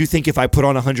 what would you think if I put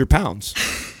on 100 pounds?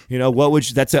 What would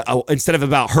you, instead of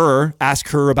about her, ask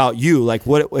her about you. Like,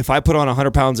 what if I put on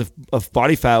 100 pounds of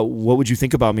body fat, what would you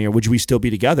think about me? Or would we still be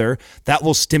together? That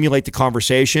will stimulate the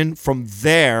conversation. From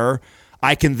there,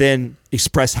 I can then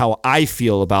express how I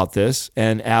feel about this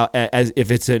and as if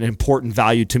it's an important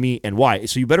value to me and why.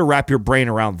 So you better wrap your brain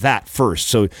around that first.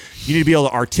 So you need to be able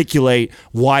to articulate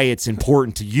why it's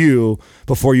important to you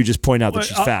before you just point out that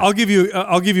she's fat. I'll give you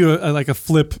a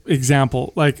flip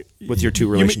example, like with your two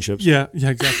relationships. Yeah,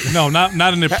 exactly. No,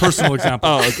 not in a personal example.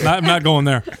 Oh, okay. I'm not going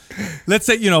there. Let's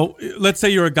say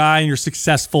you're a guy and you're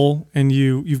successful and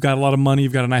you've got a lot of money,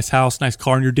 you've got a nice house, nice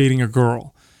car, and you're dating a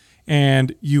girl.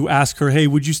 And you ask her, hey,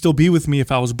 would you still be with me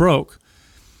if I was broke?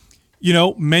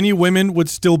 Many women would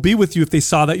still be with you if they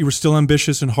saw that you were still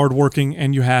ambitious and hardworking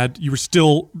and you were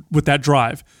still with that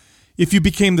drive. If you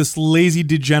became this lazy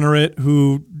degenerate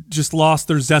who just lost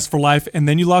their zest for life and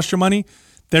then you lost your money,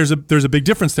 there's a big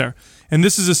difference there. And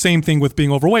this is the same thing with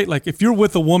being overweight. Like, if you're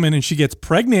with a woman and she gets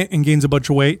pregnant and gains a bunch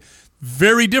of weight,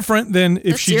 Very different than if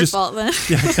That's she your just fault then.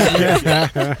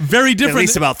 very At different.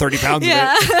 least about 30 pounds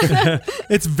Yeah. of it.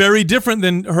 It's very different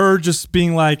than her just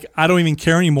being like, I don't even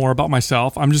care anymore about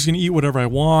myself. I'm just going to eat whatever I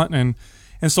want. And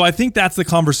so I think that's the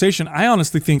conversation. I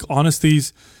honestly think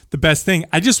honesty's the best thing.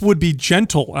 I just would be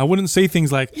gentle. I wouldn't say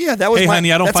things like, Yeah, that was hey, my,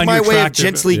 honey, I don't that's find my you way of attractive.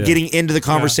 gently getting into the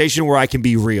conversation where I can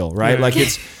be real, right? Yeah. Like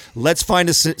it's let's find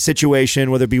a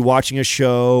situation, whether it be watching a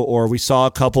show or we saw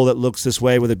a couple that looks this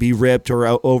way, whether it be ripped or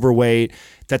overweight.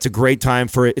 That's a great time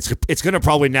for it. It's going to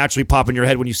probably naturally pop in your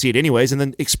head when you see it anyways, and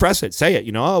then express it. Say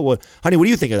it, oh, well, honey, what do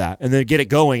you think of that? And then get it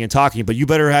going and talking. But you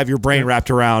better have your brain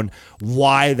wrapped around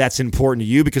why that's important to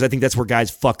you, because I think that's where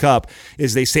guys fuck up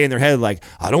is they say in their head, like,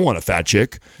 I don't want a fat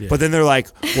chick. Yeah. But then they're like,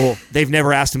 well, they've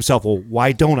never asked themselves, well,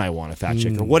 why don't I want a fat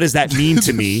chick? Or what does that mean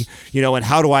to me? And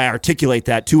how do I articulate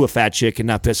that to a fat chick and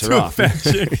not piss her off?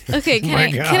 Okay, can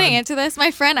I answer this?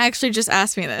 My friend actually just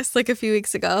asked me this like a few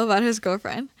weeks ago about his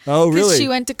girlfriend. Oh, really? 'Cause she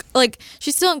went to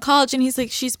she's still in college, and he's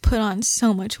like, she's put on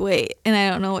so much weight, and I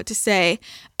don't know what to say.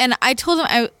 And I told him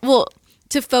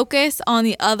to focus on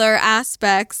the other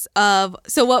aspects of.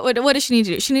 So what does she need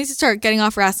to do? She needs to start getting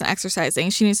off her ass and exercising.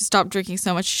 She needs to stop drinking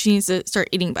so much. She needs to start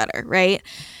eating better, right?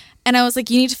 And I was like,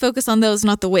 you need to focus on those,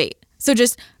 not the weight. So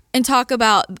and talk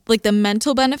about like the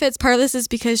mental benefits. Part of this is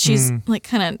because she's like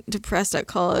kind of depressed at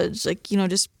college, like,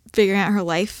 just figuring out her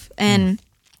life, and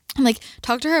like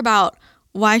talk to her about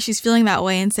why she's feeling that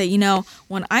way and say,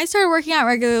 when I started working out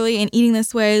regularly and eating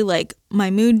this way, like my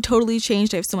mood totally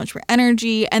changed. I have so much more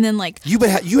energy. And then like you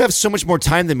have so much more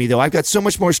time than me though. I've got so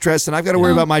much more stress and I've got to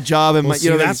worry about my job and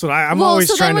that's what I'm always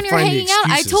trying to find the excuses. So then when you're hanging out,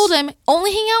 I told him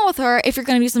only hang out with her if you're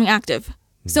going to do something active.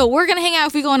 So we're going to hang out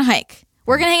if we go on a hike.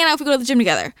 We're going to hang out if we go to the gym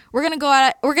together. We're going to go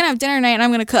out. We're going to have dinner tonight and I'm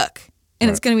going to cook. And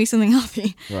it's going to be something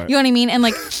healthy. Right. You know what I mean? And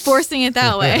like forcing it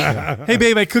that way. Hey,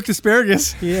 babe, I cooked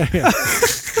asparagus. Yeah.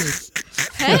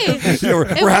 Hey,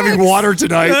 we're having water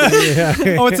tonight.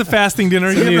 Oh, it's a fasting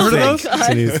dinner. You ever heard of those? It's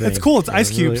a new thing. It's cool. It's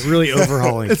ice cubes. Really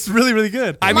overhauling. It's really, really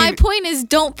good. My point is,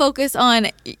 don't focus on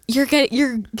you're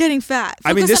getting fat.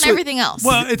 Focus on everything else.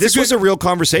 Well, this was a real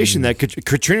conversation that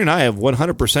Katrina and I have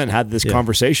 100% had this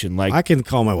conversation. Like, I can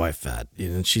call my wife fat,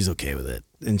 and she's okay with it,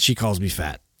 and she calls me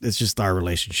fat. It's just our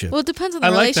relationship. Well, it depends on the I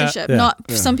like that. relationship. Yeah.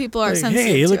 Not some people are sensitive.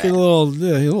 Hey, look to at it. a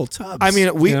little tubs. I mean,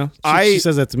 she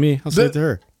says that to me. I'll say it to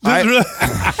her. I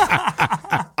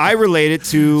relate it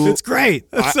to. It's great.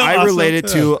 I relate it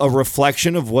to a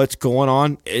reflection of what's going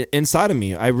on inside of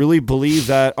me. I really believe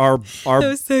that our. That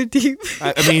was so deep.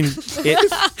 I mean,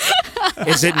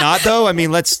 is it not though? I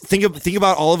mean, let's think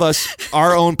about all of us,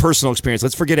 our own personal experience.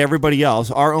 Let's forget everybody else.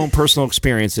 Our own personal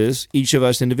experiences, each of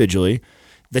us individually.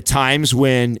 The times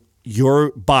when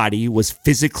your body was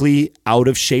physically out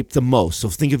of shape the most. So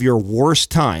think of your worst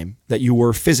time that you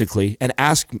were physically, and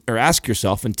ask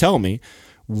yourself and tell me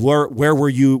where were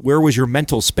you? Where was your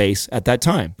mental space at that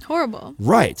time? Horrible.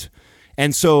 Right.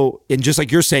 And so, and just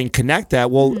like you're saying, connect that.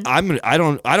 Well, I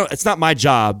don't, it's not my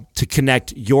job to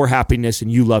connect your happiness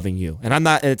and you loving you. And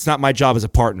it's not my job as a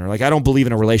partner. Like, I don't believe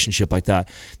in a relationship like that.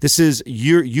 This is,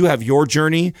 you have your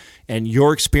journey and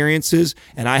your experiences,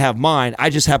 and I have mine.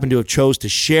 I just happen to have chose to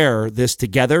share this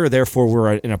together. Therefore,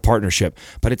 we're in a partnership.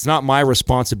 But it's not my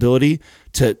responsibility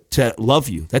to love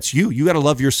you. That's you. You got to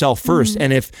love yourself first.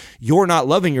 And if you're not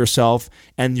loving yourself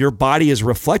and your body is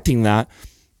reflecting that,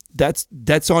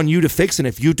 that's on you to fix. And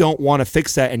if you don't want to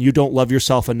fix that and you don't love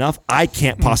yourself enough, I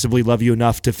can't possibly love you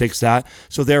enough to fix that.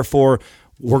 So therefore,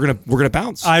 we're gonna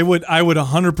bounce. I would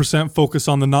 100% focus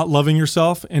on the not loving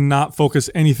yourself and not focus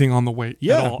anything on the weight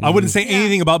at all. I wouldn't say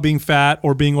anything about being fat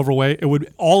or being overweight.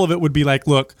 All of it would be like,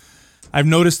 look, I've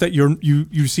noticed that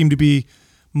you seem to be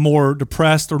more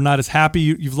depressed or not as happy.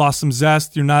 You've lost some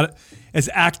zest. You're not as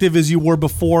active as you were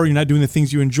before. You're not doing the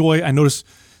things you enjoy. I notice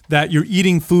that you're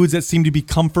eating foods that seem to be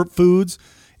comfort foods,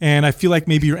 and I feel like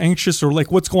maybe you're anxious or like,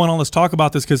 what's going on? Let's talk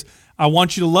about this, because I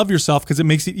want you to love yourself, because it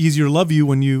makes it easier to love you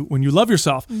when you love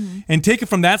yourself. And take it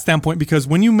from that standpoint, because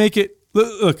when you make it,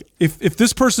 look, if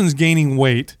this person's gaining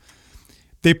weight,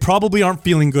 they probably aren't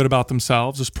feeling good about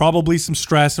themselves. There's probably some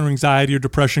stress or anxiety or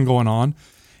depression going on.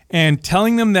 And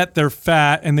telling them that they're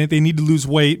fat and that they need to lose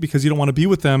weight because you don't want to be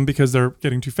with them because they're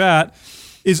getting too fat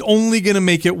is only going to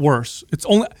make it worse.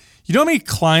 You know how many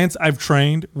clients I've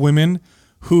trained, women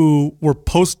who were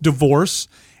post-divorce,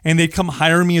 and they'd come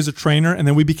hire me as a trainer, and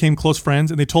then we became close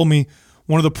friends, and they told me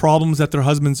one of the problems that their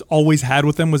husbands always had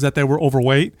with them was that they were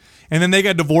overweight. And then they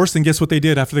got divorced, and guess what they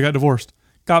did after they got divorced?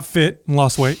 got fit and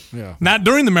lost weight. Yeah. Not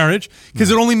during the marriage, because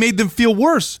it only made them feel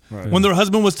worse. When their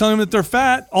husband was telling them that they're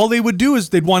fat, all they would do is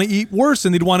they'd want to eat worse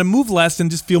and they'd want to move less and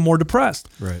just feel more depressed.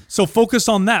 Right. So focus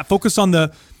on that. Focus on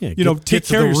the, take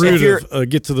care of yourself.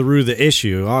 Get to the root of the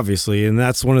issue, obviously, and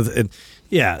that's one of the.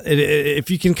 If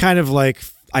you can kind of like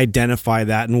identify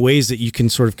that in ways that you can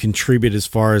sort of contribute as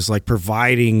far as like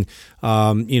providing,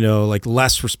 like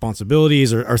less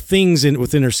responsibilities or things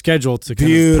within her schedule to kind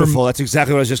Beautiful. That's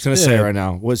exactly what I was just going to say right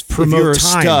now. Was promote if you're a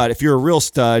time. stud, if you're a real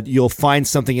stud, you'll find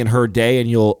something in her day and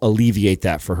you'll alleviate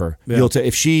that for her. Yeah.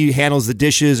 If she handles the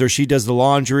dishes or she does the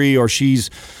laundry or she's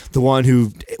the one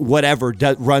who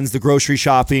runs the grocery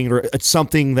shopping or it's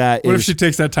something that What if she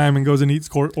takes that time and goes and eats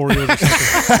Oreos or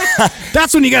something?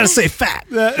 That's when you got to say fat.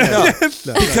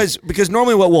 Because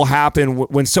normally what will happen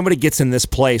when somebody gets in this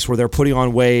place where they're putting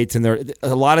on weight and they're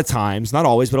a lot of times, not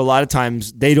always, but a lot of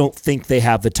times they don't think they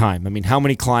have the time. I mean, how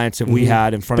many clients have we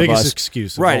had in front of us? Biggest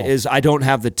excuse of right, all. is I don't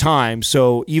have the time.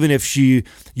 So even if you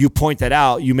point that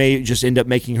out, you may just end up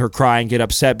making her cry and get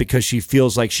upset because she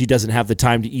feels like she doesn't have the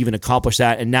time to even accomplish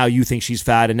that. And now you think she's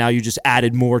fat and now you just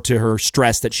added more to her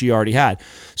stress that she already had.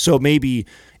 So maybe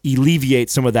alleviate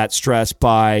some of that stress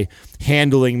by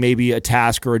handling maybe a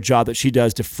task or a job that she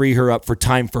does to free her up for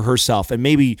time for herself. And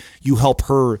maybe you help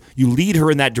her, you lead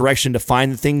her in that direction to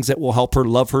find the things that will help her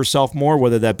love herself more,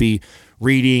 whether that be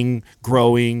reading,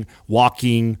 growing,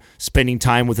 walking, spending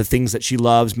time with the things that she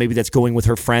loves. Maybe that's going with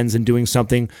her friends and doing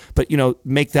something. But,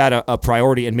 make that a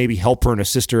priority and maybe help her and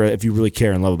assist her if you really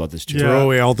care and love about this. Yeah. Throw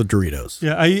away all the Doritos.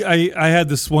 Yeah, I had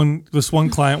this one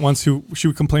client once who she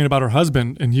would complain about her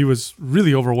husband, and he was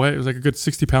really overweight. It was like a good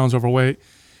 60 pounds overweight.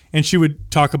 And she would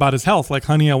talk about his health, like,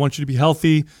 honey, I want you to be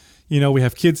healthy. We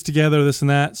have kids together, this and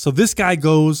that. So this guy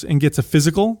goes and gets a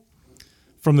physical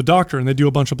from the doctor, and they do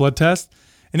a bunch of blood tests.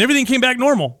 And everything came back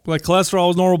normal, like cholesterol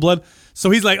was normal, blood. So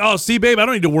he's like, oh, see, babe, I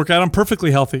don't need to work out. I'm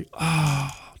perfectly healthy. Oh,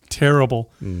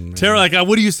 terrible. Terrible. Like,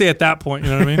 what do you say at that point?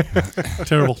 You know what I mean?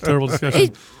 Terrible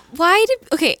discussion.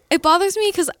 It bothers me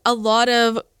because a lot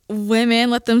of women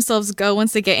let themselves go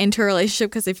once they get into a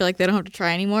relationship because they feel like they don't have to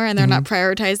try anymore and they're not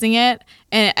prioritizing it.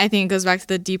 And I think it goes back to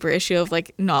the deeper issue of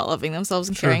like not loving themselves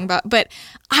and caring about. But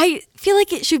I feel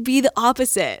like it should be the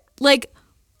opposite. Like,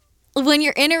 when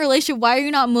you're in a relationship, why are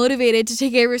you not motivated to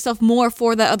take care of yourself more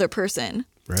for that other person?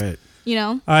 Right.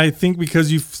 I think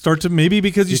because you start to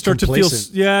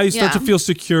feel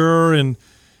secure and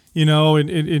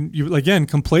you again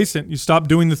complacent. You stop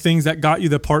doing the things that got you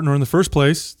the partner in the first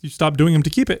place. You stop doing them to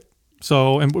keep it.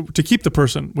 So and to keep the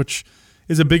person, which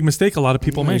is a big mistake a lot of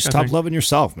people make. You stop loving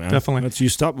yourself, man. Definitely. You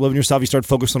stop loving yourself, you start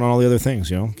focusing on all the other things,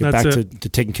 Get That's back it. to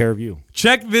taking care of you.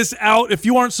 Check this out. If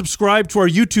you aren't subscribed to our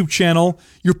YouTube channel,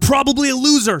 you're probably a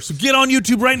loser. So get on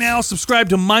YouTube right now. Subscribe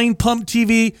to Mind Pump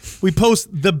TV. We post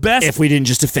the best. If we didn't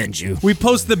just offend you. We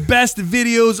post the best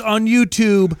videos on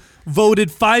YouTube,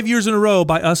 voted 5 years in a row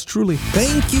by us truly.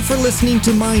 Thank you for listening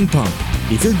to Mind Pump.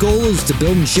 If your goal is to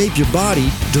build and shape your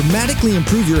body, dramatically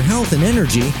improve your health and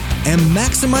energy, and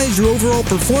maximize your overall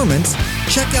performance,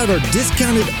 check out our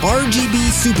discounted RGB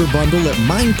Super Bundle at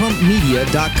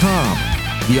mindpumpmedia.com.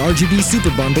 The RGB Super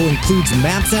Bundle includes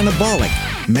MAPS Anabolic,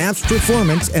 MAPS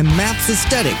Performance, and MAPS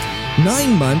Aesthetic.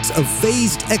 9 months of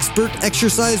phased expert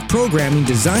exercise programming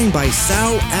designed by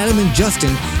Sal, Adam, and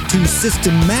Justin to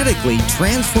systematically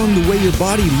transform the way your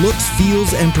body looks,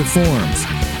 feels, and performs.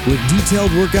 With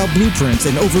detailed workout blueprints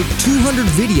and over 200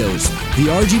 videos, the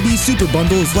RGB Super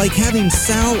Bundle is like having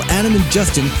Sal, Adam, and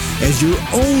Justin as your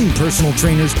own personal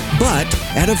trainers, but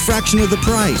at a fraction of the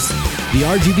price. The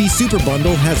RGB Super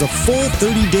Bundle has a full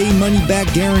 30-day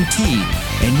money-back guarantee,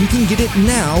 and you can get it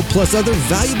now plus other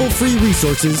valuable free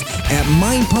resources at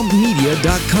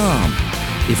mindpumpmedia.com.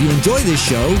 If you enjoy this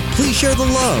show, please share the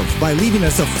love by leaving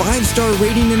us a 5-star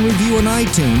rating and review on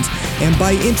iTunes and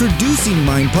by introducing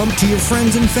Mind Pump to your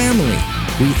friends and family.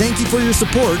 We thank you for your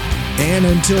support, and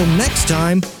until next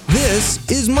time, this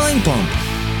is Mind Pump.